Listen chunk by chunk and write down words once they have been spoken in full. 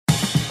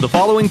The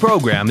following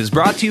program is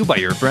brought to you by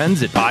your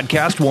friends at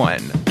Podcast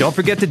One. Don't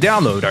forget to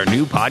download our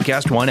new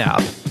Podcast One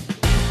app.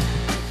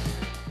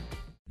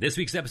 This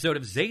week's episode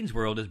of Zane's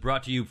World is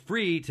brought to you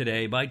free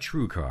today by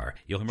TrueCar.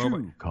 You'll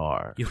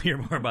hear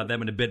more about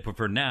them in a bit, but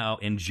for now,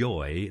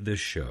 enjoy the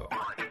show.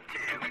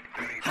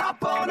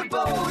 Hop on a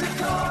boat, a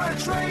car, a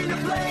train, a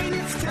plane.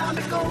 It's time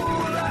to go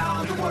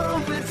around the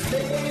world with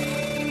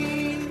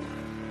Zane.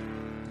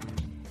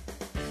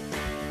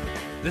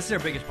 This is our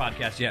biggest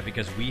podcast yet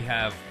because we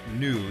have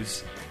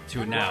news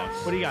to announce.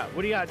 What do you got?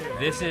 What do you got?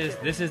 This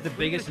is the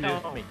biggest news.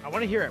 I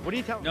want to hear it. What are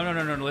you telling me?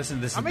 No.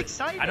 Listen, I'm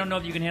excited. I don't know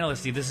if you can handle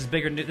this, Steve. This is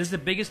bigger. This is the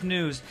biggest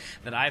news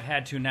that I've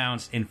had to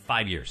announce in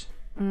 5 years.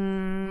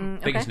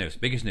 Biggest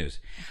news.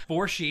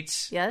 Four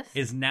Sheets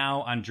is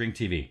now on Drink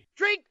TV.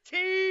 Drink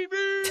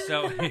TV.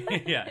 So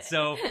yeah,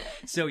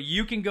 so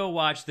you can go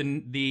watch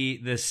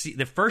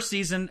the first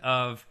season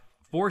of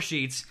Four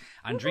Sheets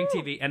on Drink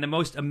TV, and the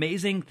most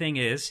amazing thing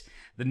is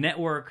the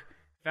network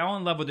fell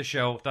in love with the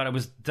show, thought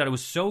it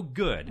was so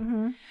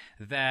good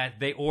that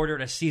they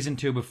ordered a season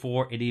 2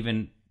 before it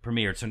even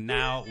premiered. So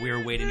now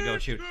we're waiting to go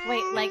shoot.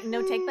 Wait, like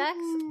no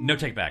takebacks? No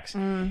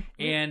takebacks.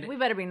 And we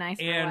better be nice.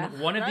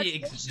 And one of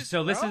the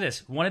listen to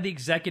this. One of the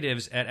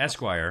executives at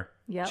Esquire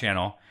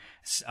channel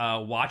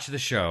watched the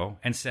show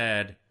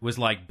and was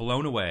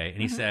blown away,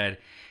 and he said.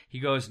 He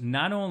goes,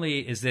 not only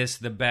is this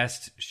the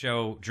best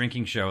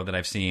drinking show that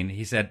I've seen,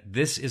 he said,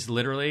 this is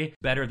literally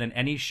better than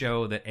any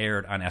show that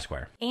aired on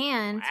Esquire.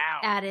 And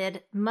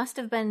added, must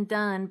have been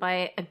done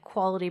by a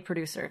quality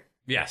producer.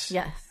 Yes.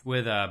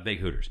 With Big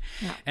Hooters.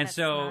 No, no,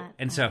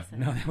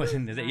 that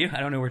wasn't. Is that you? I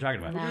don't know what we're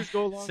talking about. Hooters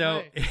go a long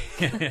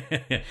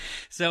way.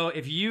 So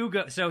if you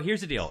go, so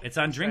here's the deal. It's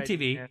on Drink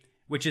TV.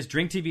 Which is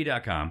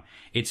drinktv.com.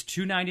 It's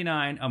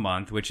 $2.99 a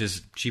month, which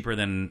is cheaper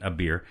than a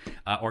beer,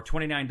 or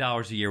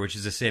 $29 a year, which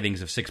is a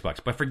savings of $6.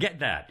 But forget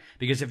that,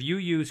 because if you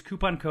use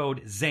coupon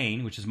code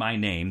ZANE, which is my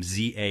name,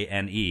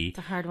 Z-A-N-E. It's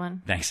a hard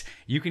one. Thanks.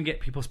 You can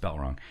get, people spell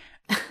wrong.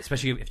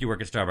 Especially if you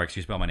work at Starbucks,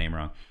 you spell my name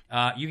wrong.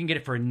 You can get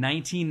it for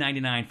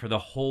 $19.99 for the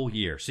whole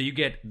year. So you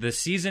get the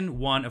season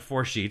 1 of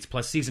Four Sheets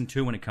plus season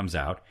 2 when it comes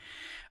out.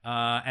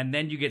 And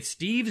then you get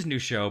Steve's new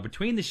show,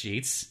 Between the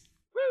Sheets.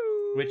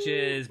 Which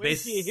is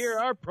basically... Wait till you hear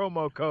our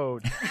promo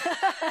code.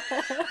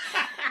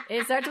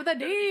 It starts with a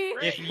D.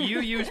 If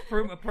you use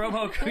promo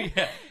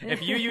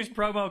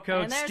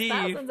code and there's Steve,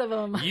 thousands of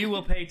them. you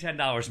will pay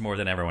 $10 more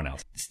than everyone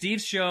else.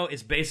 Steve's show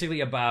is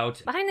basically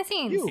about... Behind the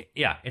scenes.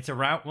 Yeah, it's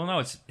around... Well, no,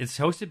 it's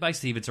hosted by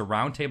Steve. It's a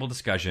roundtable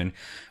discussion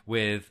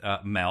with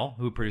Mel,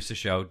 who produced the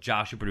show,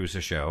 Josh, who produced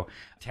the show,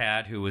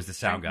 Tad, who was the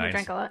sound guy. Who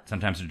drank a lot.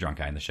 Sometimes the drunk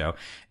guy in the show.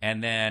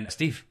 And then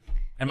Steve...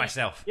 And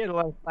myself. You had a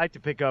lot of fight to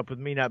pick up with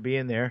me not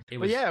being there.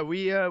 But yeah,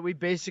 we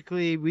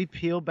basically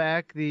peel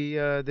back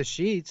the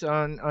sheets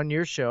on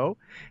your show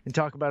and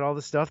talk about all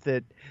the stuff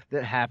that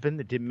happened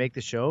that didn't make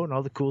the show and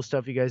all the cool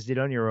stuff you guys did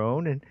on your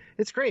own. And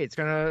it's great. It's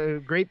kind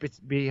of great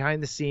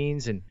behind the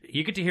scenes. And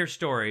you get to hear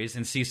stories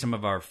and see some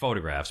of our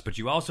photographs, but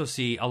you also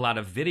see a lot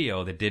of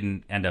video that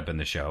didn't end up in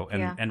the show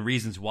and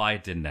reasons why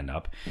it didn't end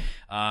up.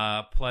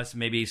 Plus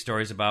maybe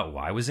stories about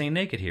why was Zane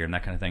naked here and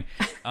that kind of thing.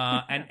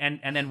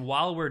 And then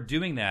while we're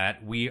doing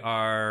that,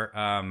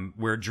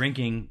 we're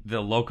drinking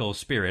the local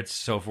spirits.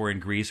 So if we're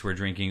in Greece, we're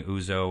drinking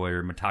ouzo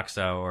or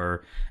metaxa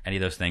or any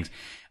of those things.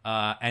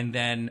 And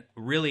then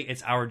really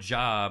it's our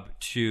job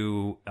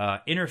to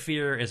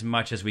interfere as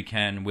much as we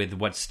can with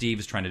what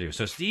Steve is trying to do.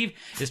 So Steve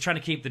is trying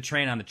to keep the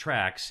train on the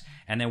tracks,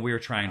 and then we're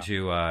trying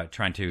to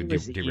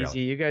derail it.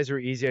 Easy. You guys were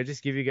easy. I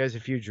just give you guys a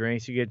few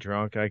drinks. You get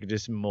drunk. I could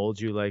just mold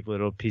you like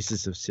little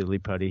pieces of silly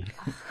putty.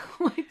 Oh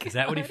my Is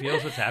that what he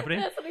feels? What's happening?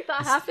 That's what he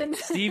thought happened.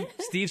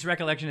 Steve's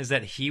recollection is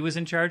that he was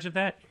in charge of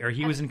that, or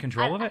he was in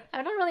control of it.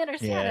 I don't really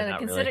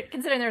understand it.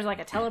 Considering there's like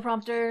a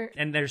teleprompter.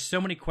 And there's so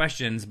many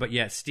questions, but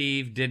yet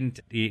Steve didn't.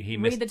 He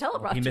missed the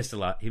teleprompter. He missed a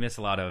lot. He missed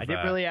a lot of. I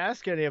didn't really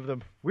ask any of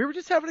them. We were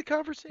just having a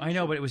conversation. I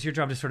know, but it was your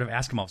job to sort of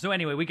ask them all. So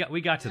anyway,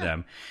 we got to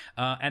them,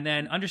 and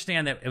then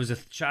understand that it was a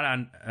shot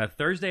on a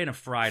Thursday and a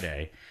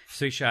Friday.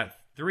 So he shot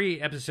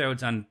 3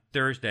 episodes on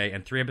Thursday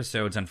and 3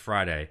 episodes on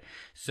Friday.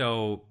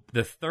 So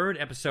the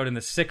 3rd episode and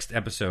the 6th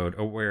episode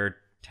are where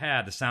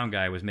Tad, the sound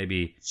guy, was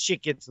maybe...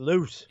 Shit gets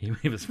loose.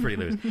 He was pretty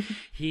loose.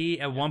 He,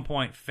 at one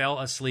point, fell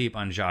asleep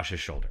on Josh's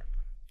shoulder.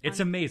 It's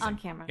amazing. On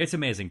camera. It's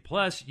amazing.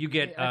 Plus, you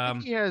get... I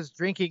think he has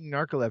drinking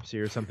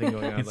narcolepsy or something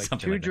going on. Like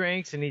 2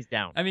 drinks and he's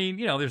down. I mean,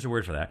 there's a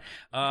word for that.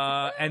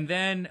 And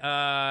then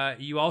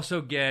you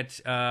also get...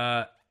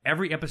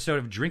 every episode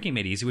of Drinking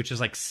Made Easy, which is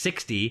like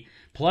 60,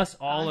 plus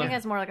all I think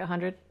it's more like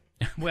 100.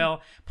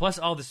 Well, plus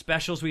all the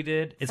specials we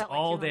did. It's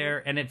all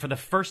there, and for the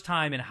first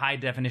time in high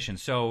definition.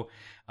 So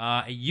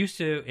it used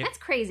to... That's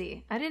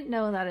crazy. I didn't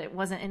know that it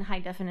wasn't in high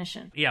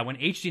definition. Yeah, when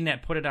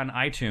HDNet put it on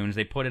iTunes,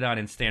 they put it on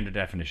in standard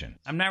definition.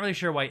 I'm not really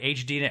sure why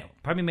HDNet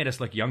probably made us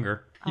look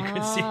younger. You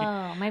could see.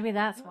 Oh, maybe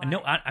that's why.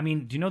 No, I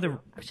mean, do you know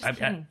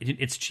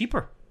it's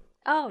cheaper.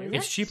 Oh,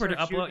 it's cheaper to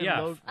upload.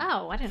 Yeah.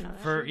 I didn't know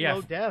that.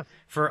 Low def.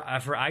 For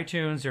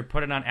iTunes or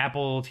put it on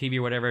Apple TV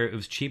or whatever, it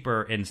was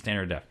cheaper in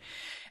standard def.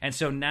 And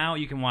so now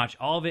you can watch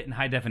all of it in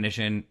high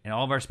definition and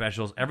all of our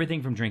specials,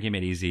 everything from Drinking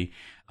Made Easy,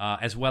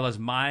 as well as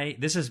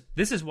this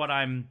is what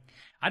I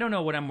don't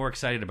know what I'm more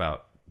excited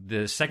about.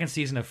 The second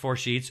season of Four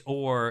Sheets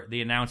or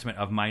the announcement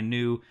of my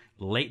new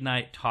late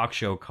night talk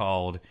show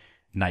called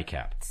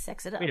Nightcap.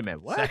 Sex it up. Wait a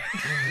minute, what?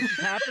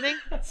 What's happening?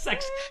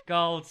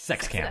 Called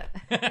Sex Camp.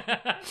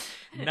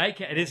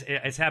 Nightcap.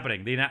 It's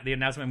happening. The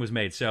announcement was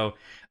made. So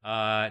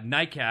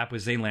Nightcap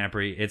with Zane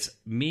Lamprey. It's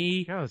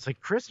me. Oh, it's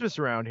like Christmas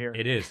around here.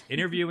 It is.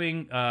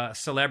 Interviewing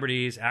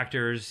celebrities,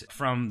 actors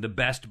from the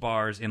best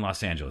bars in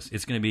Los Angeles.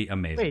 It's going to be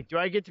amazing. Wait, do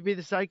I get to be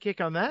the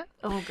sidekick on that?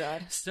 Oh,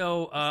 God.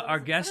 So our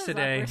guest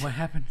today, what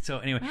happened? So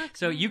anyway,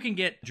 so you can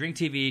get Drink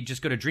TV.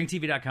 Just go to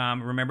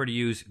drinktv.com. Remember to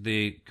use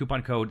the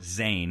coupon code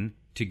ZANE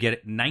to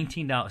get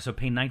 $19. So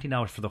pay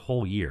 $19 for the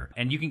whole year.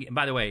 And you can,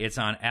 by the way, it's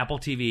on Apple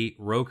TV,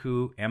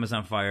 Roku,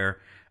 Amazon Fire,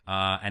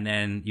 and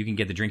then you can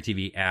get the Drink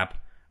TV app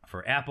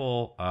for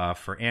Apple,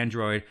 for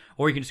Android,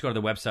 or you can just go to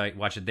the website,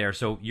 watch it there.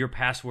 So your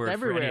password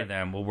for any of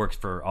them will work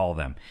for all of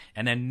them.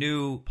 And then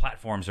new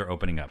platforms are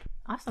opening up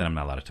that I'm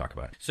not allowed to talk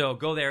about. So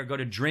go there, go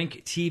to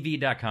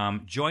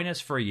drinktv.com, join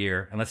us for a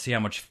year, and let's see how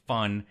much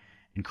fun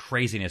and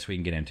craziness we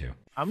can get into.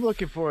 I'm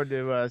looking forward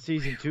to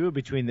season 2 of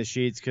Between the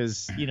Sheets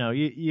because,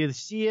 you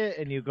see it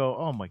and you go,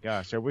 oh, my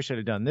gosh, I wish I'd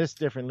have done this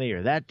differently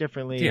or that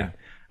differently. Yeah. And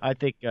I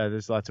think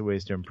there's lots of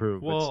ways to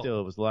improve, but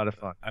still, it was a lot of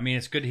fun. I mean,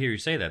 it's good to hear you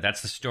say that.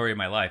 That's the story of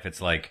my life.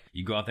 It's like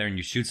you go out there and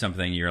you shoot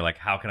something, you're like,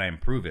 how can I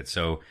improve it?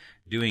 So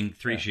doing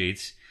Three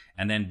Sheets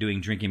and then doing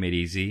Drinking Made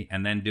Easy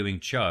and then doing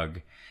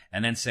Chug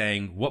and then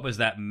saying, what was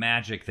that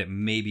magic that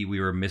maybe we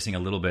were missing a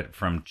little bit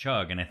from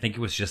Chug? And I think it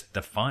was just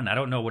the fun. I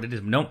don't know what it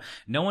is. No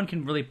one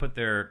can really put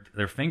their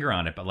finger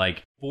on it, but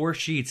like Four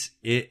Sheets,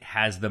 it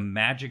has the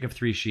magic of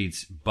Three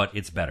Sheets, but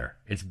it's better.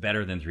 It's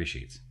better than Three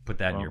Sheets. Put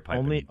that in your pipe.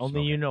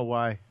 Only you know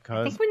why.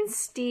 I think when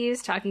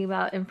Steve's talking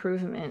about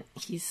improvement,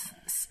 he's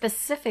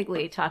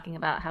specifically talking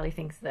about how he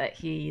thinks that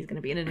he's going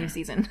to be in a new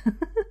season.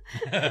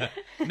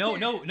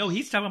 No,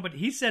 he's talking about,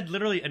 he said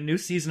literally a new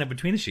season of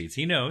Between the Sheets.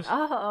 He knows.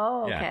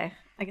 Oh, okay. Yeah.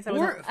 I guess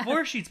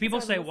Four Sheets. People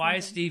say, why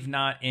is Steve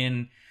not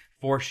in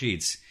Four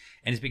Sheets?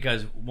 And it's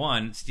because,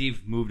 one,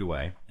 Steve moved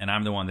away, and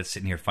I'm the one that's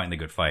sitting here fighting the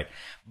good fight.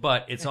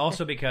 But it's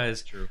also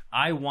because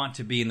I want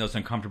to be in those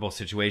uncomfortable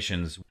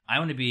situations. I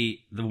want to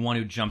be the one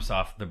who jumps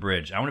off the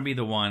bridge. I want to be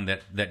the one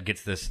that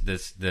gets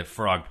the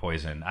frog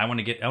poison. I want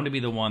to be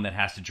the one that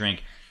has to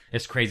drink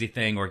this crazy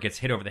thing, or gets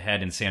hit over the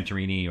head in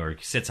Santorini, or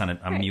sits on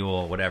a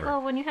mule, whatever.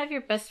 Well, when you have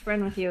your best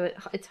friend with you,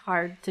 it's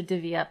hard to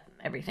divvy up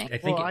everything.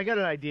 I got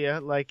an idea.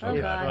 Like,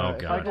 if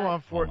I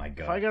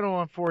go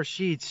on Four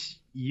Sheets,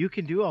 you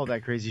can do all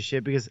that crazy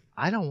shit because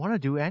I don't want to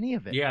do any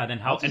of it. Yeah, then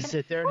how? I'll just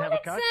sit there and have a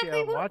cocktail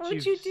and watch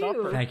you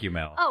suffer. Thank you,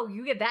 Mel. Oh,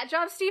 you get that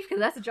job, Steve? Because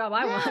that's a job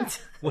I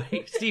want.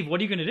 Wait, Steve,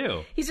 what are you going to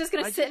do? He's just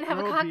going to sit and have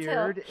a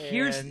cocktail.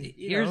 Here's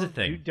the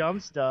thing. Do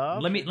dumb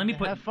stuff. Let me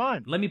have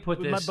fun. Let me put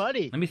with this. My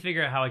buddy. Let me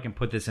figure out how I can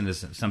put this into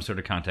some sort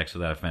of context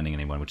without offending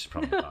anyone, which is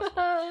probably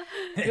impossible.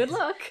 Good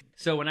luck.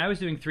 So when I was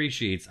doing Three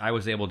Sheets, I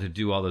was able to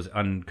do all those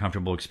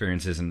uncomfortable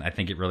experiences, and I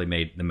think it really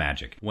made the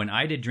magic. When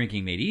I did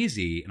Drinking Made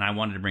Easy, and I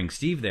wanted to bring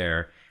Steve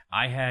there,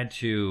 I had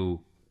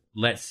to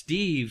let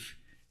Steve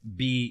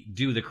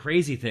do the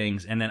crazy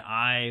things, and then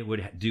I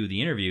would do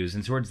the interviews.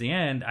 And towards the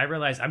end, I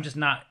realized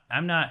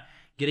I'm not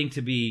getting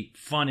to be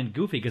fun and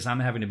goofy because I'm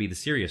having to be the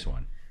serious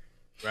one.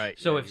 Right.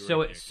 So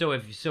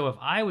if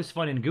I was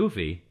fun and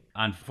goofy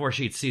on Four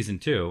Sheets season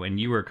 2, and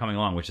you were coming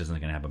along, which isn't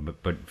going to happen,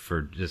 but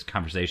for this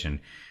conversation,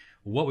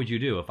 what would you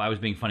do? If I was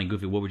being funny and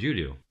goofy, what would you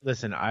do?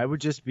 Listen, I would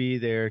just be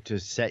there to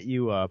set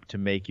you up to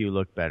make you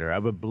look better. I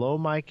would blow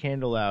my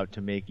candle out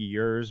to make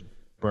yours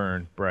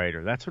burn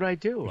brighter. That's what I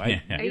do.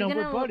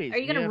 We're buddies. Are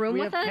you going to room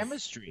with us? We have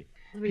chemistry.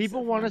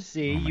 People want to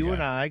see you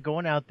and I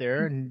going out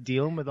there and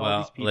dealing with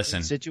all these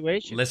people's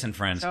situations. Listen,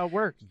 friends. That's how it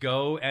works.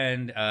 Go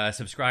and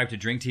subscribe to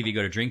Drink TV.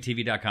 Go to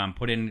drinktv.com.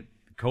 Put in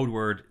code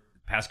word,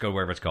 passcode,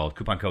 wherever it's called,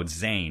 coupon code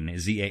ZANE,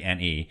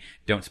 Z-A-N-E.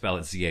 Don't spell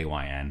it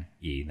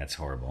Z-A-Y-N-E. That's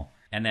horrible.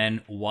 And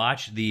then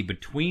watch the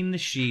Between the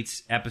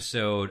Sheets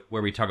episode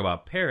where we talk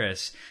about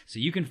Paris, so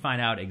you can find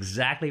out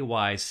exactly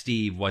why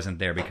Steve wasn't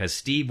there, because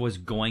Steve was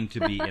going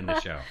to be in the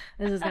show.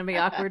 This is going to be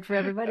awkward for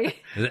everybody.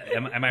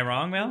 Am I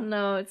wrong, Mel?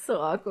 No, it's so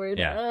awkward.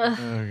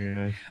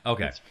 Yeah.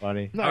 Okay. That's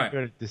funny. Not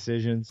good at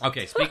decisions.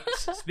 Okay,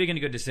 speaking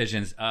of good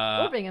decisions,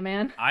 being a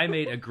man. I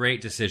made a great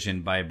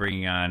decision by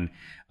bringing on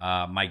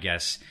my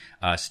guests,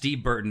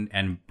 Steve Burton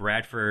and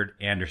Bradford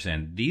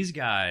Anderson. These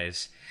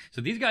guys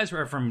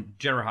were from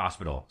General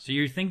Hospital. So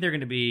you think they're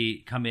going to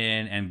come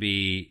in and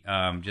be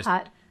just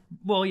hot?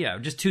 Well, yeah,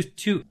 just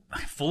too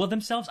full of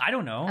themselves. I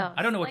don't know.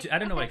 I don't know what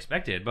I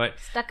expected, but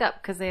stuck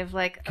up because they have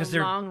a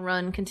long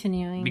run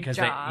continuing because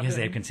they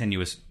have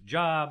continuous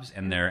jobs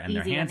and they're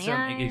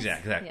handsome.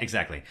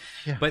 Exactly.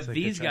 Yeah, but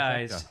these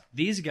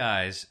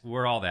guys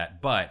were all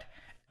that. But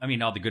I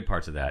mean, all the good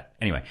parts of that.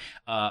 Anyway,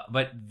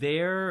 but they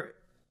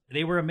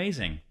were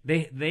amazing.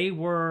 They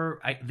were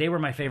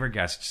my favorite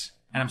guests.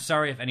 And I'm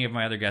sorry if any of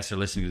my other guests are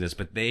listening to this,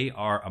 but they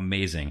are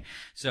amazing.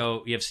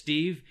 So you have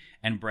Steve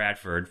and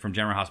Bradford from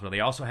General Hospital. They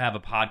also have a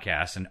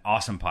podcast, an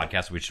awesome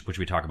podcast, which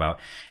we talk about.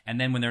 And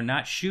then when they're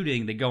not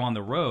shooting, they go on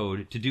the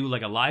road to do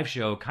like a live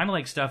show, kind of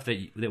like stuff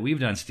that we've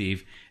done,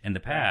 Steve, in the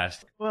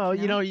past. Well,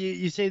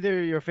 you say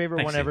they're your favorite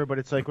Thanks, one ever, Steve. but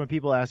it's like when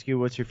people ask you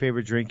what's your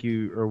favorite drink,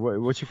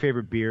 what's your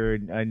favorite beer,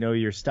 and I know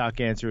your stock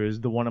answer is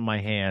the one in my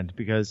hand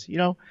because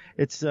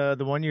it's the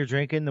one you're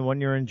drinking, the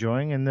one you're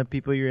enjoying, and the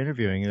people you're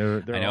interviewing.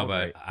 They're I know, all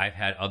but great. I've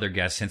had other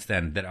guests since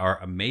then that are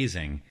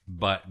amazing.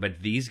 But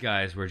these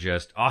guys were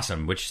just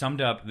awesome, which summed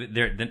up.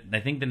 I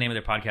think the name of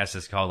their podcast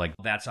is called like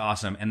That's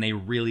Awesome, and they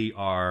really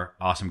are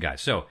awesome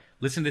guys. So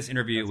listen to this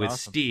interview with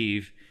awesome.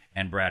 Steve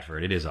and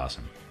Bradford. It is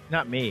awesome.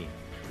 Not me,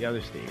 the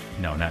other Steve.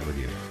 No, not with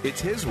you. It's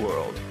his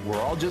world.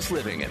 We're all just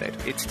living in it.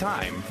 It's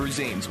time for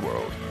Zane's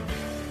World.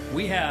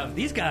 We have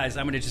these guys.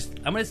 I'm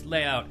gonna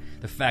lay out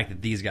the fact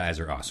that these guys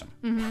are awesome,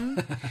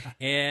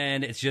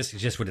 and it's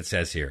just what it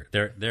says here.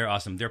 They're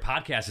awesome. Their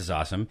podcast is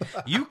awesome.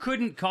 You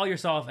couldn't call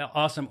yourself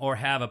awesome or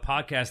have a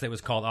podcast that was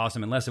called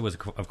awesome unless it was,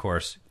 of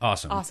course,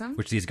 awesome. Awesome.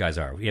 Which these guys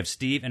are. We have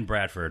Steve and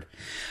Bradford.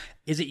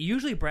 Is it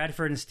usually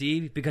Bradford and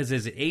Steve? Because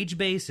is it age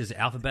based? Is it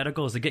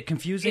alphabetical? Does it get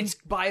confusing? It's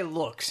by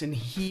looks, and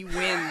he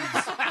wins.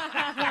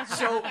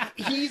 So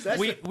he's.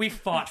 We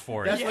fought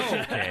for it.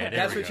 Okay,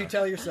 That's what you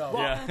tell yourself.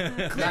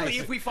 Clearly,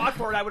 if we fought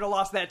for it, I would have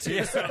lost that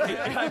too. So,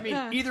 I mean,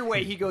 either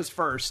way, he goes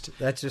first.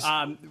 That's just.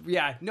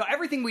 No,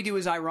 everything we do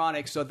is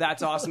ironic. So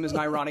That's Awesome is an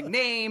ironic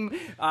name.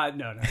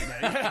 No.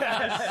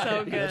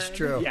 So good. That's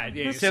true.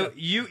 Yeah. So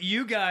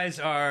you guys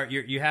are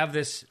you have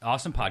this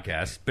awesome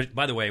podcast, but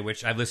by the way,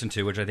 which I've listened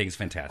to, which I think is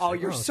fantastic. Oh,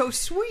 you're so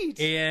sweet.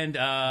 And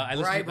I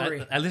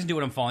listen to it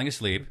when I'm falling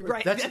asleep.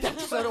 Right.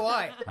 So do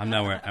I. I'm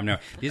nowhere.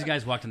 These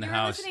guys walked in the You're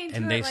house listening to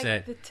and it, they like,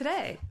 said,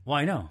 today. "Well,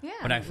 I know, Yeah.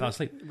 but I fell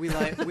asleep." We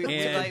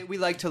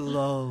like to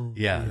low.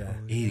 Yeah.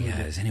 Hey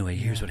guys. Anyway,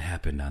 here's what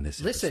happened on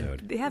this Listen.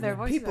 episode. Yeah, their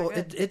voices People, are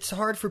good. it's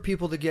hard for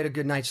people to get a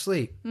good night's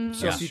sleep. So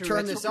Yeah. if you Sure,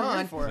 turn that's this what we're here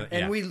on for. and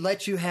Yeah. we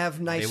let you have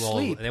nice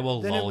sleep, They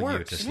will then it lull you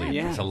works. to sleep.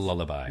 Yeah. It's a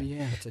lullaby.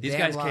 Yeah. It's a These damn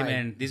guys came lie.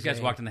 in. These guys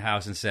Zane. walked in the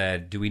house and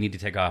said, "Do we need to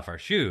take off our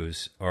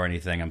shoes or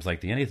anything?" I was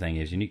like, "The only thing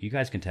is, you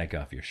guys can take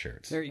off your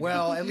shirts." There you go.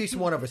 Well, at least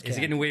one of us can. It's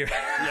getting weird.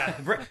 Yeah,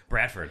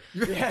 Bradford.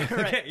 Yeah,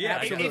 right. Yeah,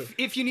 Absolutely.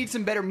 If you need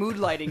some better mood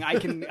lighting, I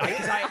can.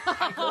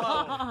 I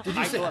glow. Did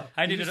you say?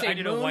 I did did you a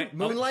say white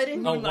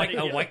moonlighting?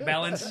 a white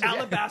balance.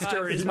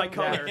 Alabaster is my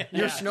color.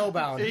 You're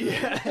snowbound.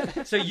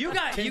 So you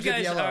guys Tinge of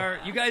yellow.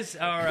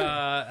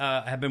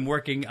 have been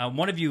working.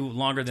 One of you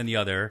longer than the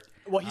other.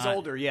 Well, he's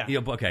older. Yeah.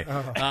 Okay.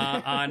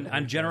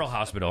 On General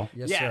Hospital.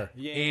 Yes, Yeah. sir.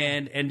 Yeah.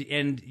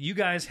 And you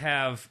guys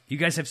have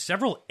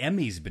several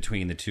Emmys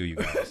between the two you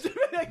guys.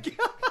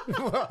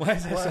 Why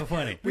is that so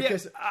funny?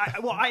 Because I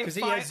have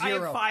he has I have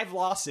zero. 5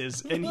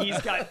 losses, and he's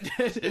got.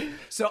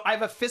 So I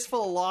have a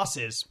fistful of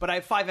losses, but I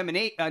have 5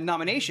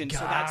 nominations. So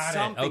that's Got it.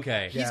 something.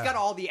 Okay. He's Yeah. got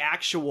all the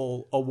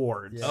actual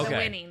awards. Okay. The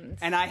winnings.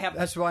 And I have.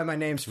 that's why my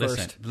name's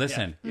first.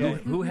 Listen.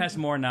 Who has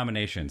more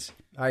nominations?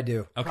 I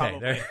do. Okay,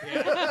 Probably,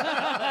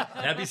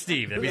 that'd be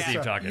Steve. That'd be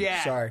Steve talking.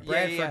 Yeah. Sorry, Yeah,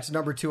 Bradford's yeah.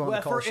 number 2 on Well,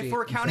 the call if sheet.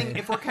 we're counting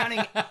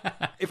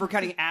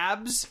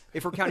abs,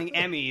 if we're counting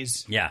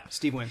Emmys, Yeah.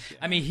 Steve wins.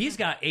 I mean, he's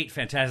got 8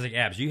 fantastic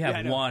abs. You have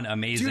I know. one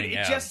amazing Dude,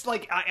 ab. just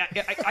like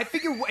I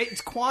figure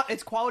it's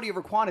quality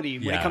over quantity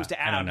when it comes to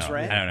abs, I don't know.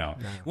 right? I don't know.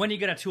 When you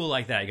get a tool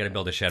like that, you got to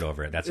build a shed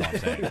over it. That's all I'm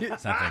saying.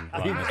 Something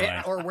along those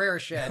lines. or wear a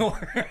shed.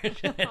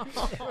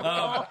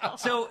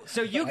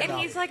 So you And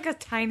he's like a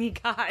tiny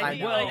guy. I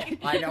know. Like,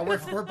 I know.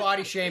 We're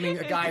body shaming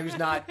a guy who's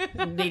not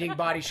needing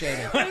body shaming.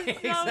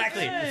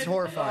 exactly. It's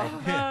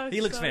horrifying.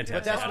 He looks fantastic.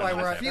 But that's I don't why know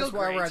we're what's that's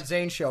why we're on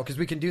Zane's show because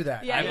we can do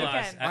that. yeah, I've you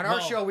lost. can. On our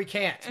Well, show we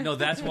can't. No,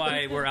 that's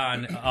why we're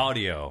on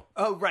audio.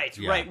 Oh, right,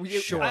 Yeah, right.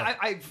 sure.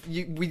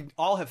 We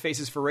all have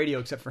faces for radio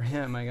except for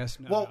him, I guess.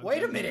 No, Well, no.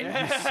 wait a minute. Look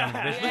at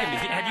me.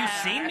 Have you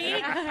seen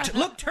me?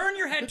 Look, turn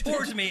your head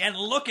towards me and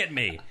look at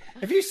me.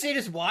 Have you seen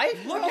his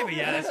wife? Look at me.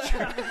 Yeah, that's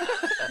true.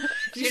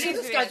 You see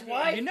this guy's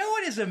wife? You know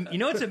what is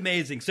it's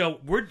amazing. So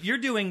you're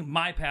doing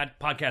my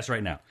podcast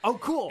right now. Oh,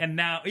 cool. And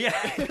now, yeah.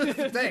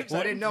 Thanks.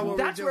 I didn't know what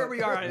That's we were where doing.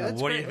 we are.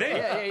 That's What do you great. think?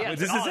 Yeah. Well,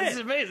 this is it. This is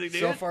amazing,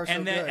 dude. So far, so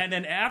And good.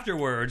 then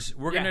afterwards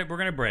we're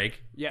gonna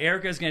break. Yeah.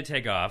 Erica's gonna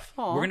take off.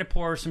 We're gonna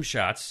pour some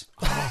shots.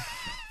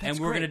 And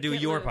we're gonna do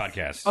your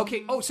podcast.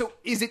 Okay. Oh, so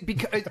is it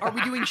because are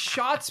we doing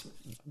shots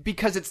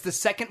because it's the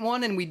second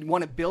one and we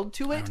want to build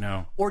to it? don't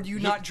know. Or do you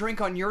not drink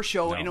on your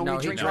show and only No,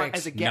 he drink drinks.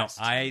 as a guest?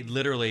 No, I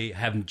literally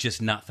have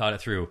just not thought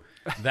it through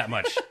that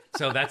much.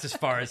 So that's as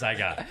far as I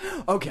got.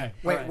 Okay.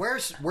 Wait, all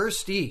right. where's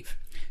Steve?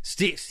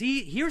 Steve,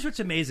 see, here's what's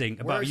amazing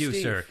about Where's you,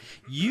 Steve? sir.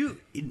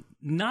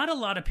 Not a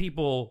lot of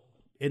people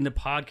in the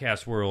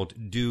podcast world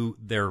do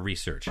their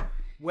research.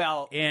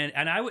 Well, And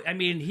I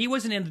mean, he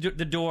wasn't in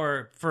the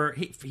door for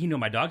he knew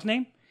my dog's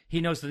name.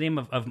 He knows the name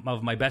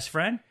of my best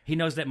friend. He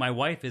knows that my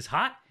wife is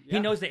hot. He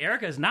knows that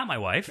Erica is not my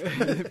wife.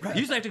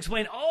 Usually I have to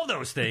explain all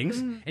those things.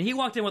 And he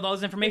walked in with all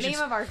this information. The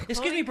name of our Excuse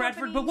me, clothing Bradford,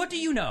 company? but what do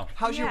you know?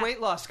 how's your Yeah. weight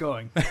loss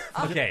going?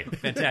 Okay,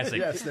 fantastic.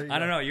 Yes, there you I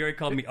don't know. You already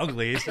called me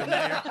ugly. So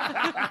now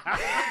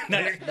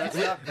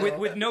you're,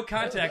 with no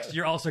context,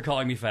 you're also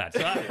calling me fat. So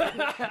let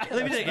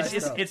me tell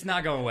you, it's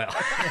not going well.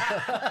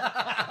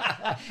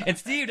 And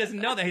Steve doesn't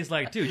know that. He's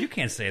like, dude, you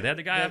can't say that.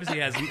 The guy obviously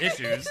has some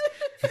issues.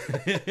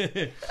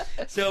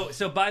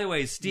 So by the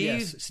way,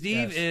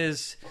 Steve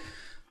is.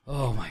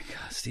 Oh my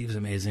God, Steve's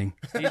amazing.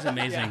 Steve's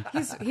amazing.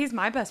 He's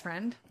my best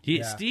friend.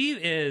 Steve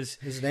is.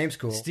 His name's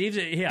cool. Steve's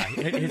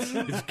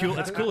it's cool.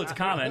 It's cool. It's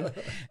common.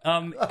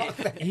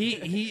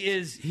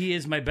 He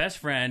is my best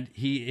friend.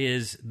 He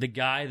is the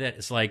guy that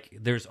is like.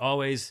 There's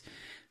always.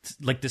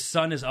 Like the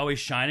sun is always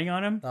shining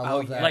on him. I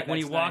love that. Like when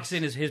he walks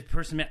in, his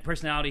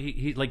personality.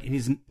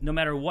 He's no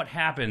matter what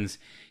happens,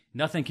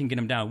 nothing can get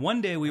him down. One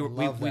day we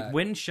went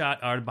and shot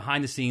our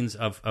behind the scenes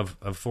of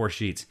 4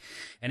 Sheets,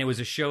 and it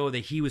was a show that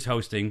he was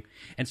hosting,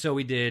 and so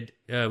we did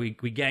we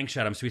gang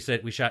shot him. So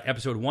we shot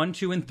episode 1,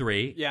 2, and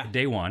 3.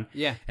 Day 1.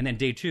 And then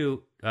day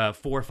 2,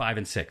 4, 5,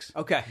 and 6.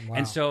 Okay. Wow.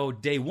 And so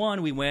day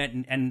 1 we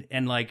went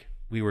and like.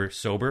 We were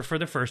sober for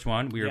the first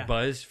one. We were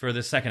buzzed for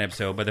the second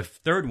episode. But the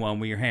third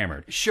one, we were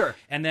hammered. Sure.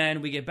 And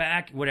then we get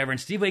back, whatever.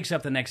 And Steve wakes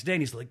up the next day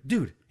and he's like,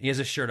 dude, he has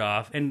his shirt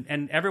off. And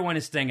everyone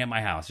is staying at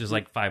my house. There's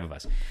like 5 of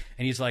us.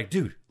 And he's like,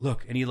 dude,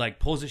 look. And he like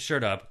pulls his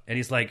shirt up and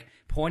he's like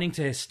pointing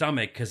to his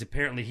stomach because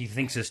apparently he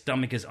thinks his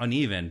stomach is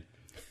uneven.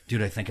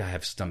 Dude, I think I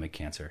have stomach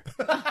cancer.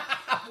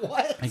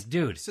 What? Like,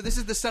 dude. So this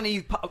is the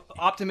sunny,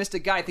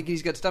 optimistic guy thinking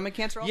he's got stomach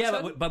cancer all of a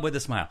sudden? but with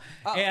a smile.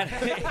 Oh.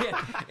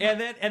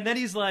 And then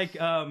he's like,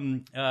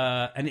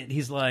 and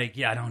he's like,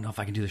 yeah, I don't know if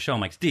I can do the show.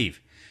 I'm like,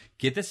 Steve,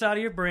 get this out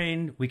of your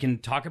brain. We can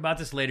talk about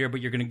this later,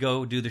 but you're going to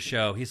go do the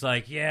show. He's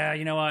like, yeah,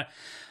 you know what?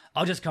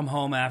 I'll just come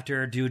home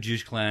after, do a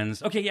juice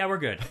cleanse. Okay, yeah, we're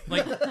good.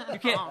 Like, you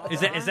can't. Is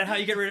that how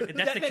you get rid of?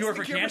 That's the cure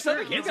for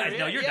cancer. You guys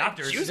know, you're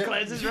doctors. Juice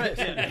cleanse is right.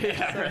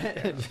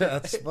 Right.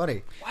 That's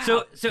funny.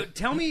 Wow. So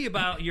tell me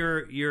about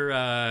your.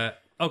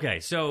 Okay,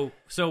 so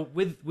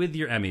with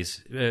your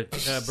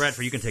Emmys,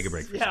 Bradford, you can take a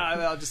break. Yeah,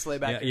 I'll just lay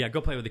back. Yeah, go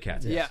play with the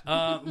cats.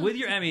 Yeah. With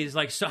your Emmys,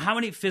 like, so how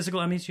many physical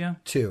Emmys do you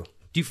have? 2.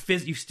 Do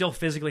you still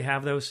physically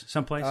have those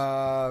someplace?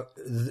 Are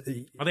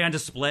they on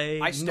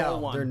display? I stole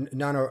one.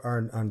 None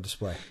are on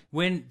display.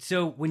 When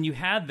you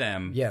had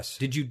them, yes.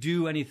 Did you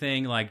do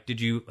anything like?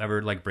 Did you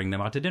ever like bring them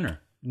out to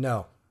dinner?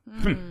 No.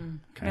 Sorry.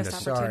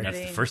 That's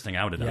the first thing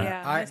I would have done.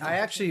 Yeah, I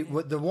actually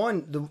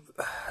the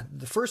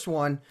first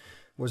one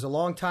was a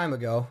long time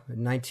ago,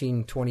 in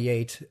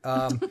 1928.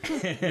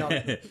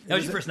 That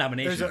was your first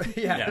nomination.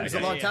 It was a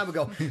long time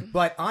ago.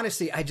 But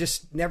honestly, I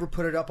just never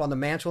put it up on the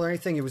mantle or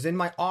anything. It was in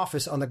my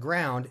office on the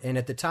ground, and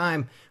at the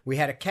time, we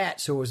had a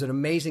cat, so it was an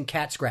amazing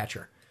cat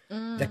scratcher.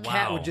 The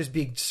cat would just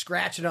be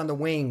scratching on the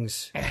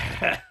wings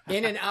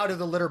in and out of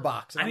the litter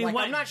box. And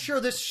I'm not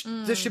sure this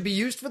should be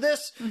used for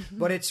this,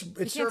 but it's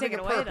serving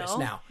a purpose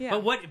now. Yeah.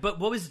 But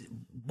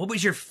what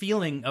was your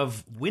feeling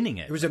of winning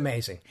it? It was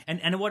amazing.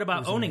 And what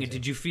about owning it?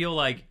 Did you feel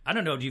like, I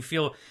don't know, do you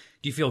feel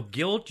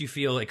guilt? Do you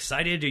feel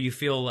excited? Do you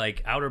feel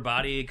like outer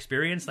body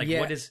experience? Like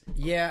what is?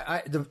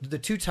 Yeah, the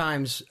 2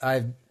 times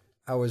I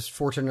was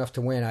fortunate enough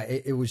to win.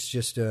 It was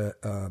just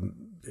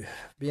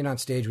being on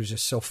stage was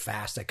just so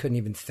fast. I couldn't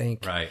even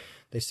think. Right.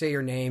 They say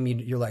your name,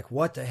 you're like,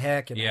 what the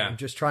heck? And I'm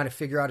just trying to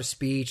figure out a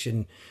speech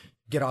and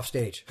get off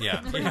stage.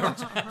 Yeah.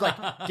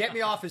 Like, get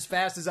me off as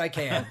fast as I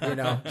can,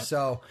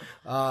 So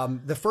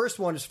the first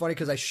one is funny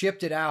because I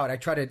shipped it out.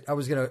 I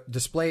was going to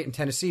display it in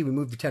Tennessee. We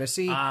moved to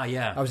Tennessee. Ah,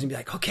 yeah. I was going to be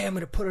like, okay, I'm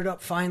going to put it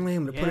up finally.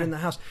 I'm going to put it in the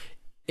house.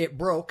 It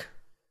broke.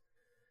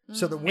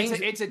 So the wings.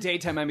 It's a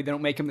daytime Emmy. They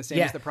don't make them the same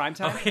as the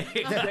primetime.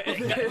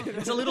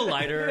 It's a little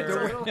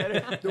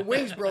lighter. The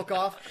wings broke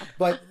off,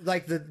 but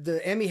like the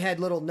Emmy had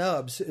little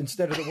nubs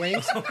instead of the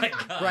wings. Oh my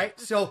God. Right?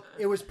 So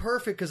it was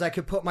perfect because I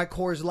could put my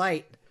Coors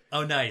Light.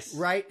 Oh, nice.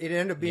 Right? It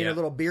ended up being a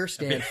little beer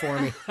stand for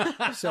me.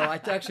 So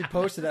I actually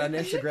posted it on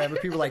Instagram, and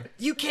people were like,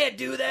 "You can't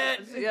do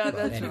that." Yeah,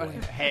 that's funny.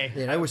 Hey,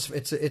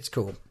 it's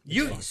cool.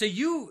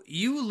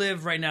 You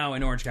live right now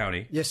in Orange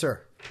County. Yes, sir.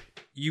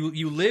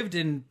 You lived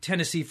in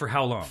Tennessee for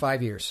how long?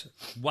 5 years.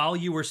 While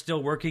you were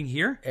still working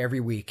here? Every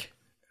week.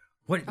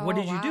 What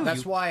did you do?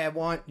 That's why I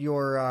want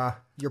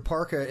your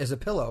parka as a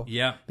pillow.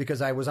 Yeah.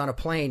 Because I was on a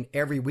plane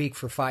every week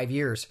for 5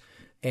 years.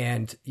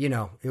 And,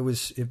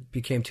 it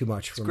became too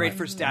much. It's great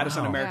for status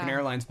on American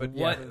Airlines, but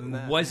other than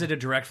that, was it a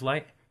direct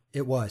flight?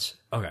 It was.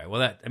 Okay,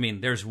 well,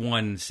 there's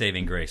one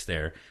saving grace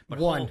there. But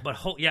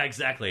yeah,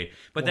 exactly.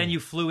 But then you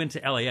flew into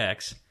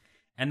LAX.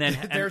 And then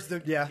there's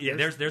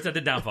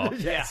the downfall.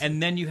 Yeah.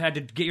 And then you had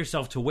to get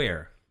yourself to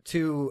where?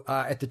 To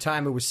at the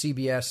time it was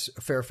CBS,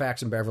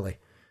 Fairfax and Beverly.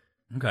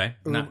 Okay.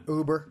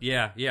 Uber.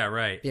 Yeah,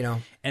 right.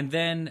 And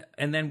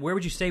then where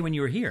would you stay when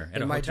you were here?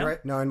 At a hotel?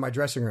 In my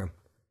dressing room.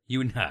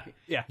 You not?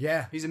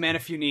 Yeah. He's a man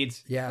of few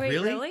needs. Yeah. Wait,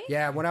 really?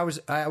 Yeah. When I was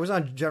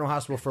on General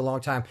Hospital for a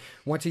long time.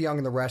 Went to Young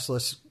and the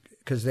Restless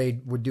because they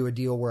would do a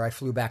deal where I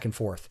flew back and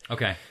forth.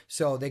 Okay.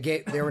 So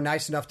they were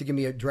nice enough to give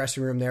me a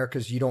dressing room there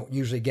because you don't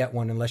usually get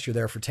one unless you're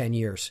there for 10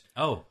 years.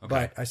 Oh, okay.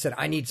 But I said,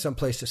 I need some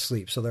place to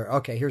sleep. So they're,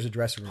 okay, here's a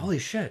dressing room. Holy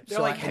shit.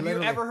 They're like, have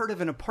you ever heard of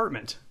an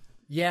apartment?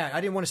 Yeah, I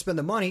didn't want to spend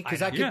the money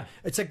because I could. Yeah.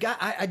 It's a guy.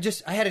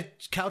 I had a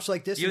couch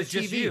like this. It and was a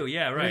TV just you,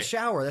 yeah, right. And a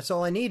shower. That's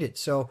all I needed.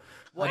 So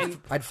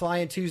I'd fly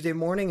in Tuesday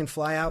morning and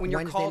fly out When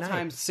Wednesday your call night.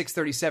 time's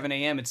 6:37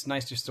 a.m., it's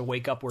nice just to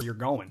wake up where you're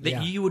going.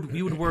 You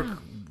would work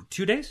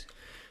 2 days?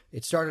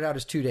 It started out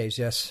as 2 days,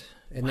 yes.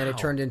 And then it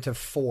turned into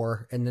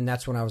 4. And then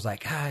that's when I was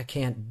like, I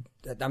can't,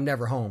 I'm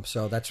never home.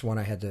 So that's when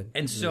I had to.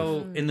 And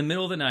so in the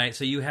middle of the night,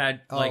 so you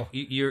had like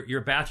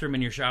your bathroom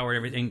and your shower and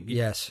everything.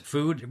 Yes.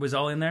 Food was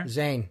all in there?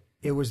 Zane,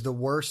 it was the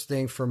worst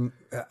thing from,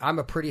 I'm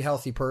a pretty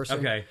healthy person.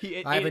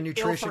 Okay. I have a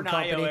nutrition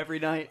company. every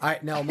night.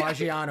 No,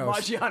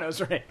 Maggiano's. Maggiano's,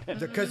 right.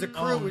 Because the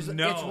crew it's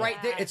right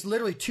there. It's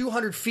literally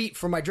 200 feet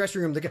from my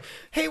dressing room. They go,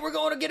 hey, we're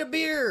going to get a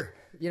beer.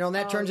 You know, and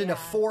that turns into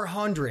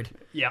 400.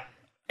 Yeah.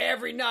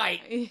 Every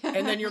night,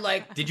 and then you're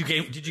like, Did you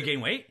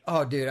gain weight?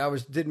 oh, dude,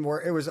 didn't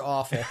work. It was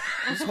awful. It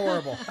was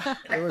horrible.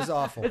 It was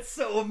awful. It's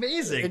so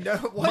amazing.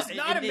 It was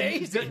not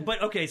amazing.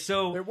 But okay,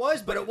 so It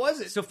was, but it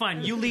wasn't. so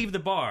fine. You leave the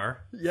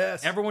bar.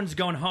 Yes. Everyone's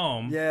going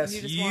home. Yes.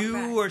 You just walk You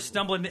back. are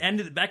stumbling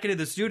back into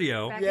the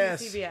studio, Back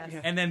Yes. in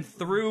CBS. and then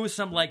through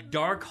some like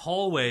dark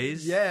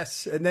hallways.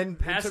 Yes, and then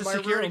Past into the my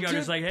security room. guard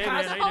is like, "Hey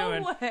man, how you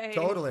doing?" Hallway.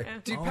 Totally.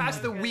 Dude, pass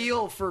the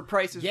wheel for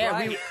Price is Yeah,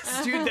 Right.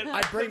 Dude,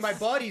 I'd bring my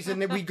buddies,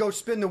 and then we'd go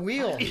spin the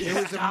wheel. It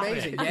was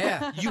amazing.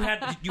 Yeah. You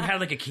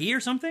had like a key or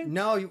something?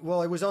 No,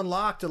 well, it was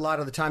unlocked a lot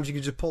of the times. You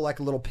could just pull like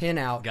a little pin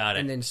out. Got it.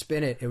 And then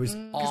spin it. It was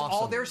awesome.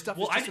 all their stuff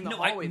Well, was just in the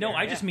hallway.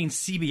 I just mean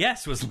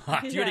CBS was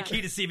locked. You had a Yeah.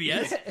 key to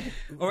CBS,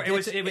 or it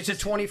was it's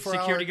just a 24-hour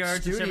security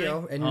guards and studio,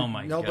 everything? and oh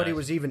my nobody God.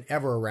 was even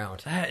ever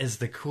around. That is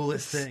the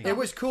coolest thing. It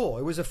was cool.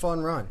 It was a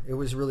fun run. It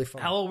was really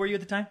fun. How old were you at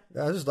the time?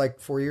 This was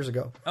like 4 years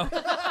ago.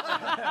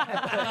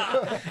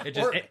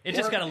 It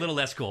just got a little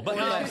less cool. But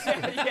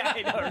Yeah,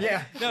 I know.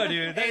 Yeah. no,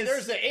 dude. Hey,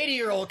 there's the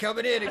 80-year-old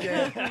coming in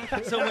again.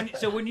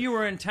 So when you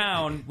were in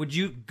town, would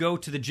you go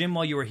to the gym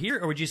while you were here,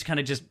 or would you just kind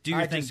of just do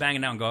your thing,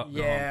 banging out, and go?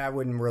 Yeah, I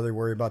wouldn't really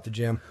worry about the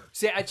gym.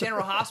 See, at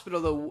General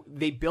Hospital, though,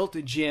 they built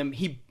a gym.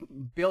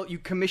 You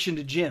commissioned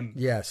a gym.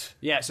 Yes.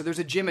 Yeah, so there's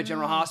a gym at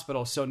General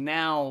Hospital. So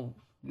now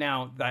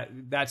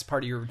that's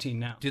part of your routine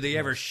now. Do they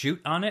ever shoot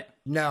on it?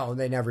 No,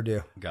 they never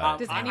do. Got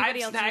it. Does anybody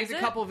I've else snagged use a it?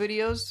 couple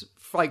videos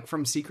like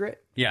from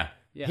Secret. Yeah.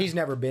 He's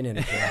never been in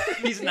it. Yet.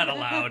 He's not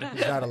allowed.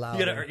 He's not allowed.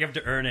 You have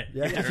to earn it.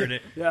 You have to earn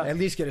it. At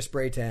least get a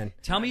spray tan.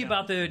 Tell me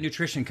about the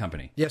nutrition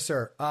company. Yes,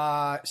 sir.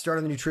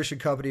 Started the nutrition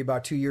company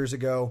about 2 years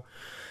ago.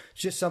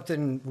 It's just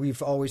something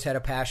we've always had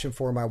a passion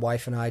for, my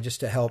wife and I, just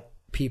to help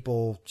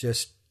people,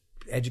 just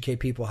educate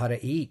people how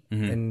to eat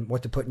and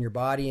what to put in your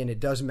body, and it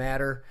does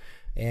matter.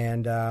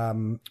 And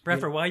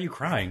Bradford, why are you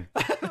crying?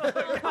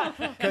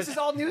 This is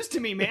all news to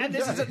me, man.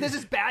 This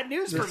is bad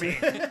news for me.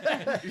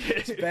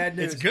 it's bad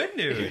news. It's good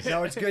news.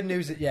 No, it's good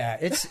news. Yeah,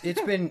 it's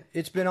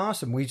been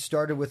awesome. We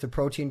started with the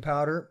protein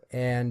powder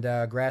and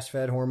grass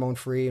fed, hormone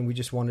free, and we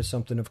just wanted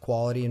something of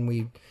quality, and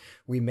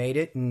we made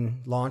it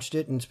and launched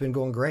it, and it's been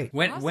going great.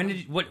 When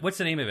did what's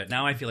the name of it?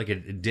 Now I feel like a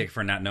dick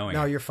for not knowing.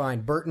 No, you're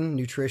fine.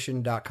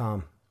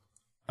 BurtonNutrition.com.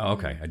 Oh,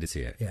 okay, I did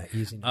see it. Yeah,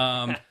 easy.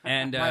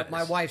 And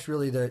my wife's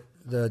really the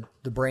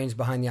brains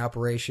behind the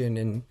operation,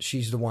 and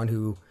she's the one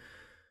who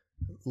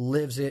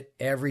lives it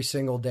every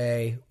single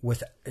day.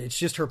 It's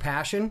just her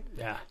passion.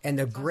 Yeah. And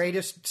the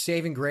greatest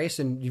saving grace,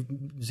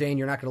 and Zane,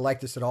 you're not going to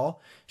like this at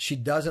all. She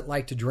doesn't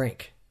like to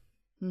drink.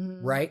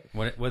 Right?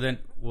 what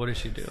does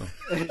she do?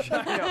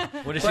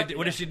 What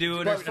does she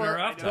do in her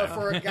off time? But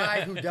for a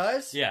guy who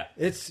does, Yeah.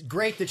 it's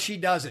great that she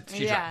doesn't.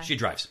 She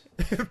drives.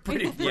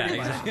 Pretty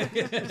Yeah,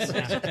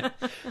 exactly.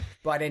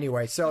 But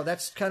anyway, so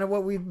that's kind of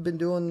what we've been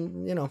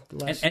doing. The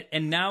last.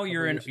 And now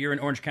you're in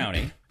Orange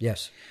County.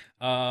 Yes.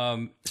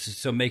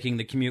 So making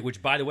the commute,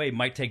 which by the way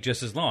might take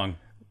just as long.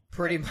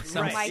 Pretty much.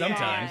 Sometimes.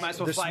 Might as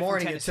well This fly from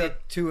morning it Tennessee.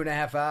 took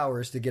 2.5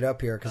 hours to get up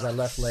here because I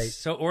left late.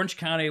 So Orange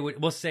County,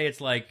 we'll say it's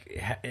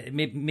like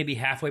maybe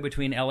halfway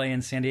between LA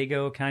and San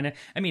Diego, kind of.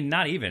 I mean,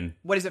 not even.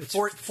 What is it?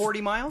 40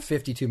 miles?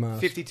 52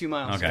 miles. 52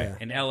 miles. Okay.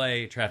 In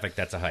LA traffic,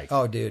 that's a hike.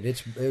 Oh, dude,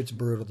 it's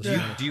brutal.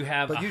 Do you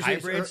have But a usually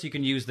it's hybrid so you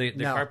can use the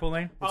No. carpool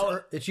lane?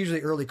 It's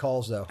usually early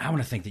calls though. I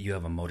want to think that you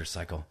have a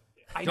motorcycle.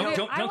 Don't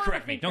I wanna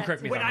correct me. think Don't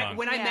correct me if When I'm I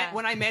wrong.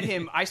 when I met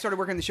him, I started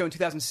working on the show in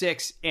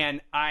 2006, and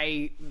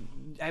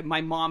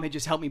my mom had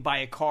just helped me buy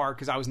a car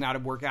because I was an out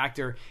of work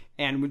actor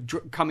and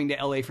coming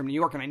to LA from New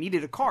York, and I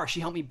needed a car.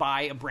 She helped me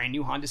buy a brand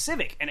new Honda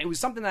Civic, and it was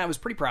something that I was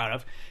pretty proud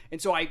of. And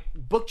so I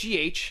booked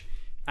GH,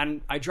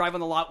 and I drive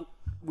on the lot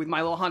with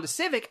my little Honda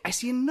Civic. I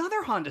see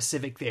another Honda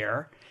Civic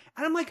there.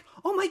 And I'm like,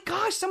 oh my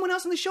gosh, someone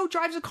else on the show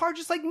drives a car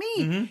just like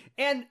me.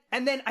 And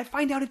then I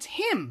find out it's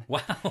him.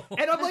 Wow.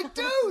 And I'm like,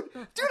 dude,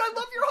 I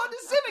love your Honda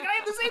Civic. I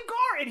have the same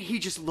car. And he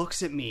just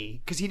looks at me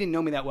because he didn't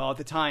know me that well at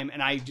the time.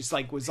 And I just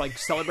was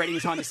celebrating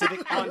his Honda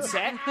Civic on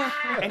set.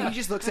 And he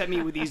just looks at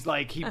me with these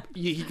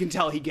he can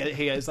tell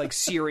he has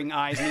searing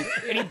eyes,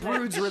 and he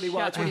broods really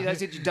well. That's what he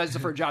does. He does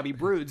for a job. He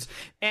broods.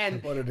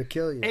 And I wanted to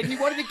kill you. And he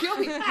wanted to kill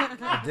me.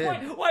 I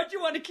did. Why'd you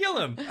want to kill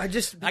him? I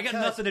got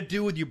nothing to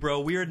do with you,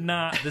 bro. We're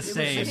not the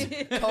same.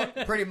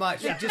 Pretty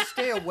much. Just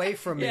stay away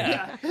from me.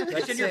 Yeah.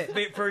 That's in your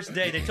it. first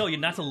day, they told you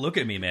not to look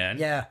at me, man.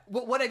 Yeah.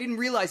 Well, what I didn't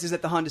realize is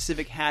that the Honda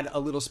Civic had a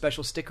little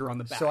special sticker on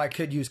the back. So I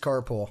could use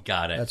carpool.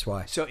 Got it. That's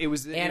why. So it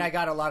was. And I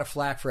got a lot of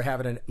flack for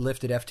having a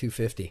lifted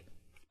F-250.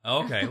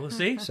 Okay, we'll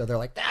see. So they're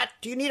like,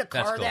 do you need a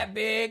car cool. that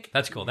big?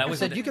 That's cool. That I was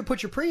said, you can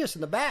put your Prius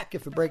in the back.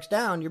 If it breaks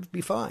down, you'll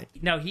be fine.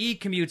 Now, he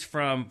commutes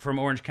from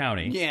Orange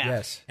County. Yeah.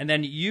 Yes. And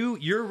then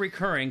you're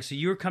recurring, so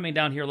you're coming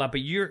down here a lot,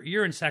 but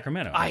you're in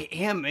Sacramento. I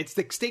am. It's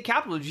the state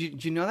capital.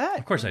 Did you know that?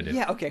 Of course I did.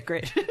 Yeah, okay,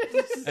 great.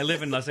 I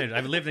live in Los Angeles.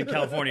 I've lived in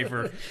California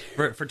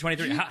for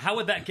 23. How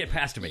would that get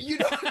past me?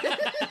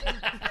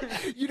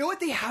 You know what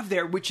they have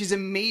there, which is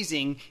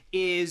amazing,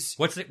 is...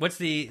 What's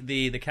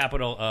the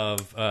capital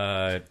of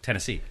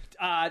Tennessee?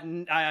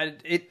 Isn't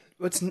it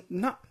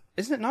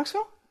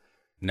Knoxville?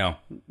 No.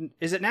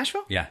 Is it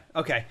Nashville? Yeah.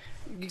 Okay.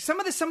 Some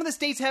of the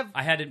states have...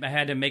 I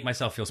had to make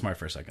myself feel smart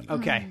for a second.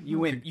 Okay, you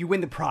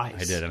win the prize.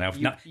 I did, and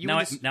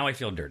now I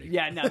feel dirty.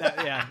 Yeah, no,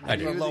 yeah. I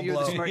do. You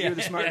were the smart.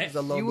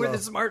 You were the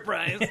smart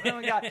prize. Oh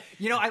my god!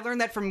 I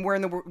learned that from where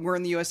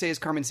in the USA is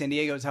Carmen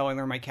Sandiego is how I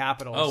learned my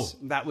capitals. Oh,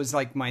 that was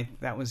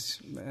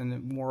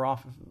and more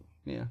off.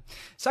 Yeah,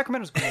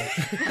 Sacramento's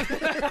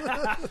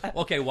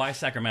cool. Okay, why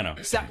Sacramento?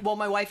 Well,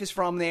 my wife is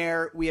from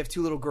there. We have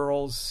 2 little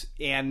girls,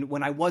 and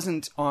when I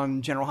wasn't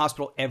on General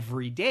Hospital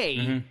every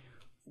day,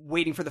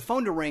 waiting for the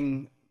phone to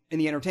ring in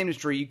the entertainment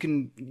industry, you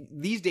can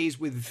these days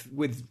with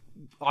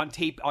on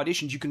tape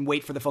auditions, you can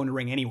wait for the phone to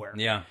ring anywhere.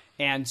 Yeah,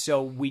 and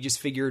so we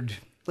just figured,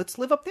 let's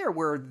live up there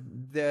where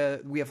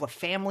we have a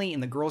family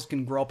and the girls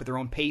can grow up at their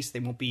own pace. They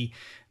won't be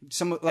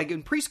like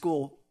in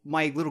preschool.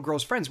 My little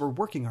girl's friends were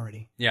working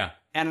already. Yeah.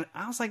 And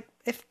I was like,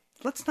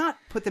 let's not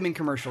put them in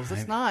commercials.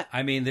 Let's not.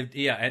 I mean,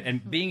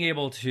 and being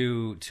able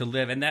to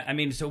live and that. I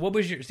mean, so what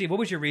was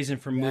your reason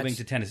for moving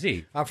to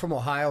Tennessee? I'm from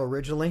Ohio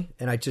originally,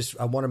 and I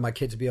wanted my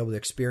kids to be able to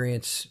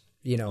experience,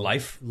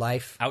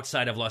 life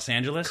outside of Los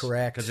Angeles.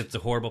 Correct, because it's a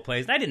horrible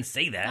place. I didn't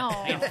say that.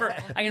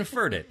 I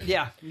inferred it.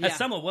 Yeah. As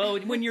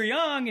someone, when you're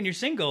young and you're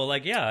single,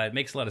 it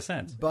makes a lot of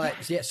sense.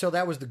 But yeah, so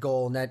that was the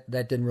goal, and that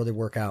didn't really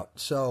work out.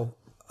 So.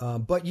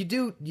 But you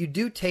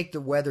do take the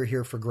weather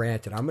here for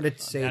granted. I'm going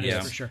to say that this.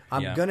 is for sure.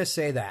 I'm going to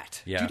say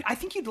that. Yeah. Dude, I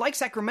think you'd like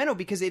Sacramento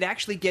because it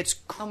actually gets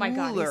cooler. Oh my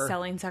god, he's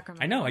selling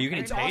Sacramento. I know. Are you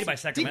getting paid by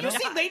Sacramento?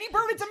 Did you see Lady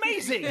Bird? It's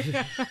amazing.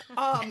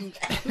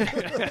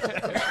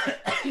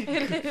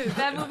 It is.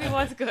 That movie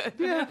was good.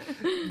 Yeah.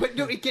 But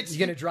no, it gets... You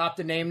going to drop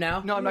the name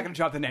now? No, I'm not going to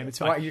drop the name. It's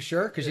fine. Are you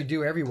sure? Because you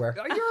do everywhere.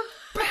 You're a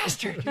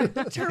bastard. You're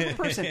a terrible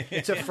person.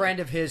 It's a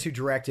friend of his who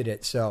directed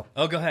it, so...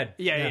 Oh, go ahead.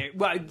 Yeah.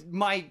 Well,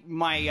 my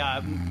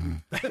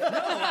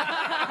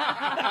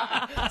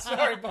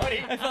Sorry, buddy.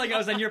 I felt like I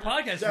was on your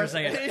podcast for a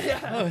second.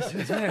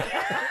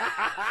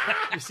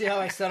 You see how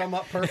I set them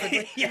up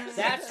perfectly? Yes,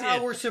 that's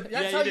how you're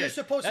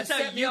supposed to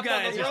set me up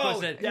on the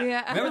road.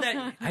 Remember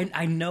that?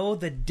 I know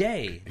the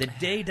day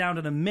down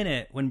to the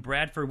minute when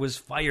Bradford was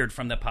fired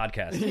from the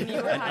podcast, and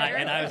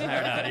I was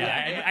hired out.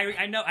 Yeah,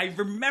 I know. I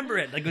remember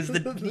it like it was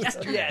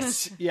yesterday.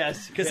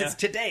 Yes, because it's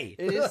today.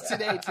 It is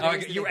today.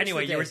 You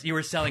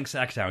were selling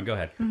Sacktown. Go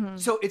ahead. Mm-hmm.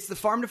 So it's the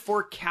farm to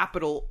fork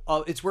capital.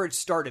 It's where it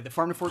started. The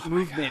farm to fork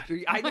movement.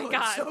 I know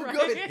it's so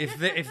good.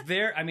 If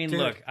there, I mean,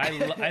 look,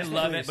 I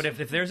love it, but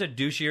if there's a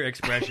douchier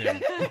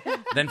expression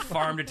than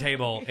farm to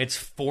table, it's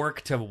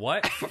fork to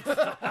what?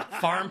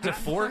 Farm to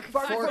fork?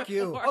 Fork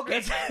you.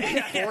 Okay.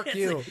 Fork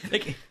you.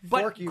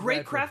 But Fork you, great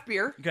Bradford. craft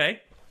beer.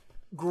 Okay.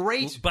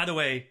 Great. By the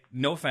way,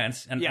 no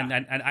offense, and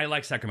I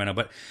like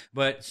Sacramento,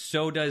 but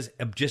so does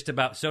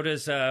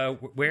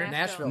where?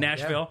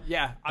 Nashville.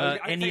 Yeah.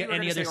 Any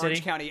other city?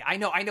 Orange County. I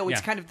know.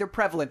 It's kind of they're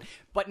prevalent,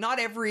 but not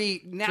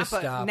every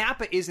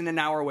Napa isn't an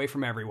hour away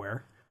from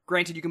everywhere.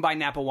 Granted, you can buy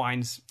Napa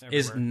wines everywhere.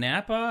 Is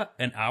Napa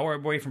an hour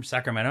away from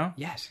Sacramento?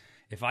 Yes.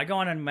 If I go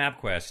on a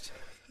MapQuest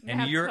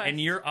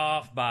and you're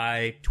off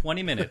by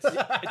 20 minutes,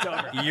 it's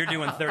over. You're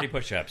doing 30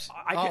 push-ups.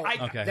 Okay, hold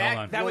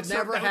on. That would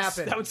never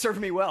happen. That would serve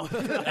me well.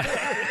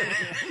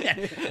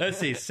 Let's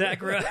see,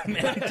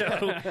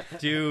 Sacramento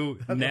to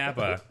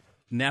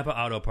Napa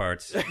Auto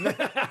Parts.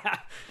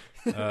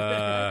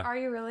 Are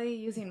you really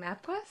using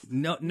MapQuest?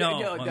 No.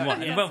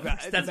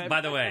 That's by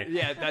the way.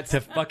 Yeah, that's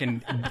to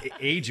fucking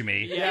age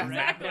me. Yeah,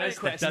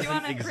 MapQuest that Do you doesn't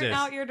want to exist. print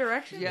out your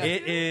directions? Yeah.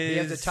 It is. He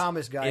has the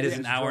Thomas guy. It is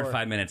an hour and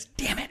 5 minutes.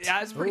 Damn it!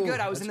 Yeah, it's pretty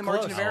good. I was in the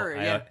margin of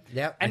error.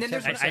 Yep. And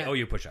then I owe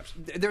you push-ups.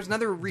 there's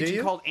another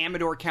region called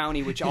Amador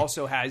County, which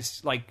also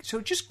has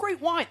just great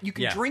wine. You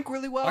can drink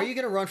really well. Are you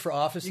going to run for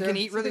office? You can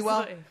eat really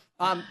well.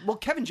 Well,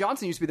 Kevin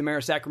Johnson used to be the mayor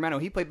of Sacramento.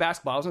 He played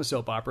basketball. I was in a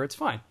soap opera. It's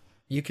fine.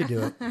 You could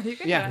do it. You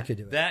could Yeah. do You it. could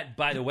do it. That,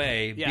 by the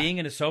way, being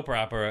in a soap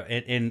opera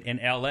in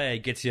L.A.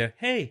 gets you,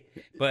 hey,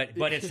 but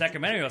in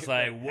Sacramento, it's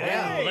like,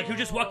 whoa, like who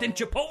just walked in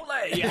Chipotle?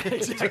 Yeah,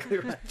 exactly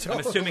right. I'm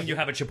assuming you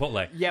have a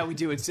Chipotle. Yeah, we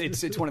do. It's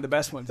one of the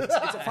best ones. It's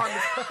a farm.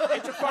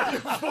 It's a farm to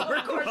fork.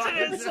 Of course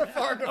it is. It's a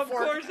farm to Of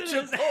course it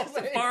is. It's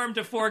a farm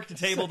to fork to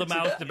table to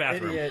mouth to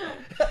bathroom. Idiot.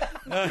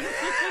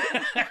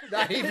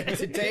 Not even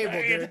to table,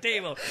 At the dude.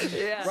 table.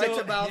 Yeah. Right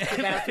to mouth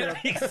to bathroom.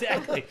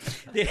 Exactly.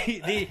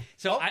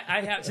 So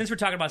I have, since we're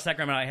talking about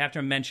Sacramento, I have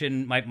to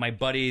mention my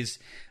buddies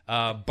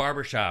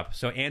Barbershop.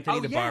 So Anthony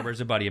the barber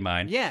is a buddy of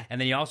mine. Yeah. And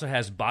then he also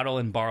has Bottle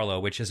and Barlow,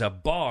 which is a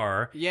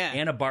bar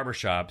and a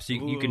barbershop. So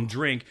you can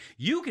drink.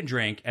 You can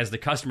drink as the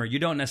customer. You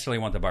don't necessarily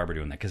want the barber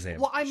doing that because they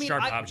have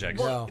sharp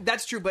objects. Well,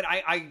 that's true, but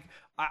I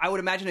would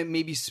imagine it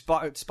maybe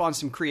spawn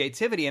some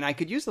creativity, and I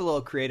could use a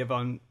little creative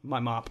on my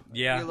mop.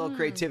 Yeah. A little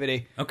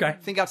creativity. Okay.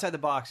 Think outside the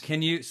box.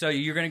 Can you? So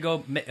you're going to go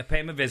pay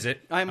him a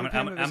visit. I'm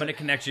going visit. to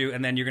connect you,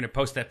 and then you're going to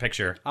post that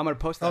picture. I'm going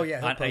to post that. Oh, yeah.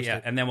 He'll post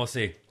it. And then we'll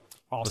see.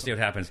 Awesome. We'll see what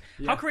happens.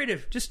 Yeah. How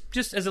creative?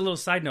 Just as a little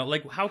side note,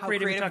 like how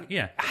creative are you talking?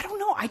 Yeah. I don't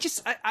know.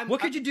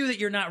 What could you do that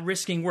you're not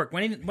risking work?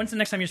 When's the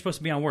next time you're supposed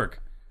to be on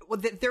work? Well,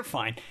 they're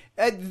fine.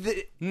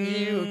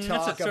 You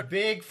talk a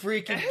big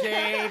freaking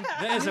game.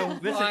 That is a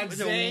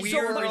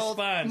weird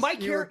response.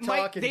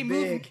 They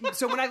moved.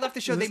 So when I left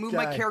the show, they moved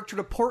my character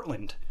to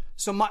Portland.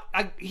 So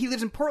he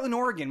lives in Portland,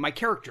 Oregon. My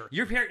character.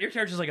 Your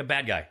character's like a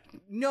bad guy.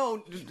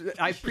 No,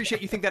 I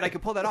appreciate you think that I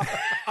could pull that off.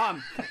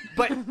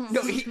 But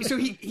no,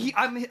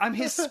 I'm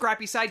his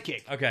scrappy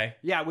sidekick. Okay.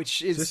 Yeah,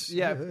 which is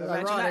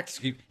ironic.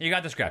 You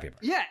got the scrappy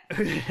part. Yeah.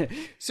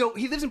 So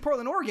he lives in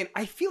Portland, Oregon.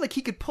 I feel like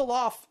he could pull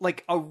off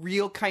like a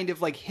real kind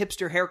of like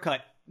hipster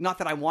haircut. Not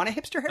that I want a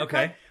hipster haircut.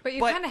 Okay. But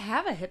you kind of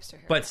have a hipster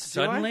haircut. But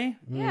suddenly?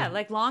 Yeah,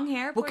 like long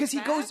hair. Well, because he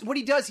goes, what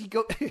he does, he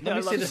goes.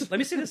 Let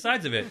me see the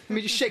sides of it. Let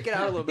me just shake it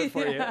out a little bit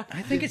for you.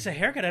 I think it's a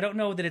haircut. I don't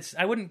know that it's.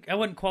 I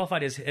wouldn't qualify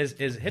it as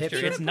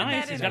hipster. It's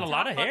nice. He's got a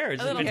lot of hair.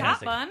 It's a little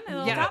fantastic. top bun. A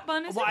little top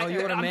bun is Well,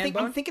 you want a man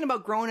bun? I'm thinking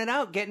about growing it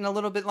out, getting a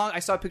little bit long. I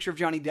saw a picture of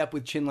Johnny Depp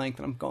with chin length,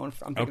 and I'm thinking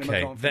about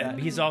going for that.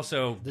 He's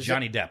also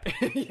Johnny Depp.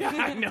 Yeah,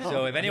 I know.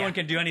 So if anyone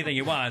can do anything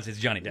he wants, it's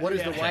Johnny Depp. What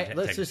is the wife?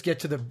 Let's just get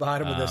to the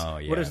bottom of this. Oh,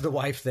 yeah. What does the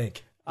wife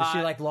think? Does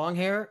she like long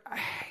hair?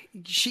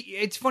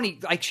 It's funny,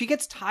 like she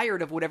gets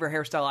tired of whatever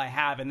hairstyle I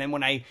have, and then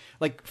when I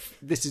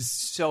this is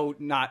so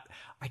not.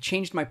 I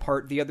changed my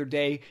part the other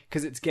day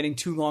because it's getting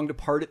too long to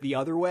part it the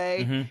other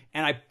way,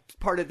 and I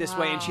part it this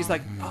way, and she's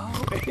like,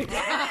 "Oh."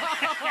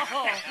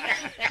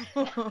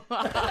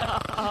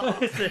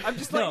 I'm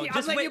just like,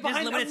 just wait.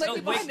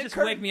 Just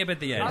wake me up at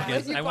the end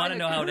because I want to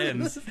know how it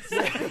ends.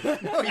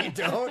 No, you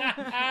don't.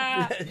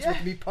 It's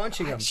with me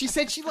punching him. She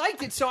said she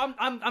liked it, so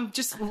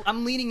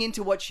I'm leaning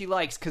into what she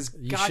likes because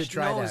gosh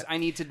knows I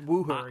need to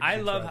woo her. I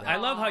love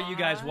how you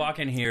guys walk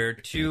in here,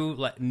 two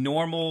like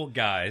normal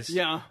guys.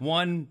 Yeah.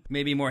 One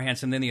maybe more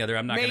handsome than the other.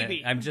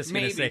 I'm just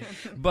gonna say,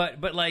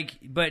 but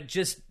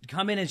just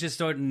come in as just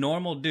sort of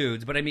normal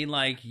dudes. But I mean,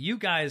 like you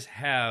guys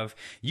have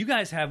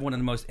one of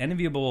the most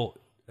enviable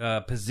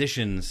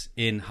positions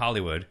in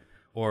Hollywood.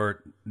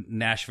 Or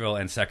Nashville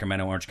and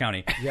Sacramento, Orange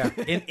County. Yeah,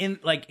 in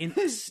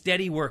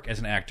steady work as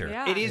an actor.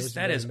 Yeah. It is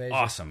amazing.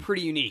 Awesome,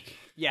 pretty unique.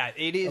 Yeah,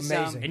 it is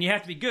amazing, and you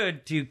have to be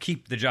good to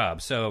keep the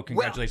job. So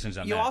congratulations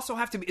on that. You also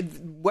have to be.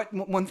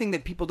 One thing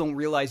that people don't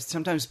realize.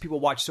 Sometimes people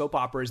watch soap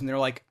operas and they're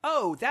like,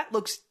 "Oh, that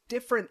looks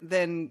different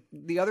than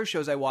the other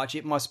shows I watch.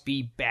 It must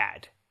be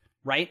bad,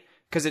 right?"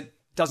 Because it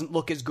doesn't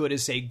look as good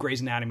as, say,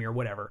 Grey's Anatomy or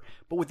whatever.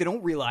 But what they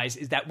don't realize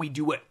is that we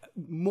do it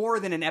more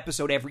than an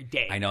episode every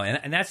day. I know,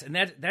 and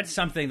that's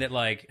something that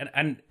like,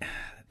 and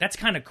that's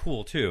kind of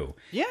cool too.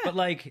 Yeah. But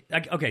like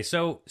okay,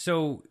 so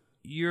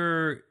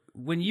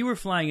when you were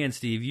flying in,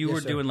 Steve, you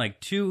were doing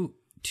like two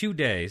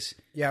days.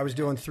 Yeah, I was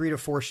doing 3 to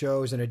 4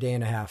 shows in a day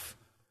and a half.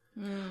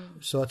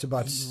 So that's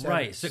about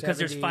right. So because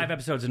there's 5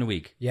 episodes in a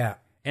week. Yeah.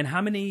 And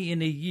how many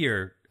in a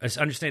year? I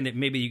understand that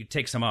maybe you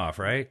take some off,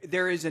 right?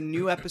 There is a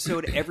new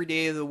episode every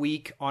day of the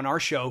week on our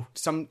show.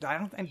 Do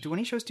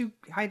any shows do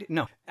hide?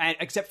 No,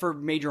 except for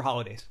major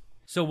holidays.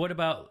 So what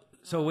about?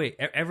 So wait,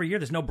 every year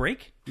there's no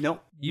break? No,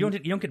 you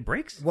don't get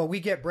breaks. Well, we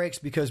get breaks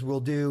because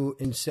we'll do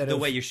instead of the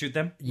way you shoot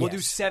them. Yes. We'll do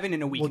 7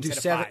 in a week. We'll do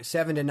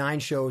 7 to 9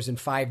 shows in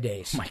 5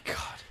 days. Oh my God.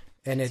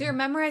 So you're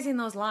memorizing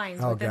those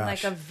lines within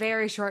gosh. like a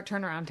very short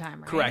turnaround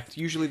time, right? Correct.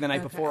 Usually the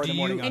night before or the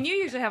morning of. And you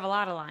usually have a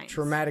lot of lines.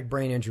 Traumatic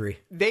brain injury.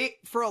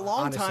 For a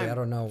long Honestly, time, I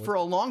don't know. For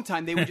a long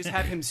time, they would just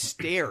have him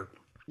stare.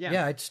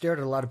 Yeah, I stared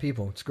at a lot of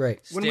people. It's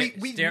great. When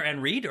we stare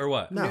and read or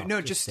what?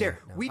 No, just stare.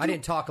 No. I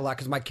didn't talk a lot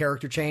because my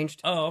character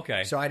changed. Oh,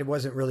 okay. So I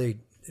wasn't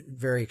really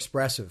very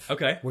expressive.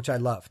 Okay. Which I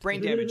loved.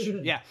 Brain damage.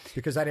 Yeah.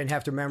 Because I didn't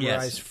have to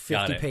memorize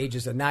 50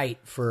 pages a night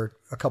for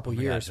a couple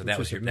years. So that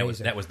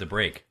was the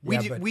break. We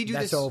do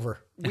that's this. over.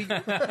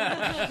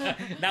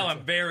 Now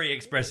I'm very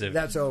expressive.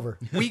 That's over.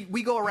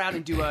 We go around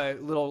and do a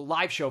little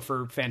live show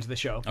for fans of the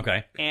show.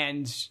 Okay.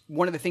 And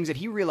one of the things that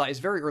he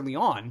realized very early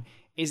on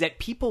is that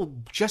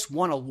people just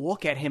want to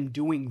look at him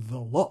doing the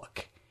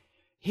look.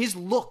 His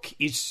look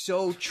is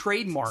so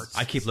trademarked.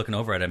 I keep looking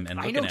over at him and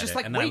looking at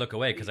it, and then I look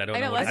away because I don't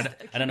know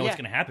what's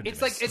going to happen.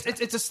 It's like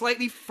it's a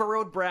slightly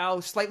furrowed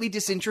brow, slightly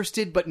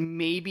disinterested, but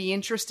maybe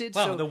interested.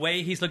 Well, the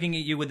way he's looking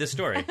at you with this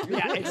story.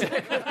 Yeah,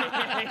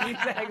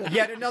 exactly.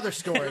 Yet another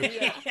story.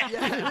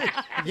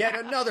 Yet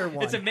another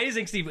one. It's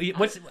amazing, Steve.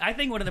 I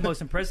think one of the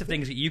most impressive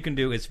things that you can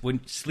do is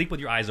sleep with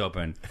your eyes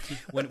open.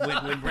 When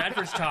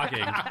Bradford's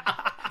talking,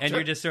 and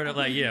you're just sort of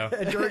like,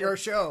 during our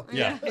show.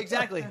 Yeah,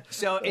 exactly.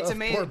 So it's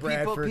amazing.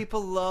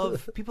 People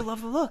love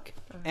the look,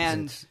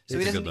 and so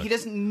he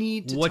doesn't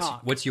need to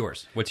talk. What's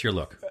yours? What's your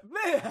look?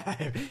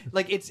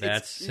 like it's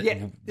very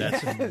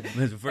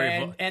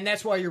and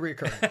that's why you're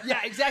recurring. Yeah,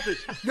 exactly.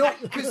 No,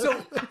 because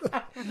so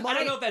I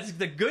don't know if that's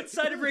the good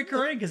side of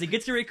recurring because he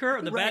gets to recur,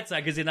 or the bad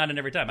side because he's not in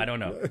every time. I don't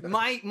know.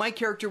 My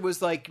character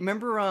was like,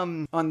 remember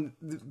on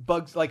the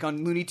Bugs, like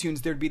on Looney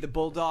Tunes, there'd be the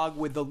bulldog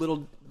with the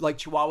little like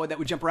chihuahua that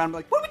would jump around and be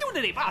like, what are we doing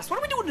today, boss? What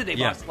are we doing today,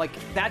 boss? Like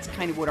that's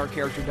kind of what our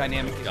character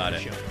dynamic is on the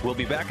show. We'll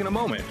be back in a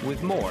moment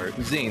with more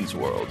Zane's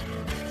World.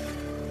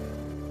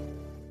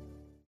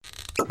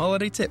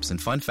 Holiday tips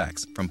and fun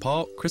facts from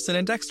Paul, Kristen,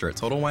 and Dexter at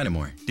Total Wine &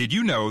 More. Did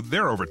you know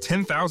there are over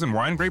 10,000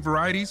 wine grape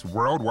varieties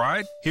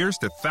worldwide? Here's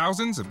to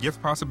thousands of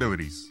gift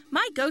possibilities.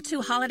 My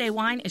go-to holiday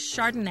wine is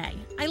Chardonnay.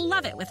 I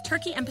love it with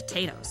turkey and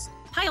potatoes.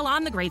 Pile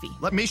on the gravy.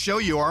 Let me show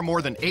you our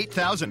more than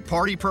 8,000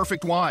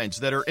 party-perfect wines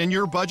that are in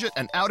your budget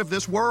and out of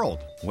this world.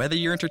 Whether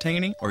you're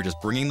entertaining or just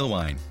bringing the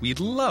wine, we'd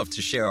love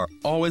to share our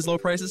always low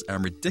prices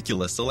and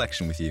ridiculous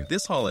selection with you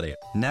this holiday.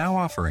 Now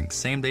offering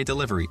same-day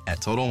delivery at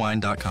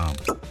TotalWine.com.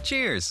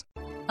 Cheers!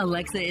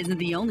 Alexa isn't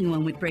the only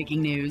one with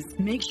breaking news.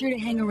 Make sure to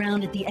hang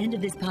around at the end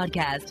of this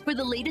podcast for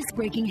the latest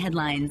breaking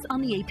headlines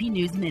on the AP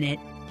News Minute.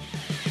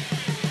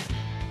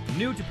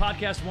 New to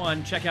Podcast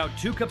One, check out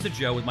 2 Cups of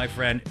Joe with my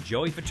friend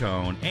Joey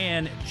Fatone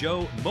and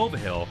Joe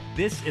Movahill.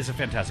 This is a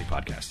fantastic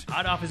podcast.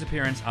 Hot off his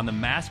appearance on The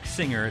Masked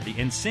Singer, the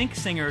NSYNC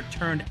singer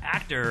turned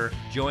actor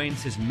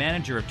joins his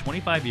manager of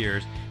 25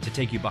 years to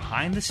take you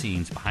behind the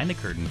scenes, behind the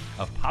curtain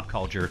of pop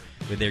culture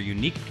with their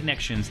unique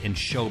connections in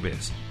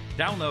showbiz.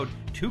 Download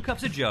 2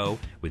 Cups of Joe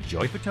with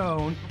Joey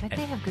Fatone. I bet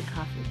they have good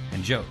coffee.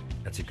 And Joe.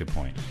 That's a good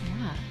point.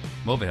 Yeah.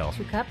 Movahill.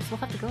 2 cups? We'll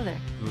have to go there.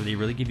 Will they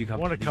really give you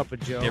coffee? Want a cup of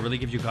Joe? They really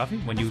give you coffee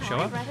when you show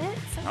up? I read it.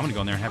 I'm going to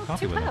go in there and have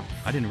coffee with them.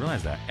 I didn't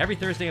realize that. Every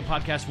Thursday at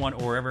Podcast One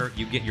or wherever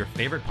you get your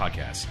favorite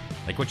podcasts.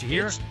 Like what you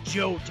hear? It's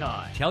Joe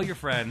time. Tell your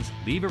friends,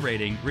 leave a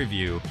rating,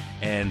 review,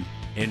 and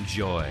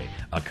enjoy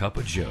a cup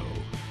of Joe.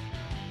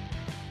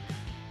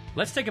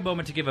 Let's take a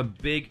moment to give a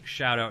big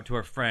shout out to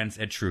our friends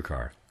at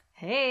TrueCar.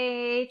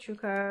 Hey,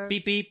 TrueCar.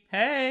 Beep, beep.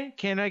 Hey.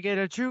 Can I get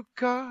a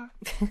TrueCar?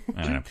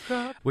 I don't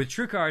know. With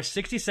TrueCar,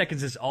 60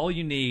 seconds is all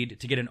you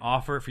need to get an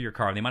offer for your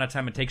car. The amount of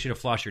time it takes you to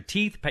floss your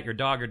teeth, pet your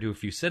dog, or do a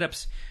few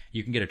sit-ups,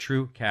 you can get a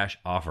true cash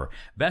offer.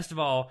 Best of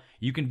all,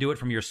 you can do it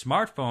from your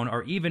smartphone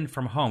or even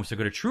from home. So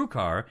go to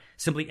TrueCar,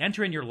 simply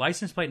enter in your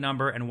license plate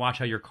number, and watch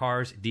how your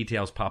car's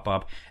details pop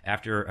up.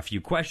 After a few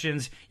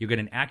questions, you get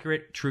an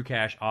accurate true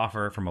cash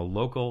offer from a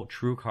local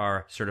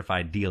TrueCar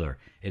certified dealer.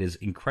 It is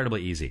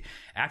incredibly easy.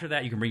 After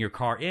that, you can bring your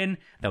car in.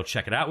 They'll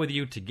check it out with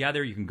you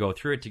together. You can go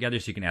through it together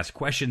so you can ask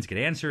questions, get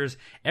answers,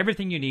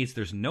 everything you need so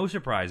there's no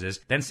surprises.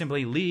 Then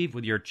simply leave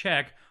with your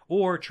check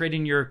or trade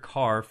in your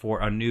car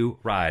for a new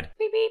ride.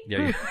 Beep, beep.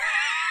 There you go.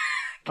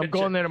 I'm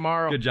going there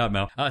tomorrow. Good job,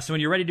 Mel. So when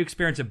you're ready to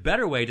experience a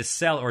better way to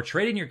sell or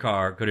trade in your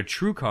car, go to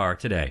TrueCar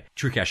today.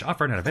 True cash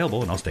offer not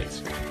available in all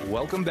states.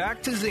 Welcome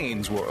back to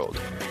Zane's World.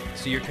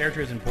 So your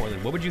character is in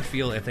Portland. What would you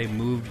feel if they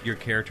moved your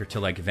character to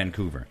like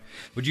Vancouver?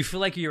 Would you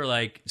feel like you're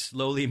like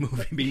slowly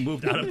being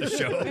moved out of the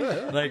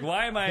show? Like,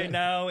 why am I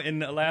now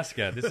in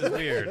Alaska? This is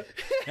weird.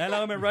 And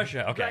now I'm in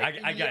Russia. Okay, Right.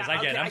 I get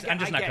it. I'm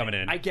just not coming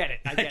in. I get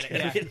it.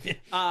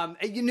 Yeah.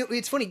 You know,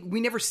 it's funny.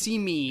 We never see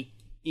me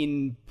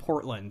in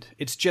Portland.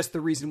 It's just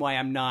the reason why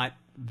I'm not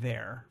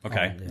there.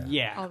 Okay.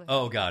 Yeah.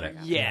 Oh, got it.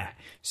 Yeah.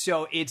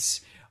 So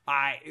it's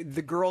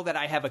the girl that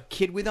I have a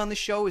kid with on the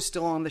show is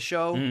still on the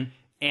show. Mm-hmm.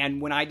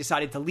 And when I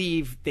decided to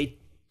leave, they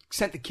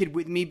sent the kid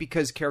with me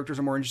because characters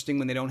are more interesting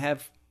when they don't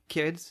have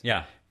kids.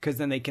 Yeah. Because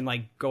then they can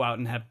like go out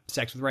and have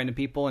sex with random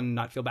people and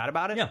not feel bad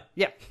about it. Yeah.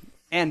 Yeah.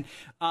 And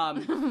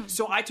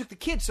so I took the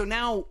kid. So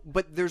now,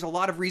 but there's a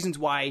lot of reasons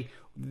why.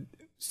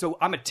 So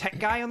I'm a tech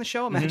guy on the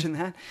show. Imagine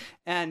that.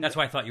 And that's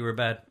why I thought you were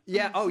bad.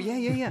 Yeah. Oh, yeah.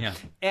 Yeah.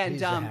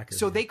 And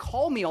so they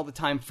call me all the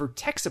time for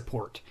tech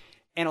support.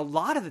 And a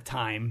lot of the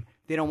time,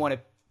 they don't want to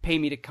pay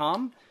me to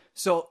come.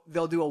 So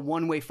they'll do a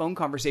one-way phone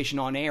conversation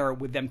on air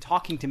with them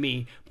talking to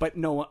me, but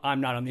no, I'm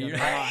not on the other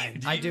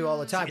line. I do all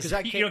the time because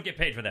you don't get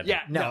paid for that.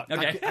 Yeah, no.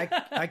 Okay.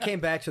 I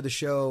came back to the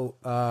show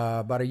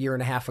about a year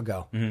and a half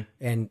ago,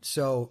 and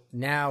so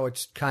now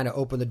it's kind of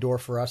opened the door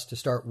for us to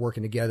start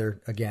working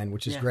together again,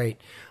 which is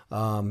great.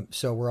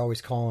 So we're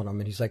always calling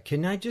him, and he's like,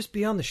 "Can I just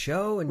be on the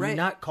show and you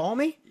not call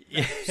me?"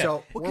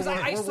 So because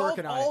I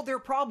solve all their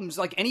problems,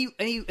 like any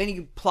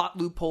plot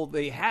loophole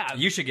they have.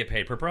 You should get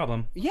paid per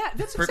problem. Yeah,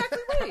 that's exactly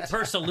right.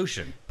 Per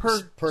solution.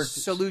 Per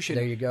solution.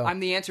 There you go. I'm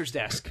the answers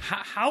desk.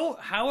 How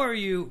are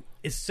you?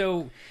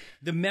 So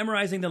the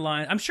memorizing the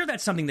line. I'm sure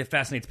that's something that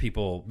fascinates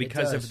people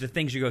because of the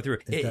things you go through.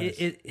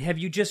 Have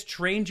you just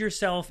trained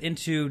yourself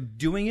into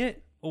doing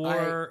it,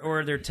 or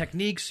are there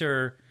techniques,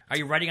 or are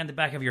you writing on the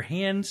back of your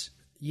hands?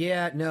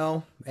 Yeah,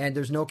 no, and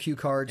there's no cue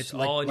cards. It's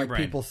all in your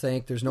brain. People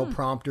think. There's no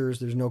prompters.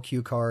 There's no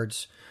cue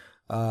cards.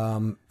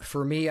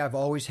 For me, I've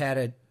always had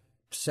a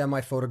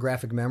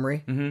semi-photographic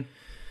memory.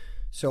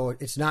 So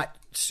it's not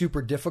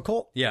super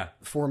difficult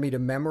for me to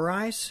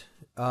memorize.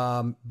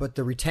 But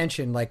the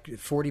retention, like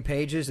 40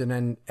 pages, and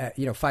then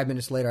 5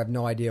 minutes later, I have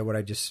no idea what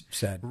I just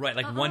said. Right,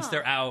 like once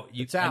they're out,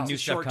 it's out. New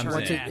stuff comes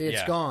in.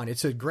 It's gone.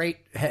 It's a great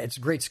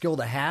skill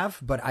to have,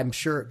 but I'm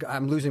sure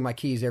I'm losing my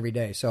keys every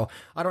day. So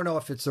I don't know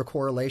if it's a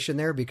correlation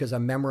there because I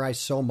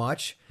memorized so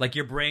much. Like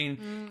your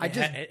brain,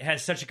 it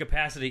has such a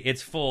capacity;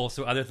 it's full.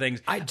 So other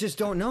things, I just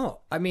don't know.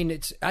 I mean,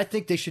 I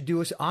think they should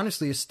do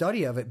honestly a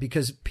study of it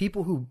because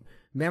people who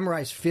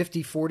memorize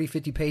 50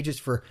 pages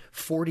for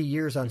 40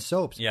 years on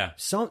soaps. Yeah.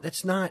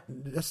 That's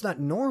not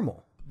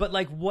normal. But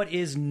like, what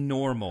is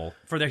normal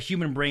for the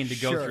human brain to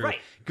go through? Right.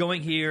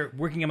 Going here,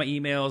 working on my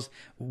emails,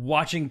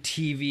 watching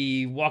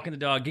TV, walking the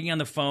dog, getting on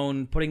the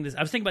phone, putting this.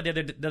 I was thinking about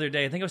the other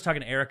day. I think I was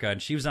talking to Erica,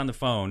 and she was on the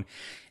phone,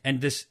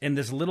 and this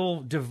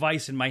little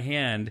device in my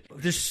hand.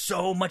 There's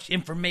so much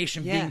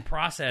information being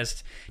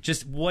processed.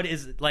 Just what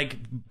is like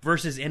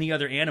versus any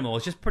other animal.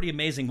 It's just pretty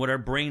amazing what our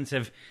brains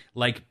have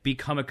like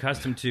become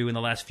accustomed to in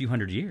the last few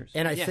hundred years.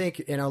 And I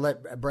think, and I'll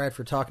let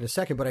Bradford talk in a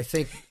second, but I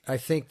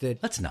think that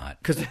let's not,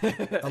 because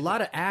a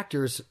lot of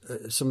actors,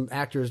 some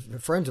actors,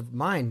 friends of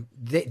mine,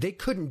 they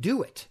couldn't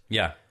do it.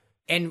 Yeah.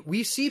 And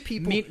we see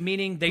people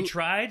meaning they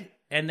tried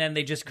and then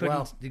they just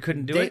couldn't. They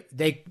couldn't do it.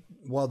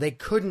 They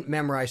couldn't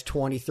memorize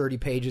 20, 30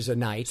 pages a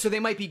night. So they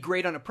might be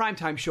great on a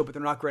primetime show, but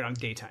they're not great on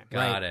daytime.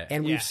 Got it.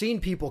 And we've seen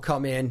people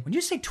come in. When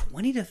you say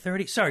 20 to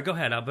 30, sorry, go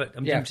ahead.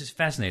 I'm just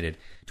fascinated.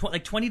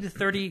 Like 20 to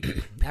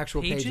 30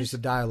 actual pages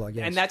of dialogue.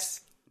 Yes. And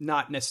that's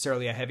not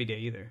necessarily a heavy day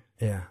either.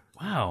 Yeah.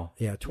 Wow.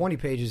 Yeah, 20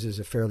 pages is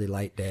a fairly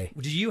light day.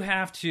 Do you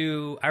have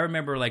to... I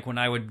remember like when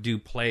I would do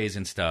plays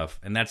and stuff,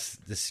 and that's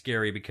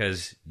scary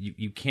because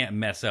you can't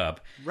mess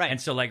up. Right.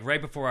 And so like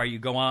right before you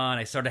go on,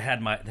 I sort of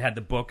had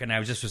the book, and I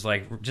was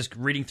just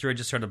reading through it,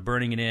 just sort of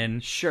burning it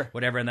in. Sure.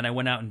 Whatever, and then I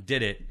went out and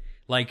did it.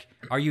 Like,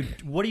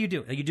 what do you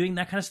do? Are you doing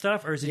that kind of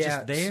stuff, or is it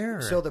just there?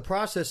 Or? So the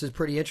process is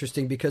pretty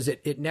interesting because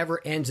it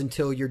never ends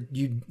until you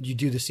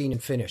do the scene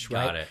and finish,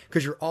 right? Got it.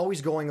 Because you're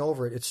always going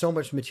over it. It's so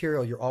much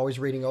material. You're always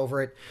reading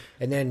over it.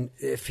 And then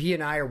if he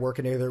and I are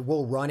working together,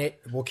 we'll run it.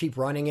 We'll keep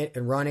running it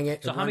and running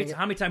it. So how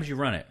many times you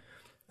run it?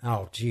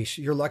 Oh, geez.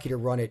 You're lucky to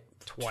run it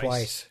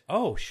twice.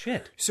 Oh,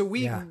 shit. So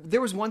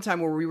there was one time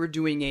where we were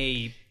doing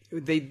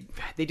they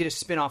did a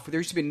spin-off. There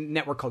used to be a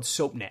network called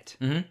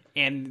SoapNet,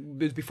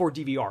 and it was before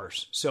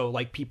DVRs. So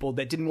like people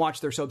that didn't watch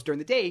their soaps during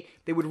the day,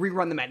 they would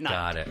rerun them at night.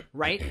 Got it.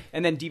 Right?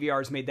 And then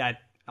DVRs made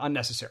that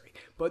unnecessary.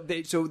 But they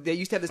used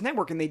to have this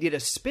network, and they did a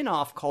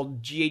spin-off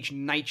called GH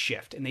Night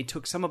Shift, and they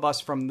took some of us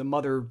from the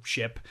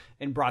mothership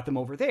and brought them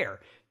over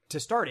there to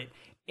start it.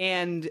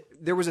 And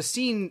there was a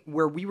scene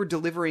where we were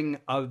delivering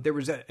I think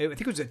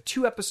it was a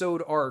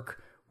 2-episode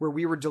arc where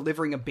we were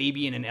delivering a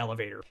baby in an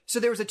elevator. So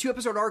there was a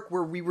 2-episode arc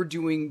where we were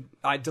doing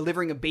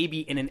delivering a baby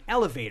in an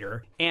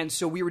elevator, and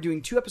so we were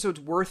doing 2 episodes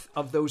worth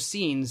of those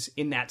scenes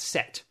in that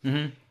set.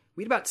 Mm-hmm.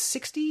 We had about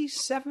 60 or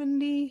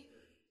 70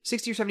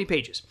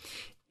 pages.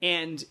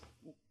 And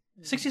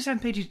 67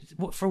 pages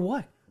for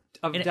what?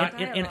 In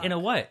a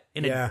what?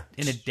 In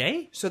a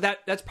day? So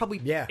that's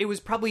probably it was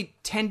probably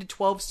 10 to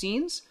 12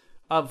 scenes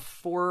of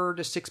 4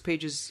 to 6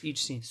 pages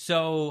each scene.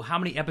 So how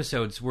many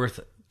episodes worth?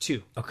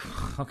 2.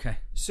 Okay.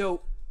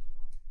 So,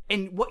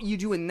 and what you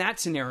do in that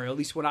scenario, at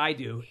least what I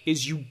do,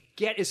 is you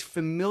get as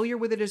familiar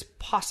with it as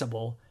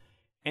possible,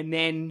 and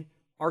then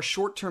our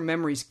short-term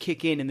memories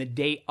kick in the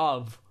day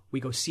of. We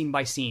go scene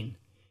by scene,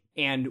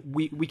 and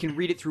we can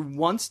read it through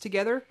once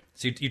together.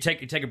 So you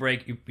take a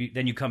break,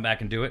 then you come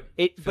back and do it.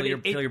 Fill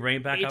your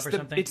brain back up or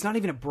something. It's not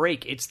even a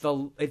break. It's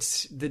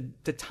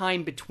the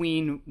time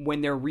between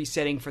when they're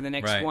resetting for the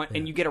next one,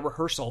 and you get a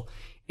rehearsal,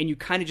 and you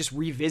kind of just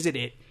revisit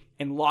it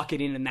and lock it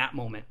in that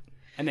moment,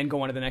 and then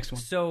go on to the next one.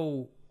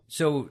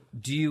 So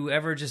do you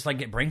ever just like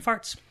get brain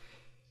farts?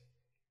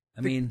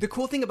 The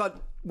cool thing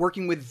about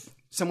working with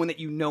someone that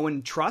you know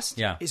and trust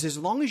is as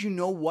long as you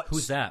know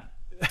who's that.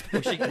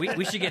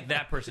 We should get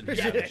that person to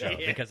the show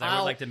because I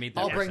would like to meet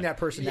that person. I'll bring that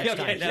person next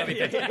time.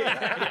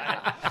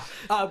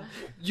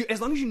 As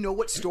long as you know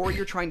what story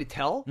you're trying to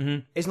tell,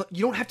 you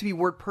don't have to be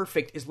word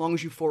perfect as long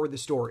as you forward the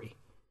story.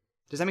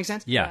 Does that make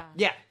sense? Yeah.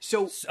 Yeah.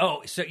 So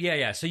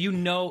you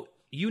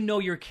know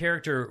your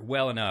character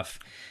well enough,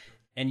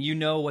 and you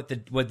know what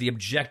the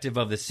objective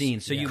of the scene.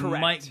 So you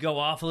might go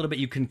off a little bit.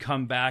 You can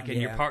come back,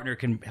 and your partner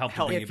can help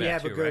bring you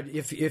back.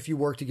 If you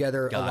work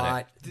together a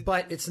lot,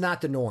 but it's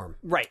not the norm.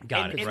 Right.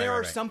 And there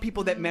are some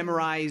people that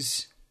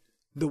memorize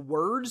the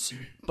words,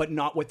 but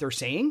not what they're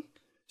saying.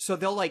 So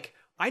they'll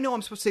I know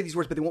I'm supposed to say these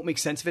words, but they won't make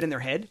sense of it in their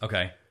head.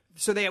 Okay.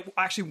 So they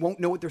actually won't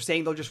know what they're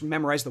saying. They'll just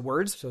memorize the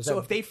words. So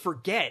if they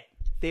forget,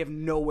 they have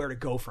nowhere to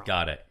go from.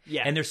 Got it.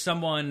 Yeah. And there's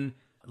someone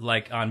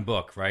like on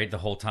book, right? The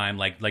whole time,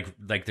 like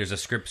there's a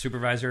script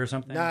supervisor or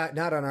something. Not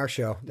on our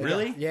show.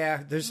 Really?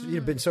 Yeah. There's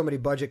been so many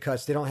budget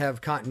cuts. They don't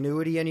have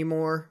continuity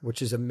anymore,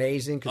 which is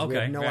amazing because we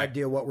have no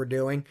idea what we're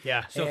doing.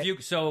 Yeah.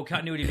 So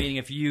continuity meaning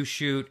if you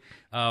shoot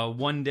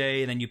one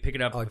day and then you pick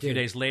it up a few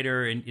days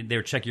later and they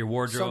would check your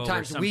wardrobe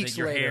sometimes or something, weeks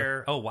your later.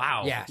 hair. Oh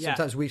wow. Yeah,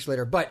 sometimes weeks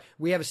later. But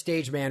we have a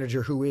stage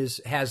manager who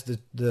has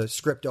the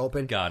script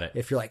open. Got it.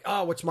 If you're like,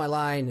 oh, what's my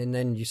line? And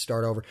then you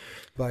start over.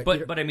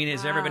 But I mean,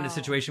 has there ever been a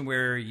situation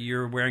where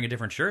you're wearing a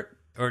different shirt?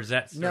 Or is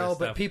that sort of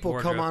but stuff people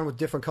wardrobe? come on with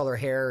different color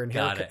hair and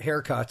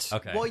haircuts.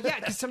 Okay. Well, yeah,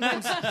 because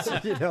sometimes,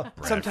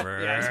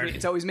 Bradford.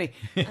 it's always me.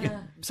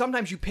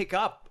 Sometimes you pick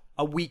up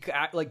a week,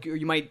 like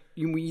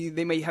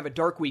they may have a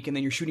dark week, and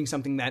then you're shooting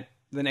something that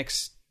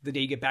the day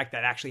you get back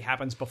that actually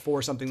happens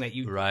before something that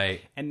you right.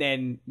 And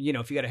then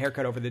if you got a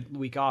haircut over the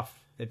week off,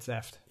 it's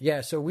theft.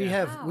 Yeah, so we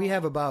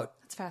have about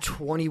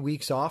 20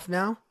 weeks off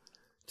now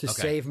to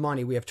save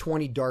money. We have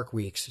 20 dark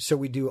weeks, so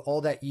we do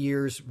all that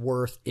year's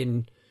worth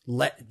in.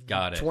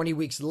 Got it. 20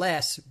 weeks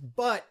less,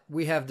 but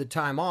we have the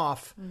time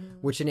off,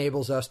 which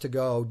enables us to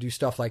go do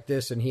stuff like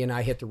this. And he and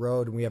I hit the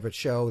road, and we have a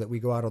show that we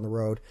go out on the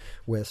road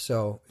with.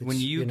 So when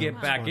you get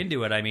back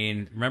into it, I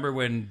mean, remember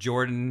when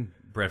Jordan?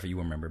 Bradford, you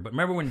won't remember, but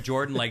remember when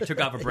Jordan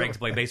took off a break to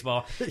play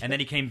baseball, and then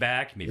he came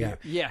back, maybe, and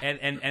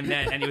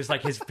it was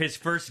like his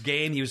first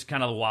game, he was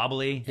kind of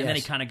wobbly, and then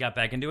he kind of got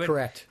back into it.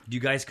 Correct. Do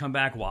you guys come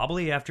back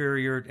wobbly after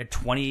you're at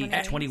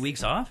 20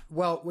 weeks off?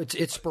 Well,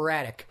 it's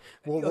sporadic.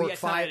 We'll work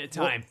 5 at a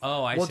time.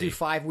 We'll do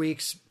 5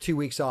 weeks, 2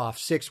 weeks off,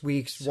 6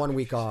 weeks, 1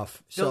 week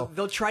off. So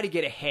they'll try to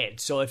get ahead.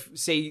 So if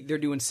say they're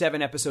doing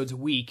 7 episodes a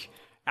week,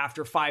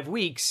 after 5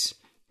 weeks.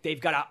 They've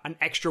got an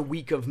extra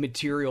week of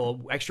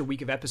material, extra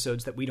week of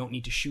episodes that we don't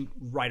need to shoot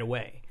right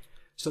away.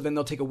 So then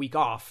they'll take a week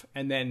off,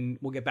 and then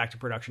we'll get back to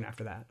production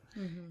after that.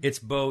 Mm-hmm. It's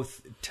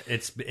both.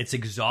 It's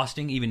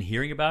exhausting even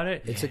hearing about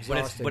it. It's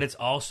exhausting, but it's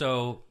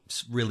also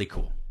really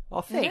cool.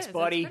 Well, thanks,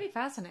 buddy. It's pretty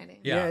fascinating.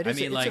 Yeah, it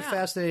is, it's a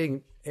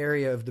fascinating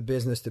area of the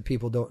business that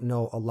people don't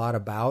know a lot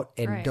about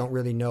and don't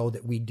really know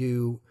that we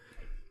do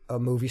a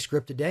movie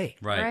script a day.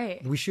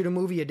 Right. We shoot a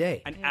movie a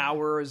day. An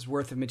hour's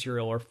worth of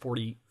material or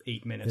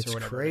 48 minutes or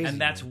whatever. Crazy. And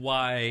that's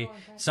why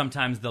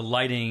sometimes the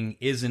lighting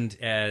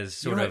isn't as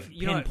sort of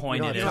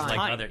pinpointed as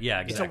like other. Yeah,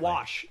 exactly. It's a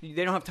wash.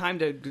 They don't have time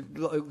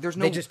to. There's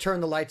no. They just turn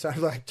the lights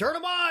on. Like, turn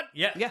them on.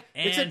 Yeah.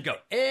 And go.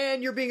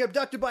 And you're being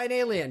abducted by an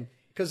alien.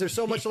 Because there's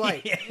so much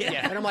light.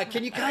 And I'm like,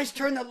 can you guys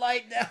turn the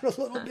light down a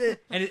little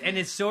bit? And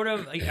it's sort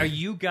of, are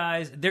you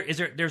guys, there's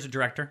a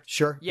director?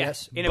 Sure,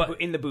 yes.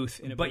 In the booth.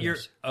 But you're,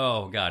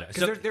 got it.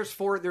 So there's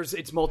 4,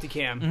 it's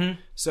multicam.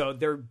 So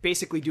they're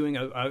basically doing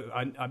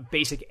a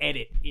basic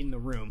edit in the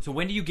room. So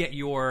when do you get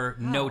your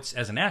notes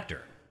as an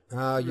actor?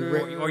 Or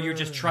you're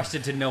just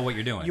trusted to know what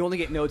you're doing? You only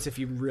get notes if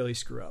you really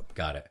screw up.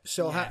 Got it.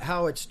 So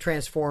how it's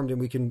transformed, and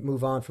we can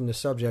move on from the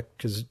subject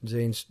because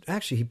Zane's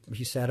actually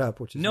he sat up,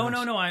 which is no.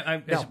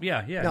 I'm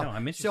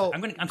interested. So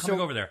I'm coming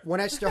over there.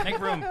 When I start, make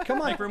room.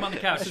 Come on, make room on the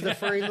couch. This is a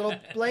furry little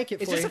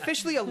blanket. Is this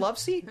officially a love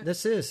seat?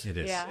 This is. It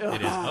is. Yeah.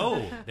 It is.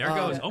 Oh, there it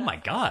goes. Oh my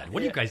God,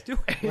 what are you guys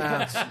doing?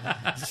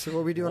 That's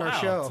what we do on our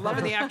show. It's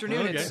 11 in the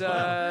afternoon.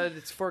 Okay.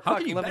 It's 4 o'clock. How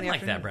can you bend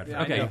like that, Bradford?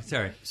 Okay,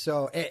 sorry.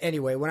 So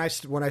anyway, when I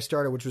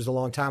started, which was a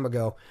long time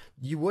ago,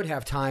 you would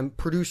have time.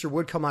 Producer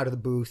would come out of the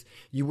booth.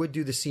 You would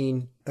do the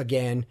scene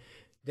again.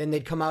 Then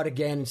they'd come out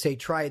again and say,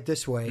 try it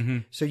this way. Mm-hmm.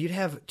 So you'd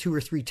have 2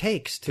 or 3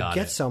 takes to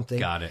get something.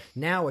 Got it.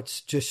 Now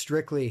it's just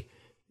strictly,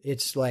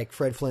 it's like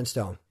Fred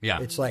Flintstone.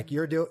 Yeah. It's like,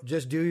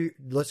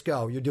 let's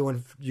go. You're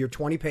doing your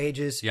 20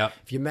 pages. Yep.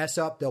 If you mess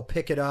up, they'll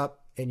pick it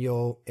up and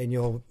you'll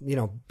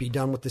be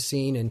done with the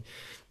scene. And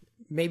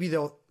maybe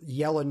they'll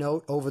yell a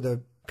note over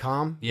the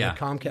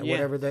Comcast,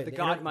 whatever the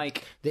God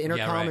mic, the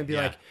intercom, and be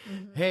like,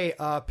 "Hey,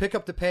 pick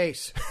up the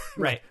pace."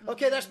 Right.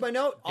 Okay, that's my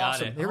note. Got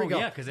awesome. it. Here we go.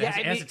 Yeah, because it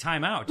has a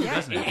timeout,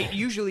 doesn't it? It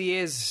usually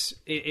is.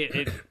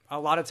 It a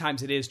lot of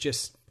times it is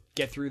just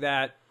get through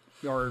that,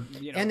 or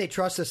And they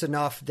trust us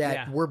enough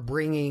that we're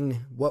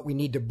bringing what we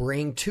need to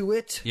bring to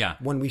it. Yeah.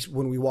 When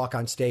we walk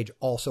on stage,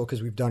 also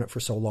because we've done it for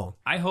so long.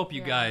 I hope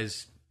you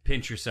guys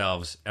pinch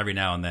yourselves every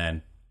now and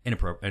then. In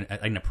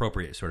an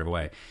appropriate sort of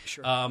way.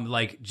 Sure.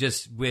 Like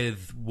just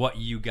with what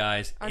you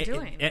guys are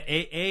doing.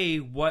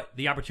 What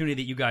the opportunity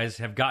that you guys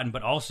have gotten,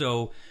 but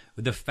also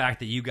the fact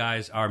that you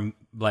guys are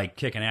like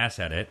kicking ass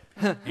at it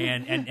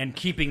and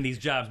keeping these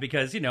jobs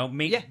because,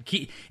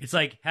 it's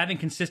like having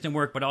consistent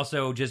work, but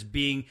also just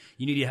you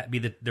need to be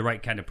the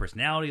right kind of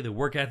personality, the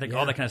work ethic,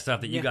 all that kind of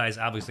stuff that you guys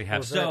obviously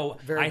have.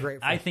 Very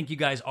grateful. I think you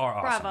guys are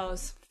awesome.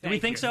 Bravos. Do we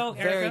think so,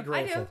 Erica? Very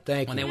grateful.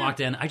 Thank you. When they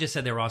walked in, I just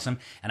said they were awesome,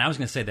 and I was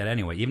going to say that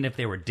anyway, even if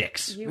they were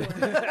dicks. You were.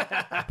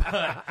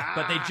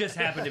 but they just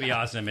happen to be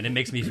awesome, and it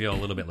makes me feel a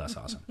little bit less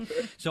awesome.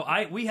 So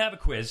we have a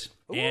quiz,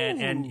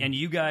 and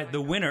you guys,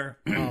 the winner,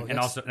 and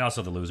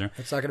also the loser.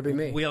 It's not going to be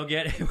me. We'll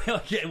get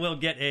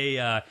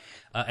an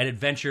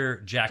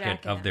adventure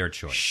jacket of their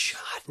choice.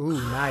 Ooh,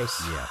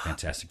 nice. Yeah,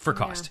 fantastic for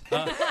cost.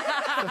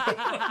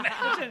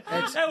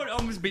 That would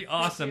almost be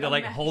awesome to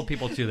like hold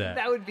people to that.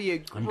 That would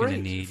be I'm going to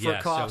need, For so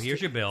cost.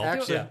 here's your bill.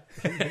 Actually,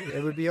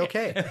 it would be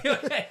okay.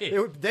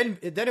 Then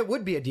it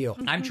would be a deal.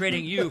 I'm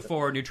trading you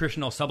for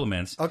nutritional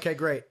supplements. Okay,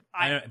 great.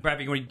 Brad,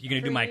 you going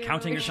to do my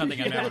accounting or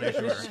something? I'm not really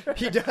sure.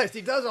 He does.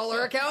 He does all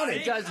our accounting.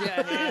 He does,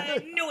 yeah. I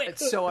knew it.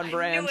 It's so on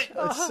brand.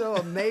 It's so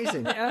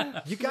amazing.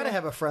 You got to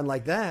have a friend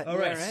like that. All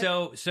right.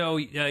 So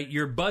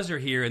your buzzer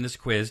here in this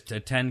quiz, a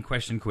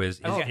 10-question quiz,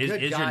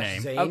 is your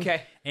name. Zane.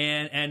 Okay.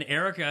 And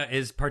Erica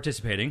is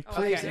participating.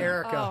 Please,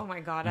 Erica. Oh my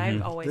God, I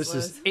always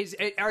lose.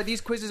 Are these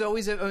quizzes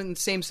always on the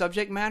same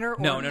subject matter? Or?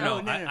 No.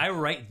 I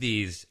write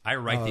these. I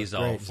write these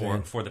all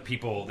great, for the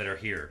people that are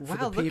here.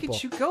 Wow, look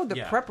at you go.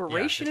 The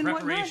preparation the and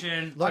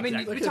preparation. whatnot. I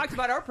mean, we talked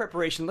about our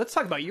preparation. Let's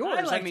talk about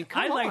yours.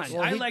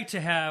 I like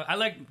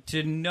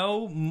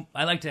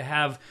to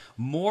have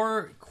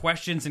more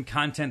questions and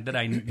content than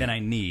I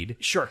need.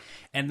 Sure.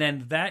 And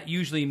then that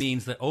usually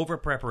means that over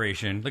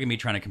preparation. Look at me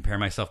trying to compare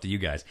myself to you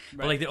guys. Right.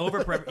 But like the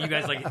over prep, you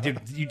guys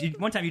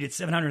one time you did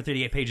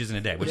 738 pages in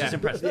a day, which is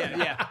impressive.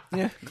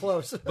 Yeah.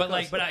 Close. But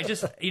I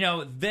just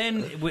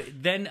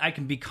then I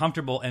can be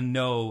comfortable and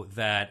know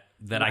that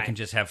I can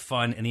just have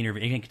fun in the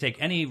interview. You can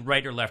take any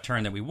right or left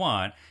turn that we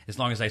want as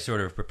long as I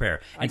sort of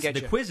prepare. And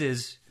the quiz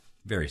is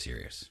very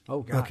serious.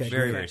 Oh, gosh. Okay,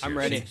 very serious. I'm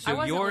ready. So I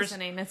wasn't yours,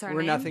 listening. That's our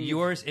we're name. nothing.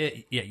 yours,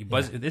 you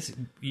buzz. This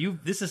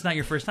is not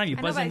your first time. You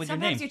buzz in with your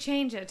name. Sometimes you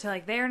change it to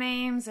like their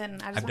names,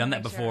 and I just I've done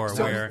that before.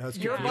 Where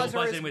Your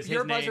buzzer is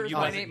your buzzer is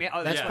my name.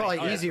 Oh, That's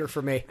probably easier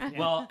for me.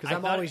 Well, because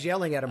I'm always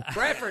yelling at him.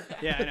 Bradford.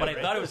 But I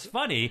thought it was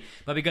funny.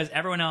 But because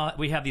everyone else,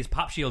 we have these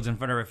pop shields in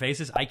front of our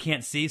faces, I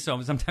can't see.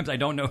 So sometimes I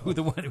don't know who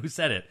the one who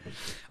said it.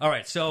 All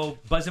right, so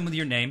buzz in with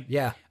your name.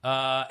 Yeah.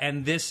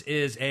 And this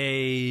is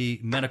a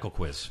medical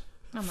quiz.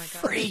 Oh my God.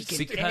 Freaking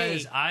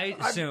Because I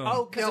assume.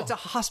 because it's a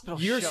hospital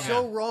You're show.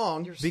 so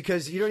wrong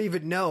because you don't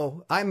even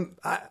know. On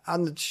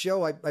the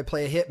show. I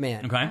play a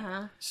hitman. Okay.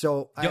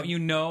 So Don't you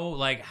know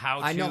like how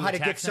to I know how to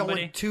attack get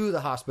somebody? someone to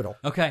the hospital.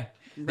 Okay.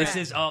 This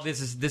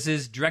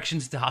is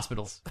directions to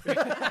hospitals.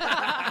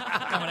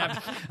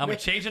 I'm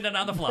changing it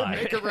on the fly.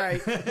 Make it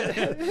right.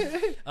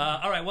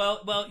 All right.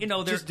 Well,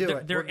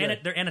 they're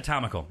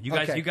anatomical. You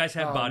guys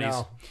have bodies.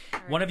 No.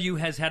 One of you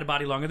has had a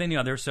body longer than the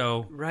other.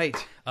 So Right.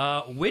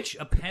 Which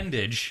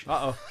appendage?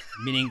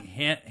 Meaning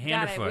hand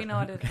Got or it. foot? We know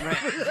what it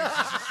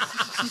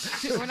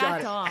is. We're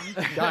not dumb.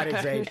 Got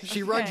it, Zane.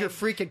 She runs your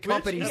freaking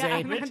company,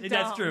 Zane.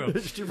 That's true.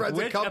 She runs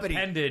Which a company.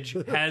 appendage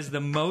has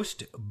the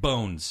most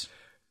bones?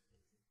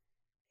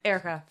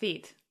 Erica,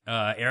 feet.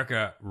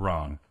 Erica,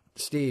 wrong.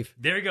 Steve.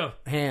 There you go.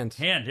 Hands.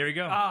 Hand. There you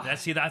go.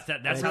 That's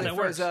how that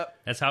works. Up.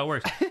 That's how it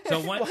works.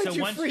 So Why'd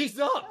you freeze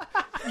up?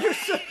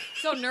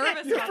 So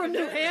nervous. You're from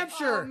New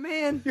Hampshire. Oh,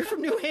 man. You're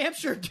from New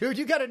Hampshire, dude.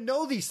 You got to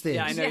know these things.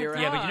 Yeah, I know you're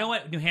right. Yeah, but you know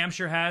what New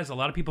Hampshire has? A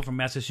lot of people from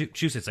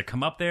Massachusetts that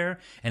come up there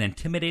and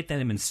intimidate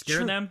them and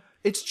scare them.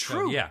 It's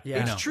true. So, yeah,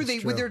 it's true.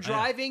 With their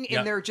driving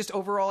and their just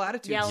overall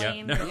attitudes.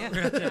 Yelling.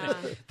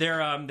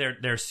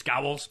 They're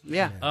scowls.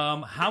 Yeah.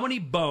 How many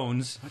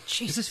bones?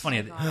 This is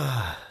funny.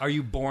 Are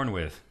you born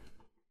with?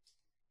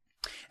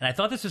 And I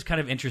thought this was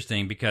kind of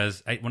interesting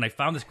because when I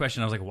found this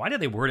question, I was like, why did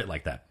they word it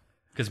like that?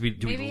 Because we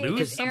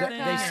lose something?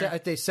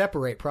 They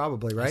separate,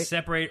 probably, right?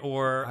 Separate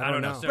or I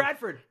don't know. So,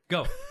 Bradford.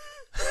 Go.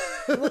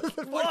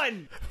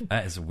 One.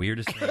 That is the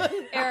weirdest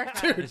thing.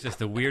 Erica. It's just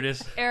the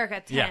weirdest.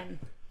 Erica, 10. Yeah.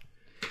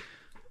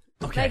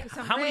 Okay. Like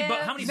some How many?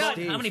 ribs. How many? None.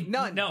 How many?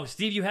 None. No,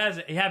 Steve, you have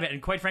it,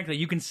 and quite frankly,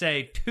 you can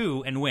say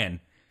 2 and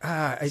win.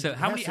 So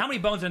how many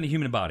bones are in the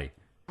human body?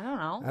 I don't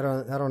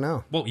know. I don't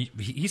know. Well,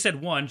 he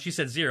said 1. She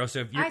said 0. So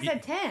if you, I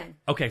said 10.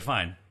 okay,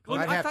 fine.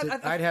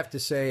 I'd have to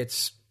say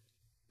it's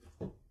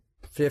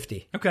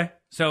 50. Okay,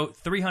 so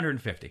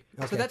 350.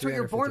 So that's where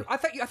you're born. I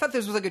thought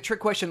this was like a trick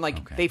question.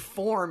 Like they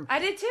form. I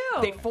did too.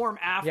 They form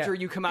after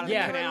you come out of the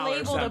canal or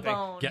labeled a something.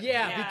 bone.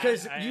 Yeah,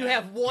 because you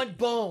have one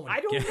bone. I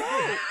don't know.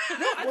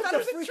 No, I thought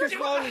it was a trick.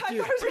 wrong with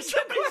you? Somebody's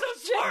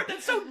so smart.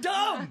 That's so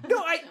dumb.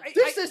 No,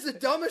 This is the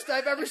dumbest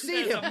I've ever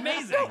seen him.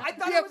 Amazing. I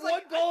thought You it have was one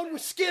like. bone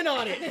with skin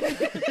on it.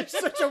 You're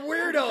such a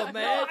weirdo,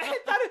 man. I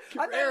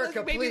thought Erica,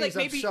 it was maybe please,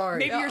 I'm sorry.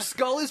 Maybe your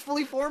skull is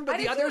fully formed, but I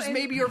the did others too.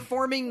 maybe are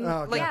forming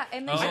like. Yeah,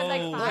 and they had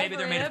like 5 maybe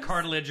they're made of ribs.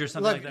 cartilage or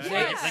something Look, like that.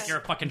 yes. It's like you're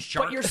a fucking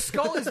shark. But your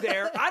skull is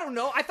there. I don't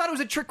know. I thought it was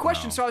a trick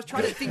question, so I was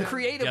trying to think Guess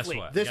creatively.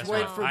 what? This Guess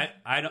went what? from-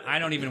 I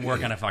don't even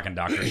work on a fucking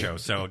doctor show,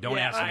 so don't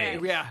ask okay.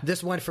 me. Yeah.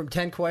 This went from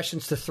 10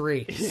 questions to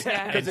 3.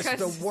 Yeah, Because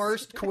it's the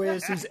worst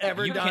quiz he's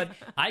ever done.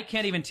 I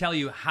can't even tell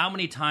you how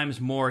many times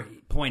more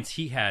points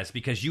he has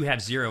because you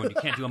have 0 and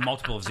you can't do a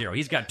multiple of 0.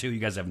 He's got 2. You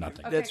guys have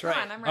nothing. Okay, That's come right.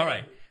 on, I'm ready. All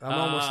right.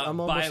 I'm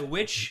almost. By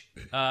which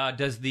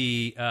does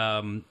the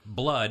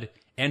blood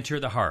enter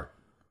the heart?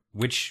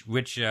 Which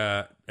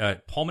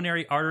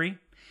pulmonary artery,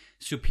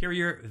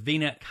 superior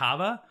vena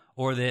cava,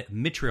 or the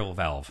mitral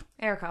valve?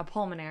 Erica,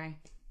 pulmonary.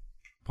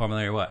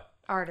 Pulmonary what?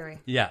 Artery.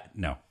 Yeah,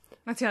 no.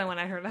 That's the only one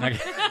I heard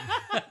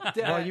of.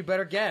 Well, you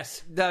better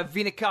guess. The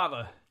vena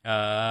cava.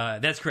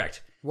 That's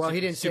correct. Well,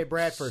 he didn't say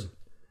Bradford.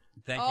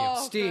 Thank you.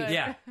 Oh, Steve. good.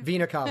 Yeah.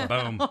 Vina Cava.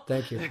 Boom.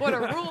 Thank you. What a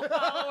rule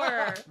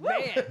follower.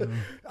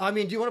 Man. I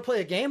mean, do you want to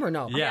play a game or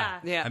no? Yeah.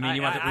 Yeah. I mean,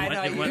 you want the, I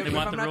know. you want If the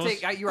I'm not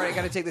rules? you're right. I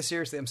got to take this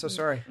seriously. I'm so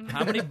sorry.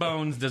 How many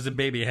bones does a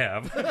baby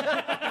have? One.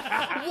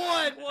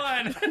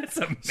 That's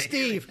amazing.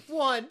 Steve,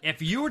 1.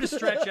 If you were to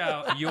stretch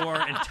out your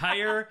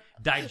entire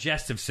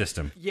digestive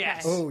system,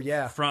 Yes. Oh,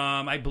 yeah.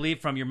 from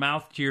your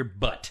mouth to your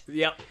butt,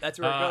 Yep. That's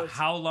where it goes.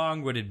 how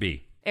long would it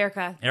be?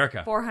 Erica.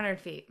 400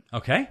 feet.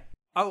 Okay.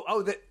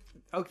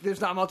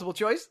 There's not multiple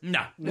choice?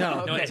 No,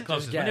 okay. it's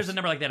closest. When there's a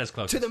number like that, it's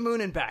closest. To the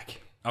moon and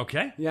back.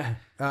 Okay.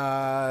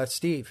 Yeah.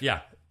 Steve.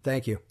 Yeah.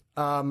 Thank you.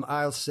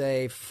 I'll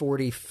say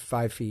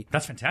 45 feet.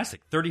 That's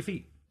fantastic. 30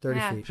 feet. 30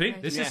 feet. See,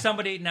 this is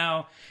somebody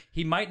now.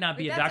 He might not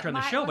be a doctor on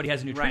the show, but he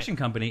has a nutrition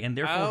company, and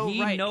therefore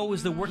he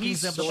knows the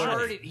workings of the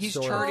body. He's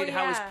charted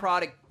how his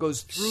product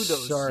goes through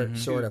those.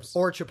 Sort of.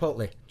 Or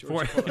Chipotle.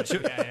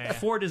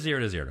 4 to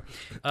 0.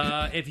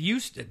 If you,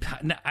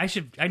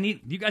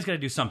 you guys got to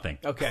do something.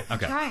 Okay.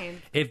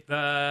 Trying.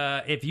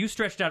 If you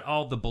stretched out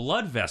all the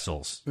blood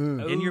vessels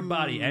in your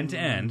body end to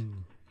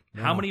end,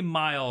 how many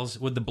miles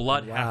would the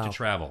blood have to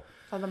travel?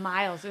 Oh, the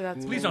miles. Ooh,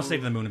 that's Please don't say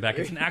the moon and back.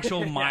 It's an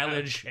actual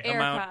mileage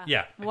amount.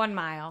 Yeah. 1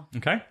 mile.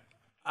 Okay.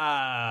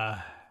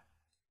 Half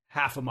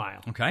a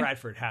mile. Okay.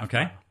 Bradford, half a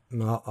Okay.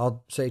 No,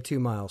 I'll say 2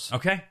 miles.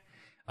 Okay.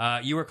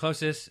 You were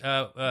closest,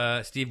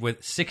 Steve,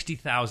 with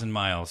 60,000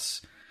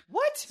 miles.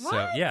 What?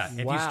 So, yeah, if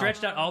you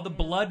stretched out all the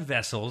blood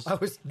vessels,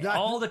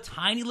 all the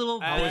tiny little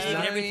veins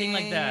and everything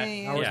like that.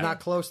 I was not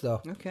close,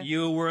 though. Okay.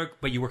 You were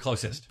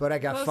closest. But I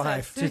got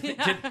 5.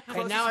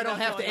 And now I don't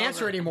have to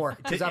answer anymore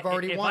because I've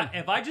already won.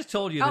 If I just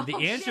told you that the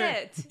answer...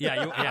 Shit.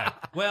 Yeah.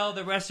 Well,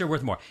 the rest are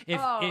worth more.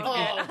 If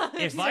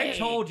I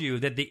told you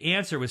that the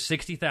answer was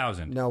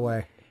 60,000... No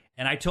way.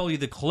 And I told you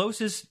the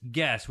closest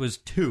guess was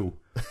 2...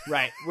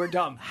 Right, we're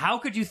dumb. How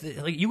could you...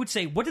 you would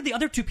say, what did the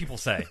other 2 people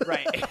say?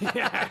 Right.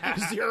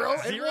 0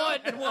 and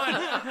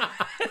 1.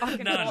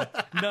 None.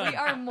 We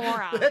are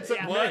morons.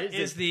 What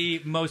is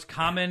the most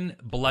common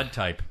blood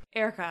type?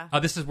 Erica. Oh,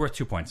 this is worth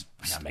 2 points.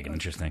 I gotta make it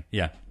interesting.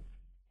 Yeah.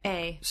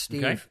 A.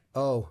 Steve. Okay.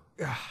 O.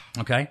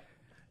 Okay.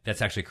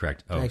 That's actually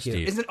correct. Oh, Thank you.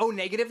 Steve. Isn't O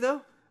negative,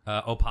 though?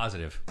 O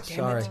positive.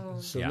 Sorry.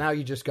 So now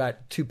you just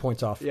got 2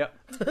 points off. Yep.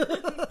 You're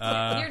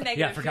negative.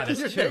 Yeah, I forgot that's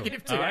 2.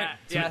 negative 2. All right.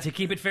 So to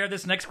keep it fair,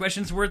 this next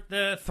question's worth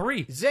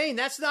 3. Zane,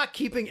 that's not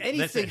keeping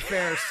anything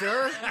fair,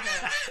 sir.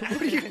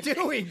 What are you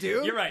doing,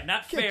 dude? You're right.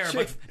 Not fair,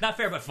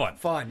 but fun.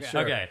 Fun,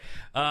 sure. Okay.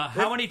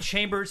 How many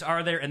chambers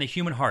are there in the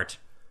human heart?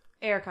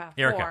 Erica.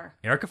 4.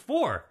 Erica,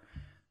 4.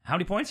 How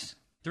many points?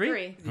 3?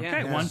 3. Okay,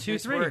 Yeah. 1, 2,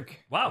 3. work.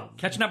 Wow,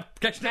 catching up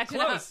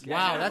close.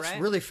 Wow, that's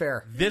really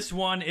fair. This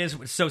one is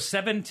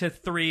 7 to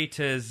 3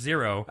 to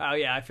 0. Oh,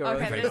 yeah, I feel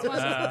really Okay, great. this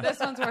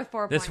one's worth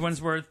 4 points. This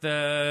one's worth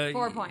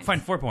 4 points.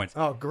 Fine, 4 points.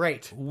 Oh,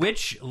 great.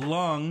 Which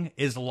lung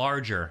is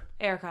larger?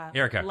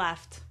 Erica.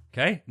 Left.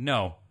 Okay,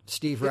 no.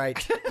 Steve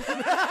Wright.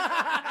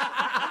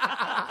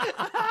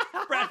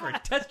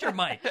 Bradford, test your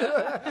mic.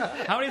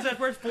 How many is that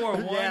worth? 4.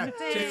 1, 2.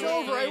 It's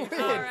over. I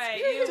win. All right,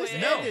 you Just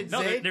win. ended,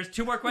 No, Zane. there's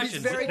 2 more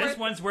questions. very This good.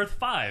 one's worth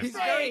 5. He's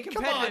very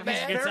Come on, competitive.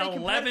 man. It's Very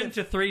 11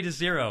 to 3 to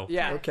 0.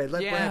 Yeah. Okay,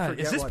 let Bradford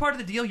Is get this one. part of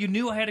the deal? You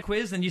knew I had a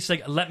quiz, and you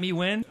just let me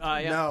win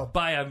Yeah. No.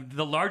 by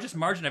the largest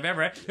margin I've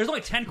ever had. There's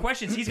only 10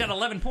 questions. He's got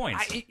 11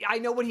 points. I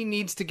know what he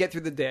needs to get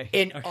through the day.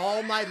 In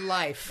all my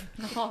life,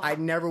 I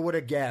never would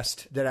have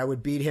guessed that I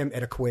would beat him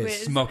at a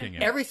quiz. Smoking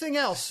him. Everything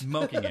else,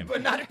 Smoking him.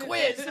 but not a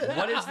quiz.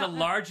 What is the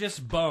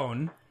largest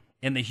bone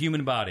in the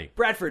human body?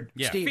 Bradford.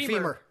 Yeah. Steve,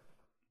 femur.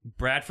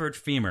 Bradford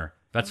femur.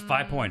 That's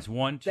 5 points.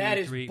 1, 2, That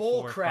is 3,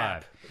 bull 4,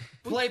 crap. 5.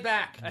 Play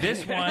back.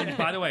 This one,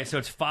 by the way, so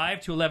it's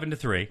 5 to 11 to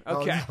 3.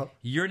 Okay. no.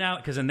 You're now,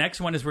 because the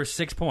next one is worth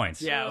 6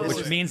 points. Yeah,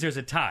 which means there's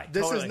a tie.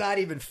 This Totally. is not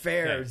even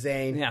fair, Okay.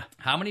 Zane. Yeah.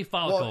 How many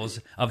follicles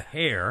of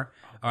hair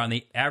are on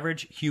the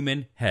average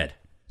human head?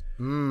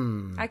 I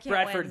can't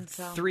Bradford, win,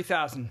 so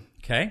 3,000.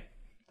 Okay.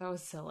 that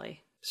was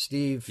silly.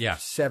 Steve, Yeah.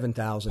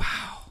 7,000.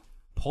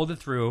 Pulled it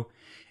through.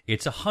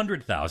 It's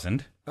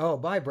 100,000. Oh,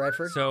 bye,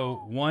 Bradford.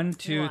 So 1,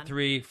 2,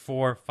 3,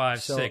 4,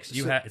 5, So- 6.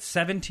 You so- had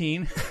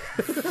 17 to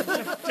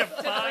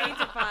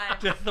 5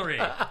 to 3.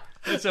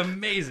 It's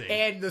amazing.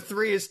 And the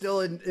 3 is still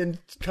in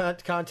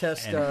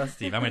contest. And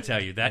Steve, I'm going to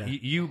tell you that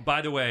you,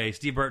 by the way,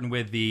 Steve Burton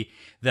with the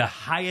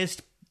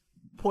highest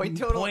Point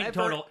total in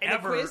a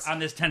ever quiz? on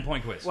this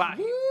 10-point quiz. Wow.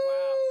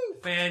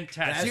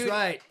 Fantastic. That's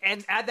right.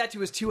 And add that to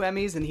his 2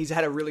 Emmys, and he's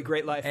had a really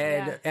great life.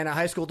 And a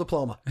high school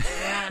diploma.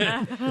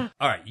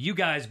 All right, you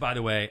guys. By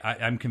the way,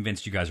 I'm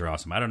convinced you guys are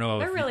awesome. I don't know.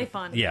 They're if really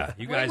fun. Yeah,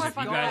 you Way guys. more You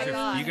fun guys than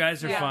I are. You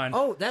guys are thought. fun.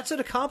 Oh, that's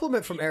a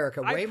compliment from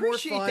Erica. I Way more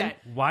appreciate fun. that.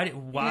 Why?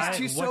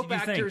 These 2 What soap did you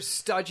think? actors,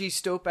 stodgy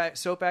soap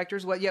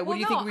actors. What? Yeah. What do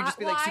you think? We'd just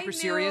be like super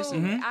serious?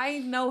 I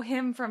know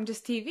him from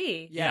just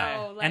TV.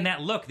 Yeah, So, like, and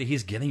that look that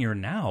he's giving her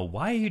now.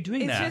 Why are you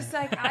doing it's that? just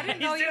like I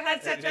didn't know you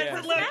had such a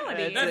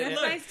personality. That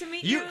It's look. nice to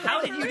meet you.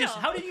 How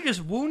did you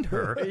just wound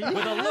her with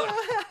a look?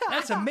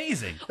 That's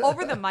amazing.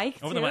 Over the mic?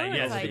 Over the too? mic,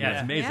 yes, It's like, yeah,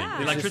 it's amazing.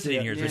 yeah. Like, electricity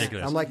in here is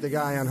ridiculous. I'm like the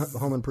guy on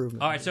Home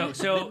Improvement. All right,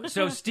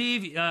 so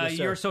Steve,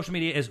 your social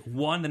media is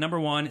the number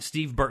one,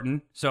 Steve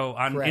Burton. So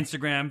on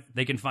Instagram,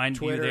 they can find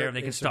Twitter, you there.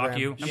 They can stalk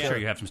you. I'm sure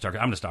you have some stalkers.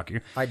 I'm going to stalk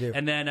you. I do.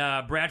 And then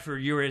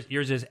Bradford,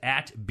 yours is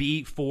at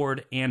B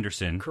Ford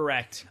Anderson.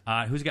 Correct.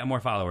 Who's got more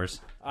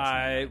followers?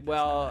 Number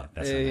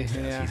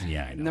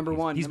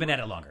one. He's been at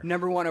it longer.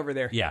 Number one over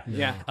there. Yeah.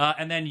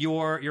 And then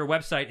your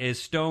website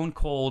is Stone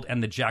Cold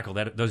and the Jackal.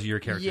 Those are your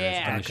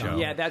characters on the show.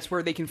 Yeah, that's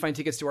where they can find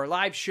tickets to our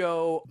live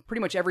show.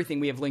 Pretty much everything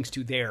we have links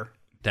to there.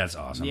 That's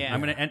awesome. Yeah. I'm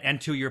gonna and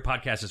to your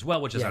podcast as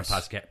well, which is on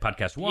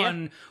Podcast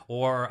One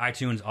or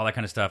iTunes, all that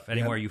kind of stuff.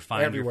 Anywhere you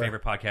find your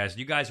favorite podcast.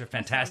 You guys are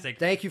fantastic.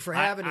 Thank you for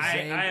having us,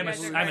 Zane.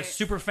 I'm a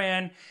super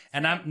fan,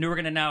 and we're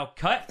gonna now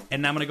cut,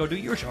 and I'm gonna go do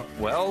your show.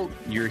 Well,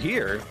 you're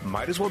here.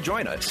 Might as well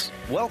join us.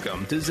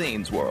 Welcome to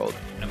Zane's World.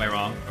 Am I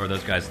wrong? Or are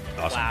those guys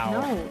awesome?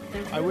 Wow. No,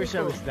 I wish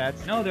I was that.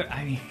 No, they're.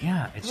 I mean,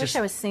 yeah. It's I wish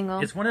I was single.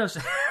 It's one of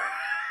those.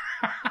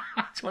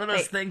 It's one of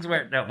those things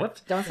where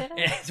whoops. Don't say that.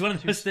 It's one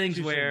of those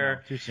things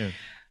where too soon.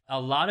 A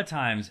lot of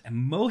times, and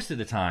most of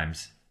the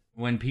times,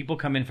 when people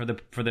come in for the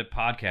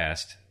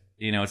podcast,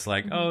 it's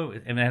like, oh,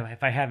 and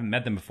if I haven't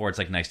met them before, it's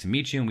like, nice to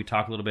meet you, and we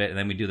talk a little bit, and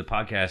then we do the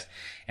podcast,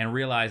 and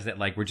realize that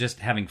like we're just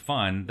having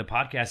fun. The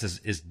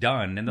podcast is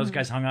done, and those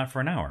guys hung out for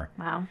an hour.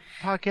 Wow.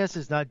 Podcast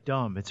is not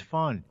dumb; it's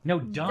fun. No,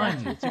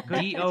 done. It's a good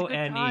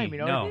D-O-N-E.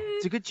 No,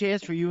 it's a good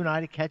chance for you and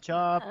I to catch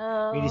up,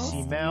 me to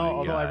see Mel.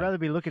 Although I'd rather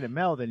be looking at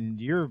Mel than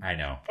you're. I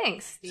know.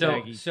 Thanks.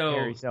 So.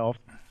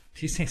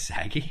 Did you say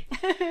saggy?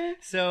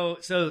 So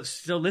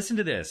listen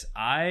to this.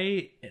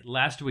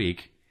 Last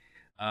week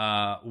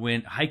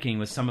went hiking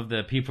with some of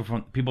the people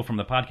from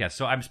the podcast.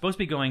 So I'm supposed to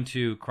be going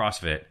to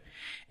CrossFit,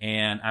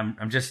 and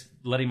I'm just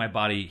letting my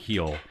body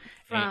heal.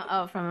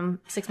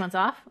 From 6 months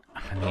off?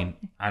 I mean,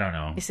 I don't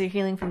know. So you're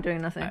healing from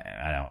doing nothing?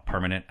 I don't know.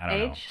 Permanent? I don't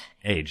know.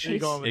 Age.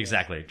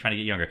 Exactly. Trying to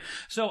get younger.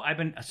 So I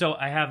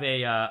have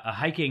a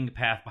hiking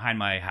path behind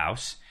my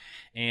house.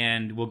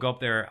 And we'll go up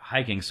there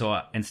hiking.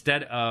 So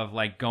instead of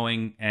like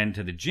going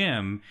into the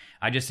gym,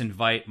 I just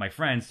invite my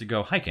friends to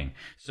go hiking.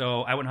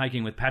 So I went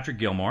hiking with Patrick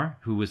Gilmore,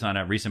 who was on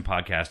a recent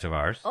podcast of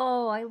ours.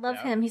 Oh, I love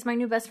him. He's my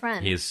new best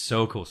friend. He is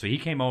so cool. So he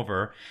came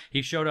over.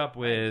 He showed up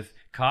with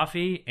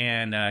coffee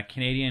and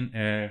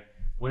Canadian...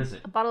 what is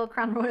it? A bottle of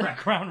Crown Royal.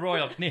 Crown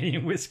Royal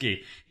Canadian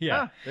whiskey.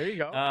 Yeah. There you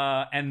go.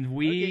 And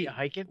we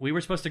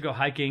were supposed to go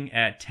hiking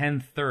at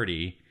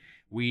 10:30.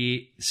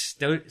 We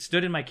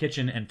stood in my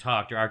kitchen and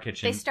talked, or our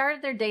kitchen. They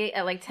started their date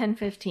at like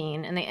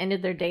 10:15, and they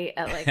ended their date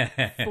at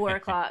like 4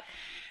 o'clock.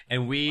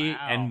 And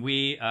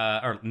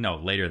or no,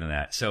 later than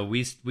that. So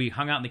we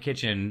hung out in the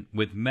kitchen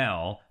with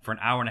Mel for an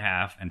hour and a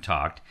half and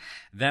talked.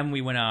 Then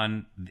we went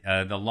on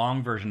the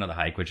long version of the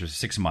hike, which was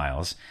 6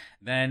 miles.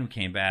 Then we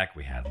came back,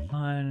 we had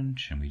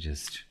lunch, and we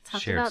just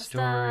shared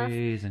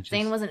stories. And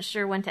Zane wasn't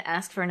sure when to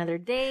ask for another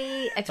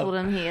date. I told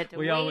him he had to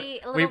wait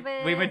a little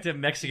bit. We went to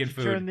Mexican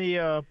food. Turn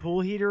the pool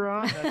heater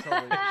on. That's all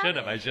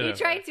I should have.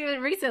 He tried to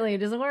recently. It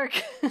doesn't work.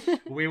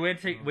 We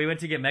went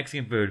to get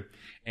Mexican food,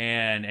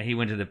 and he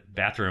went to the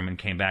bathroom and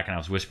came back, and I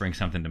was whispering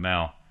something to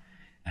Mel.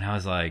 And I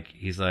was like,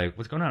 he's like,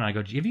 what's going on? And I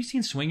go, have you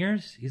seen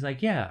Swingers? He's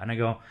like, yeah. And I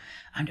go,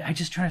 I'm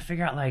just trying to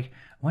figure out, like,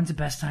 when's the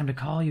best time to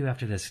call you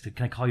after this?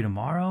 Can I call you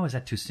tomorrow? Is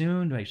that too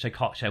soon? Should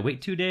I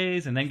wait 2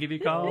 days and then give you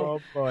a call?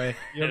 Oh, boy.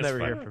 You'll never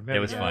hear from him. It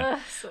was fun.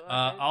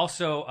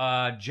 Also,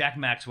 Jack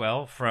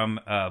Maxwell from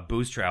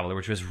Booze Traveler,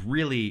 which was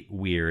really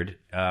weird.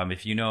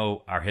 If you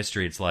know our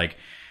history, it's like,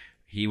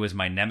 he was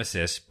my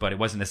nemesis, but it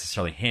wasn't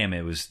necessarily him.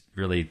 It was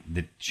really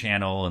the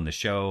channel and the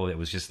show. It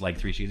was just like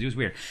 3 seasons. It was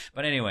weird.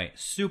 But anyway,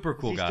 super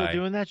cool guy.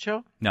 Still doing that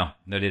show? No,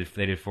 they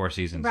did 4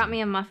 seasons. He brought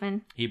me a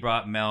muffin. He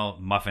brought Mel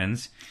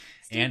muffins.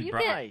 Steve, you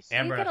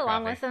get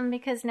along with him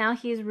because now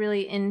he's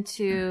really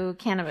into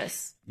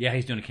cannabis. Yeah,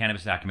 he's doing a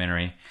cannabis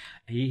documentary.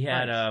 He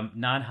had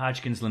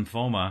non-Hodgkin's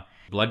lymphoma,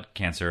 blood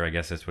cancer, I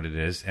guess that's what it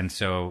is. And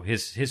so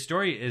his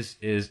story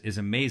is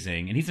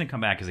amazing, and he's going to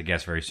come back as a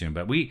guest very soon.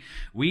 But we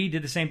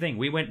did the same thing.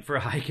 We went for a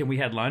hike and we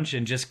had lunch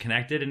and just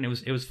connected, and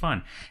it was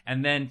fun.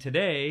 And then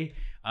today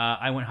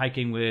I went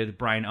hiking with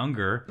Brian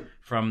Unger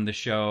from the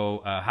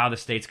show How the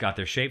States Got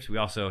Their Shapes. We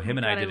also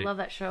I love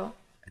that show.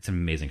 It's an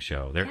amazing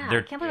show. I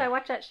can't believe I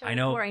watched that show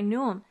before I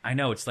knew him. I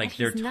know. It's like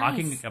they're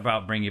talking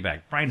about bringing you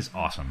back. Brian is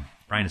awesome.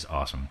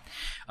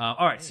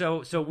 All right,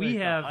 so we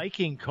have a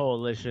hiking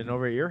coalition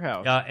over at your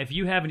house. If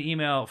you have an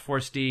email for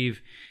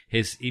Steve,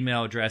 his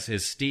email address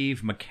is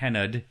Steve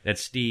McKenna.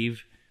 That's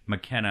Steve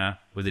McKenna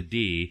with a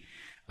D.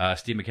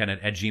 Steve McKenna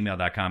at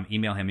gmail.com.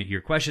 Email him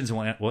your questions,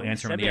 and we'll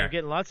answer them in the air. We're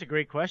getting lots of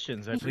great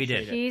questions. We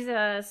did. He's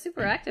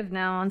super active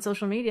now on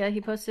social media.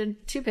 He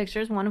posted 2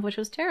 pictures, one of which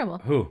was terrible.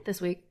 Who?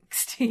 This week,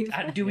 Steve.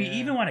 Do we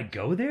even want to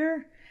go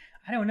there?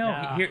 I don't know.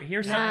 No.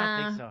 Here's something.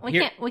 I don't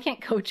think so. We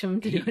can't coach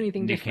him to do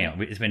anything different. You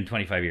can't. It's been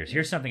 25 years.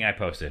 Here's something I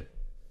posted.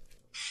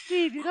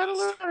 Steve, you gotta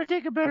learn how to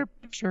take a better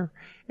picture.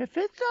 If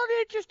it's not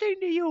interesting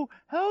to you,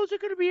 how's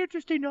it gonna be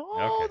interesting to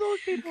all those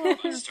people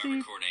out there, Let's start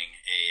recording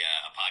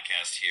a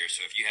podcast here.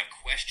 So if you have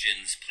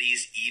questions,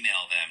 please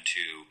email them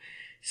to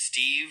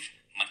Steve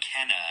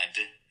McKenna,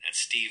 that's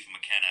Steve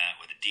McKenna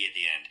with a D at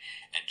the end,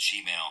 at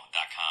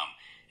gmail.com,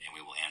 and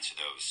we will answer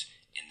those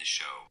in the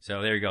show.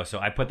 So there you go. So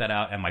I put that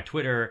out on my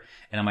Twitter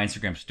and on my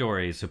Instagram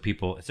stories,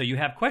 so you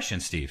have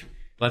questions, Steve.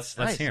 Let's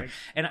hear.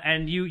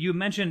 And you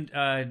mentioned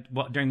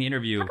during the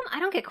interview. How come I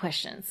don't get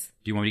questions?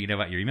 Do you want me to get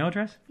about your email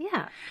address?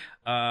 Yeah.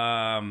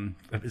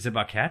 Is it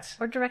about cats?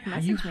 Or direct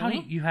message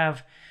me. You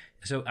have.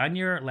 So on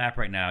your lap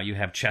right now, you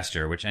have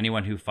Chester, which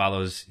anyone who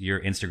follows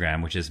your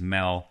Instagram, which is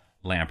Mel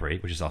Lamprey,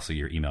 which is also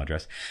your email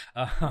address,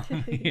 at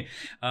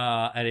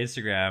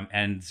Instagram.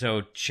 And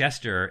so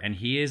Chester, and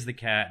he is the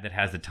cat that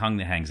has the tongue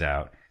that hangs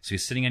out. So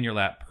he's sitting on your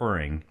lap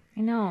purring.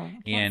 I know.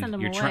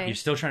 And you're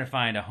still trying to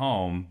find a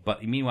home,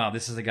 but meanwhile,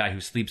 this is a guy who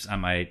sleeps on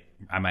my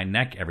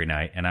neck every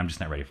night, and I'm just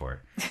not ready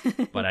for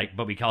it.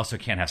 but we also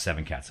can't have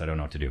 7 cats, so I don't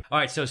know what to do. All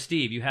right, so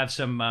Steve, you have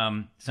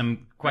some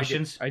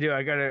questions? I do.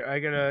 I got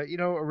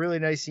a really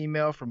nice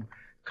email from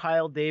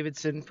Kyle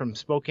Davidson from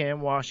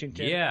Spokane,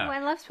 Washington. Yeah. Oh, I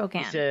love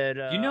Spokane. He said,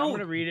 I'm going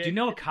to read it. Do you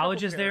know what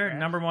college is there?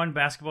 #1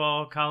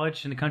 basketball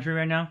college in the country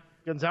right now?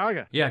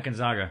 Gonzaga. Yeah,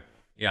 Gonzaga.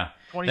 Yeah.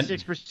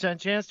 26%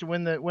 chance to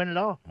win it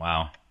all.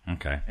 Wow.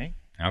 Okay.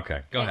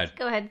 Okay, go ahead.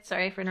 Go ahead.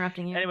 Sorry for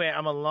interrupting you. Anyway,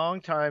 I'm a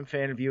longtime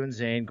fan of you and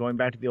Zane, going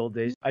back to the old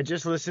days. I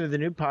just listened to the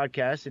new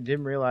podcast and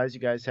didn't realize you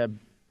guys had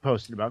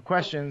posted about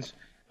questions.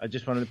 I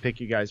just wanted to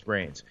pick you guys'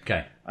 brains.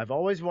 Okay. I've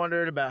always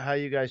wondered about how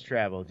you guys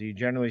travel. Do you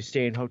generally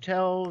stay in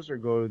hotels or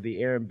go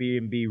the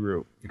Airbnb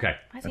route? Okay.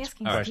 Why is he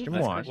asking question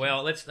one.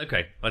 Well,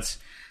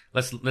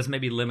 let's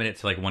maybe limit it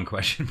to like one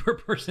question per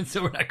person,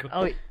 so we're not going.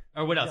 Oh,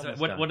 or what else?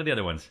 What are the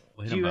other ones?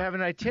 Do you have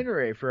an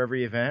itinerary for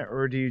every event,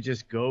 or do you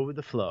just go with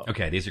the flow?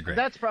 Okay, these are great.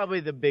 That's probably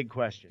the big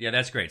question. Yeah,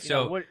 that's great.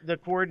 What the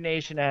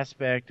coordination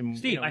aspect. And,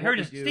 Steve, I heard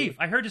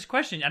his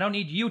question. I don't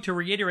need you to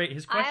reiterate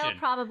his question. I'll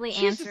probably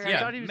answer. I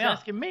thought he was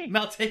asking me.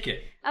 Mel, take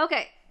it.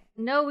 Okay.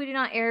 No, we do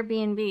not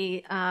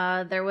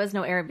Airbnb. There was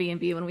no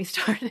Airbnb when we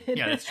started.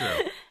 Yeah, that's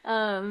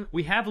true.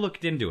 We have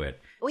looked into it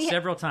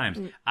several times.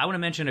 I want to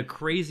mention a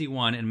crazy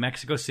one in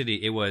Mexico City.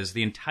 It was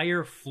the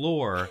entire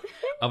floor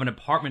of an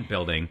apartment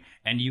building,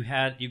 and you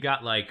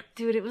got like,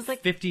 dude, it was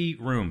like 50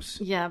 rooms.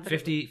 Yeah, but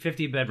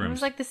 50 bedrooms. It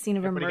was like the scene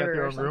of a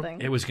murder or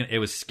something. It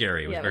was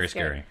scary. It was very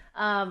scary.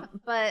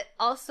 But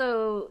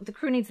also the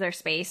crew needs their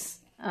space.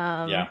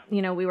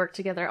 We work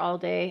together all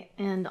day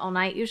and all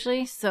night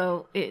usually,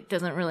 so it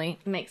doesn't really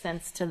make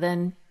sense to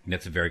then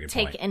that's a very good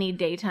take point. any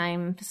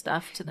daytime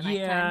stuff to the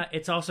nighttime. Yeah,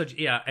 it's also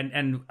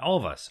and all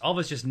of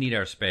us just need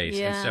our space,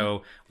 and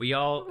so we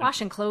all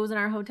washing clothes in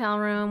our hotel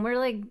room. We're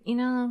like,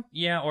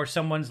 or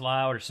someone's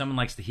loud, or someone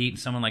likes the heat, and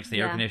someone likes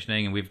the air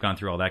conditioning, and we've gone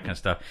through all that kind of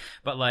stuff.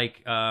 But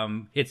like,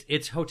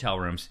 it's hotel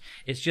rooms.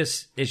 It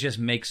just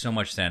makes so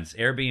much sense.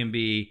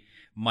 Airbnb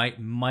might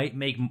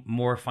make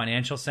more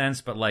financial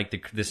sense, but like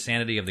the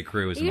sanity of the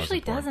crew is the most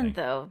important doesn't thing.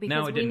 Though,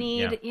 because we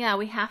need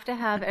we have to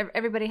have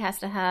everybody has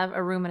to have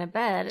a room and a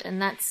bed, and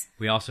that's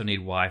we also need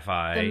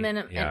Wi-Fi.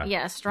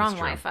 Strong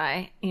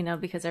Wi-Fi,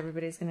 because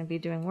everybody's going to be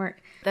doing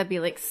work. That'd be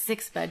like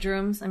 6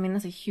 bedrooms. I mean,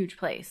 that's a huge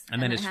place,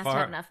 and then it has to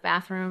have enough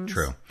bathrooms.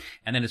 True.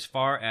 And then as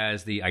far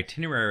as the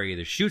itinerary,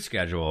 the shoot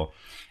schedule,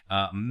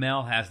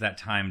 Mel has that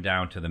time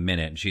down to the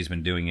minute, and she's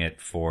been doing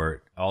it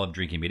for all of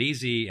Drinking It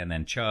Easy, and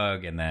then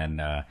Chug, and then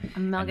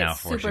Mel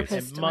gets super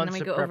pissed when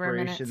we go over a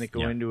minute. Months of preparation that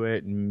go into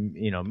it, and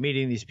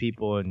meeting these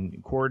people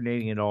and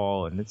coordinating it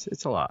all, and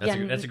it's a lot.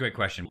 That's a great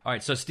question. All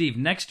right, so Steve,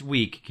 next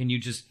week, can you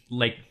just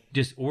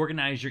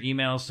organize your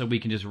emails so we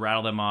can just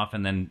rattle them off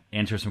and then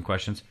answer some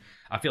questions?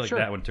 I feel like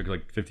that one took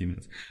like 15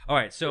 minutes. All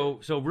right, so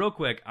real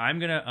quick, I'm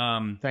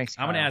gonna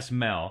ask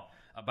Mel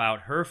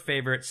about her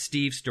favorite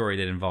Steve story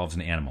that involves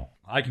an animal.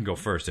 I can go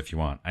first if you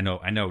want. I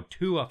know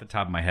 2 off the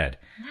top of my head.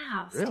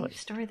 Wow, Steve's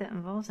story that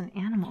involves an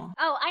animal.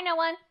 Oh, I know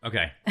one.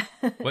 Okay.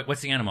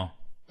 What's the animal?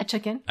 A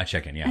chicken. A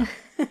chicken, yeah.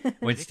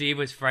 When Steve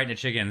was frightened of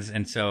chickens,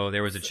 and so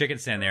there was a chicken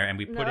stand there, and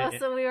we put it...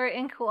 So we were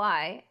in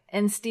Kauai,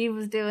 and Steve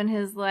was doing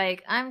his,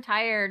 I'm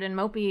tired and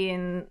mopey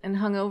and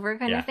hungover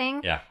kind of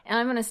thing. Yeah. And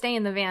I'm going to stay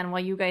in the van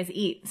while you guys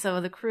eat. So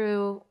the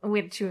crew,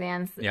 we have 2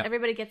 vans. Yep.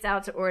 Everybody gets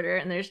out to order,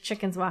 and there's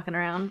chickens walking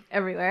around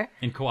everywhere.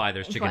 In Kauai,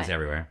 there's chickens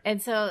everywhere. And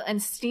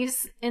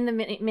Steve's in the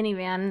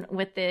minivan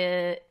with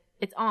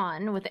it's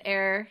on with the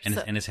air.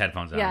 And his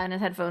headphones on. Yeah, and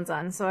his headphones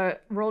on. So I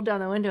rolled down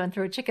the window and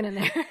threw a chicken in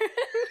there.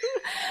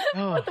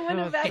 Put the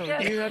window back up.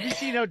 Have you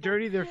seen how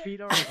dirty their feet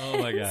are? Oh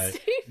my god!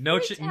 No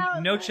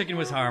chicken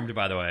was harmed,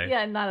 by the way.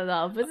 Yeah, not at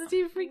all. But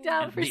Steve freaked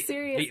out for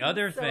serious. The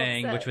other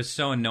thing, which was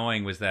so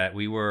annoying, was that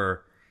we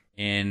were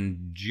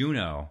in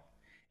Juneau,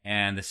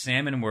 and the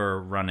salmon were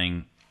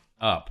running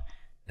up.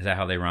 Is that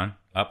how they run?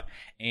 Up,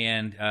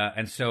 and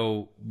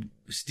so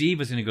Steve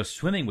was going to go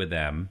swimming with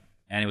them.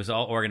 And it was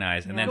all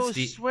organized. And then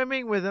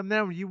swimming with them.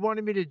 Then you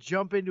wanted me to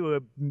jump into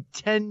a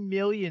 10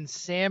 million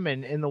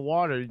salmon in the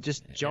water.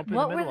 Just jump in the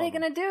middle. What were they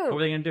going to do? What were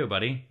they going to do,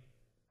 buddy?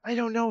 I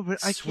don't know,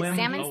 but I swim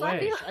can't. Salmon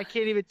slap you? I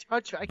can't even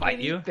touch. I can't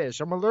eat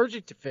fish. I'm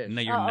allergic to fish.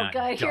 No, you're not.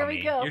 God, here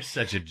we go. You're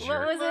such a jerk.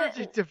 What was it?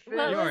 Allergic to fish. You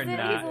are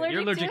not.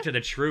 You're allergic to the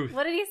truth.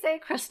 What did he say?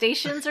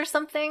 Crustaceans or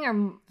something,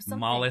 or something?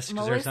 Mollusks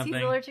or something.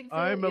 He's allergic to.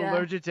 I'm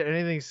allergic to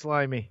anything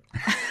slimy.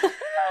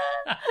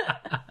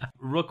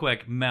 Real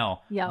quick,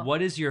 Mel,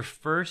 what is your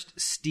first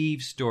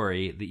Steve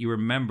story that you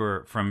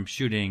remember from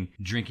shooting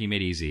Drinking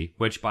Made Easy?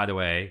 Which, by the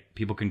way,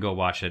 people can go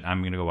watch it.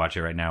 I'm going to go watch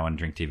it right now on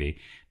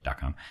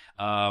drinktv.com.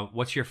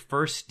 What's your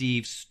first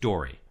Steve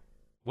story?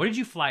 What did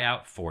you fly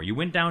out for? You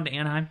went down to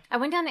Anaheim? I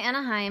went down to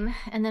Anaheim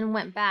and then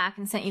went back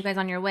and sent you guys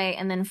on your way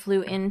and then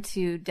flew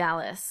into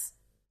Dallas.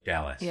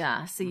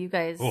 Yeah, so you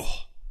guys...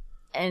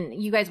 And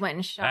you guys went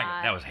and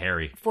shot... That was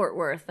hairy. Fort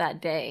Worth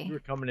that day. You were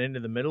coming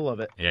into the middle of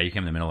it. Yeah, you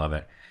came in the middle of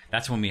it.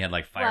 That's when we had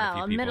fired a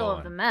few people. Middle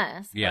of the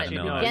mess. Yeah, the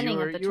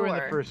beginning of the tour. You were in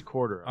the first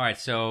quarter. All right,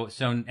 so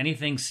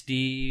anything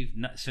Steve...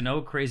 So no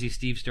crazy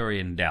Steve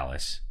story in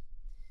Dallas?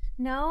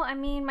 No, I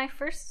mean,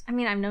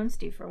 I've known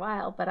Steve for a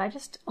while, but I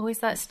just always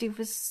thought Steve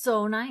was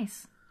so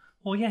nice.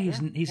 Well, yeah, he's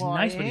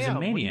nice, but he's a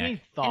maniac.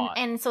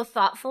 And so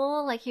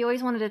thoughtful. Like, he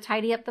always wanted to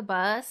tidy up the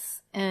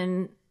bus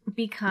and...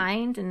 be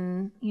kind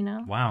and,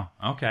 Wow.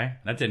 Okay.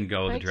 That didn't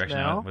go the direction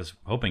I was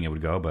hoping it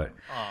would go, but...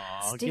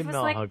 Steve was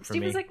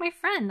like my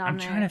friend on there. I'm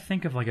trying to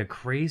think of like a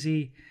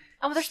crazy...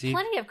 Oh, there's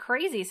plenty of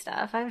crazy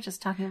stuff. I was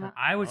just talking about...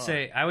 I would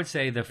say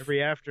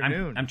every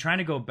afternoon. I'm trying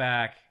to go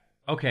back.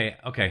 Okay.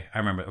 I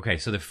remember. Okay,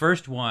 so the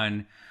first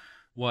one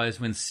was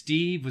when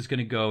Steve was going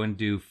to go and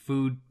do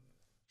food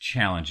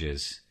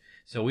challenges.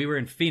 So we were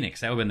in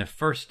Phoenix. That would have been the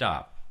first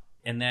stop.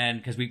 And then,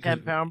 because we...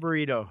 10-pound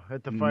burrito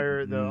at the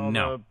fire...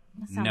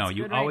 No,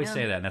 you always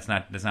say that. And that's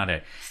not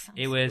it.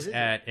 It was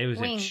at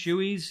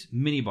Chewy's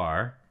mini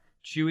bar.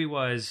 Chewy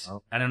was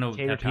I don't know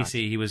at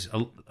PC. He was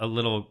a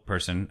little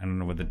person. I don't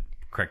know what the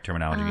correct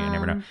terminology. I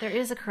never know. There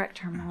is a correct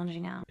terminology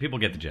now. People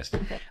get the gist.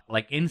 Okay.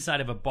 Like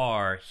inside of a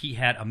bar, he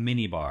had a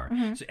mini bar,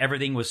 so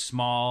everything was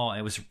small.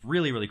 It was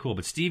really really cool.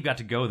 But Steve got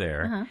to go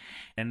there,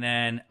 and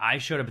then I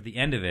showed up at the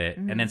end of it,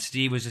 and then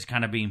Steve was just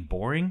kind of being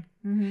boring.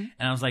 And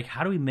I was like,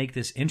 how do we make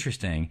this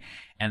interesting?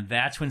 And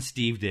that's when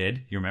Steve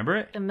did. You remember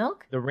it? The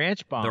milk? The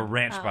ranch bomb. The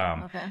ranch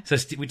bomb. Okay. So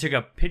we took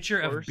a pitcher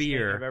of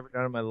beer I've ever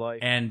done in my life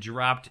and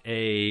dropped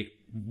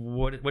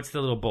what's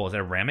the little bowl? Is that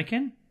a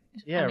ramekin?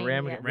 Yeah,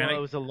 ramekin. Well, it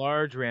was a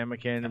large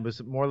ramekin. It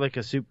was more like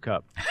a soup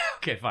cup.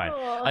 Okay, fine.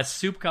 A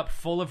soup cup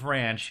full of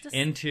ranch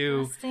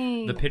into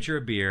the pitcher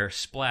of beer,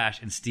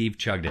 splash, and Steve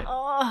chugged it.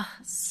 Oh,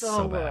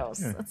 so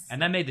gross. Yeah.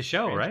 And that made the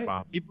show, ranch right?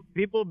 Bomb.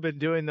 People have been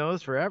doing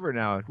those forever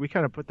now. We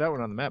kind of put that one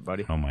on the map,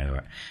 buddy. Oh, my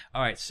Lord.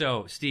 All right,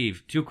 so,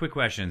 Steve, 2 quick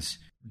questions.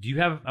 Do you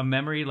have a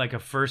memory, like a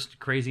first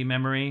crazy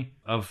memory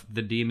of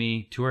the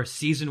DME tour,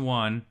 season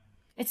 1?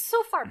 It's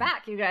so far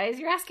back, you guys.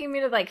 You're asking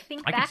me to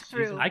think back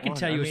through. I can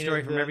tell you a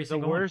story from every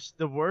single one.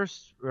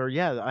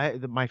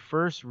 My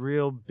first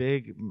real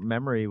big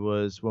memory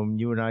was when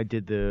you and I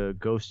did the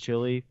ghost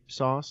chili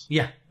sauce.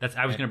 Yeah,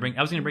 I was going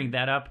to bring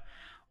that up,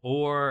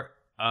 or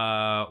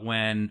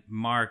when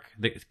Mark,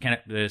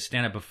 the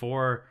stand-up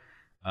before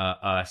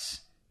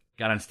us,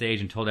 got on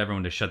stage and told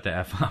everyone to shut the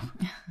F up.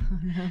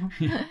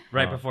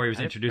 Right before he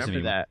was introducing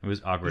me. That. It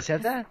was awkward. He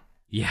said that?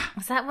 Yeah.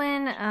 Was that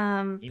when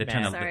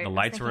the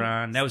lights were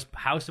on? That was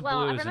House of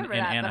Blues in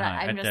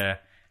Anaheim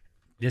at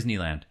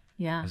Disneyland.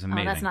 Yeah. It was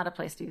amazing. Oh, that's not a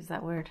place to use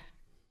that word.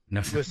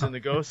 No. Listen,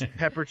 the ghost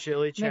pepper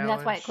chili challenge. Maybe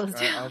that's why it closed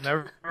down. I'll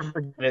never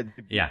forget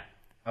it. Yeah.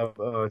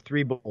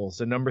 3 bowls.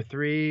 The number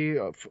 3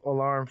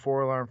 alarm,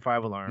 4 alarm,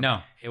 5 alarm.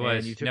 No, it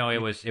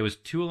was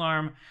 2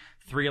 alarm,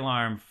 3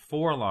 alarm,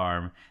 4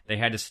 alarm. They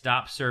had to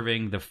stop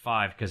serving the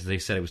 5 because they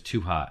said it was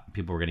too hot.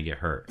 People were going to get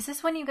hurt. Is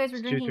this when you guys were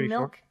drinking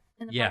milk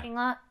in the parking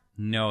lot?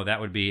 No, that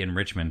would be in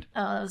Richmond.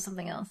 Oh, that was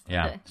something else.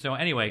 Yeah. Okay. So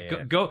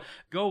anyway, go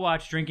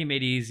watch Drinking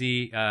Made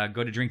Easy.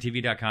 Go to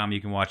drinktv.com.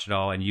 You can watch it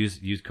all and use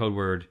code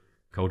word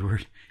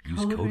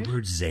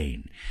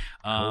Zane.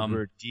 Code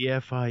word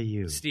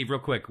DFIU. Steve, real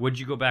quick, would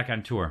you go back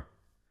on tour?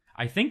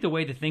 I think the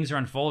way that things are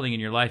unfolding in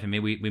your life, and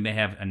maybe we may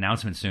have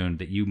announcements soon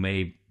that you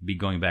may be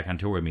going back on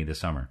tour with me this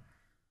summer.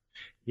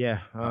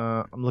 Yeah,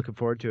 I'm looking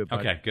forward to it. Bud.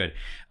 Okay, good.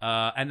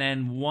 And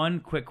then one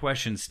quick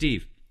question,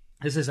 Steve.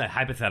 This is a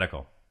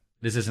hypothetical.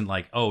 This isn't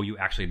like, oh, you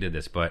actually did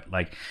this, but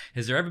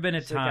has there ever been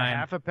a time? Like a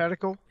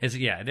half-hypothetical?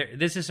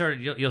 This is sort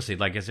of you'll see.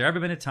 Has there ever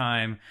been a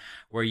time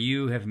where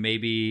you have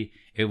maybe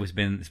it's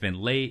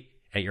been late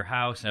at your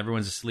house and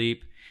everyone's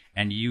asleep,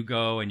 and you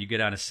go and you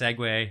get on a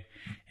Segway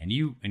and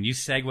you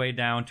segue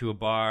down to a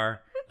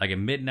bar at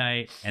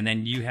midnight, and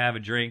then you have a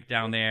drink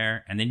down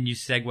there, and then you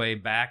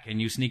segue back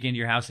and you sneak into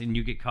your house and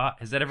you get caught?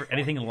 Has that ever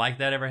anything like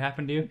that ever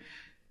happened to you?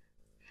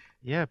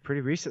 Yeah, pretty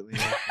recently.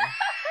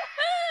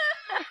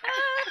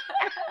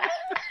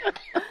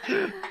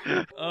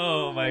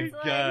 Oh my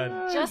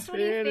God! Just when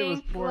you think it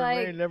was pouring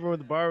rain, and everyone at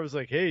the bar was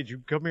like, "Hey, did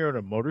you come here on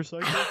a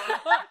motorcycle?"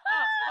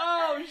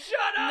 Oh, shut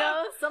up!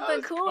 No,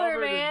 something cooler,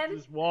 man.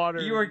 Just water.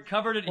 You were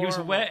covered in. He was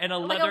wet in a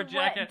leather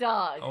jacket. Wet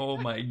dog. Oh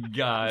my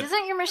God!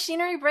 Doesn't your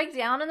machinery break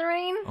down in the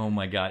rain? Oh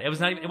my God! It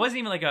wasn't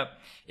even like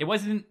it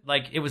wasn't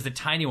like it was the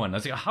tiny one. It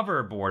was like a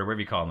hoverboard or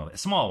whatever you call them, a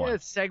small one. Yeah,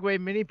 it's Segway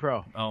Mini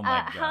Pro. Oh my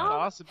God! How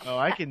awesome! Oh,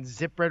 I can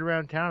zip right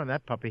around town on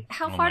that puppy.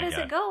 How far does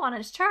it go on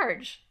its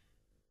charge?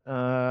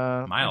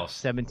 Miles.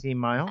 17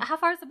 miles. How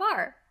far is the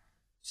bar?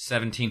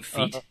 17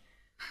 feet.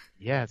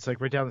 Yeah, it's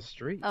right down the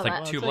street.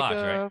 It's 2 blocks,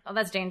 right? Oh,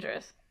 that's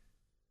dangerous.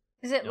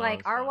 Is it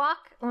like our walk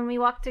when we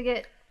walk to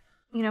get,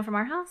 from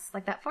our house,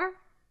 like that far?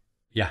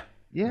 Yeah.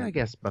 Yeah, I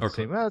guess about the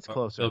same. Well, it's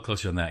closer. A little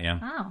closer than that, yeah.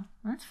 Oh,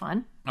 that's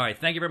fun. All right,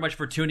 thank you very much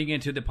for tuning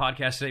into the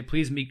podcast today.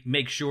 Please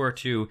make sure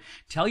to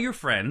tell your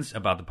friends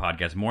about the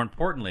podcast. More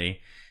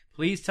importantly,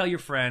 please tell your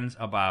friends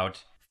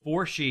about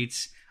 4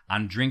 Sheets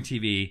on Drink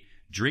TV,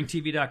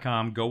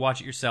 drinktv.com. Go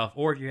watch it yourself.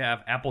 Or if you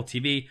have Apple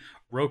TV,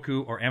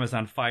 Roku, or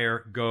Amazon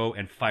Fire, go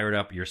and fire it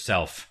up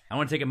yourself. I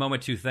want to take a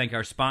moment to thank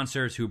our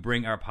sponsors who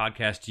bring our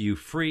podcast to you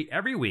free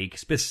every week,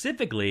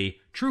 specifically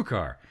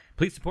TrueCar.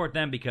 Please support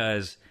them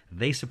because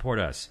they support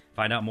us.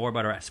 Find out more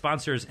about our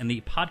sponsors in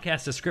the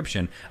podcast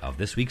description of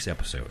this week's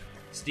episode.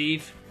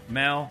 Steve,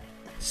 Mel,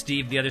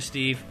 Steve, the other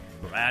Steve,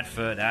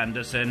 Bradford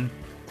Anderson.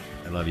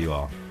 I love you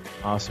all.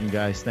 Awesome,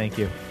 guys. Thank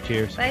you.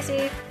 Cheers. Bye,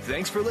 Steve.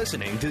 Thanks for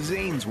listening to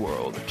Zane's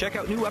World. Check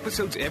out new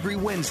episodes every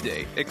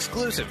Wednesday,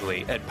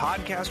 exclusively at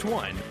Podcast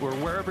One or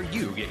wherever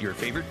you get your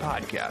favorite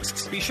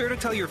podcasts. Be sure to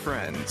tell your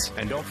friends,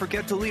 and don't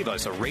forget to leave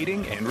us a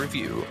rating and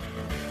review.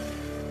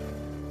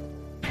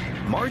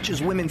 March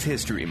is Women's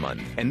History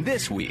Month, and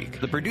this week,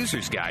 The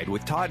Producer's Guide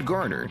with Todd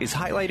Garner is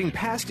highlighting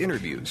past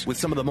interviews with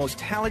some of the most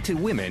talented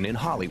women in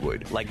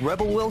Hollywood, like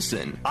Rebel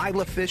Wilson,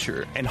 Isla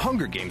Fisher, and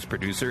Hunger Games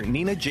producer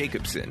Nina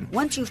Jacobson.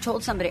 Once you've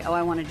told somebody, oh,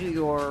 I want to do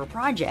your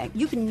project,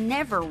 you can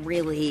never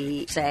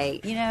really say,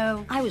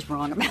 I was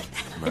wrong about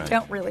that. Right. I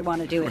don't really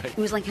want to do it. Right. It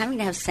was like having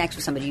to have sex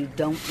with somebody you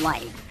don't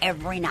like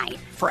every night,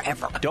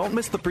 forever. Don't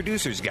miss The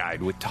Producer's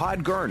Guide with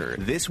Todd Garner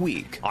this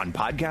week on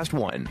Podcast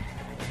One.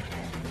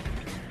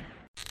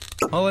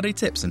 Holiday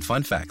tips and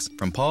fun facts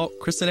from Paul,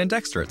 Kristen, and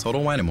Dexter at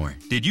Total Wine & More.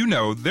 Did you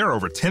know there are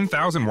over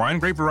 10,000 wine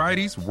grape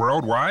varieties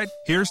worldwide?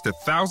 Here's to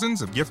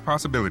thousands of gift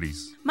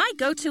possibilities. My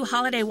go-to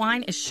holiday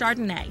wine is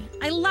Chardonnay.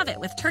 I love it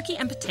with turkey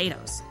and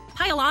potatoes.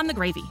 Pile on the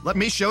gravy. Let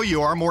me show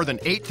you our more than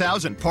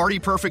 8,000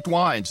 party-perfect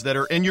wines that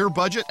are in your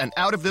budget and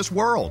out of this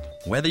world.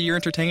 Whether you're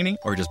entertaining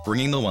or just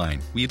bringing the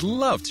wine, we'd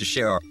love to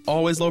share our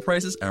always low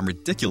prices and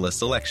ridiculous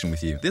selection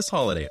with you this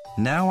holiday.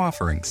 Now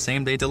offering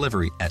same-day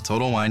delivery at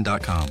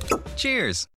TotalWine.com. Cheers!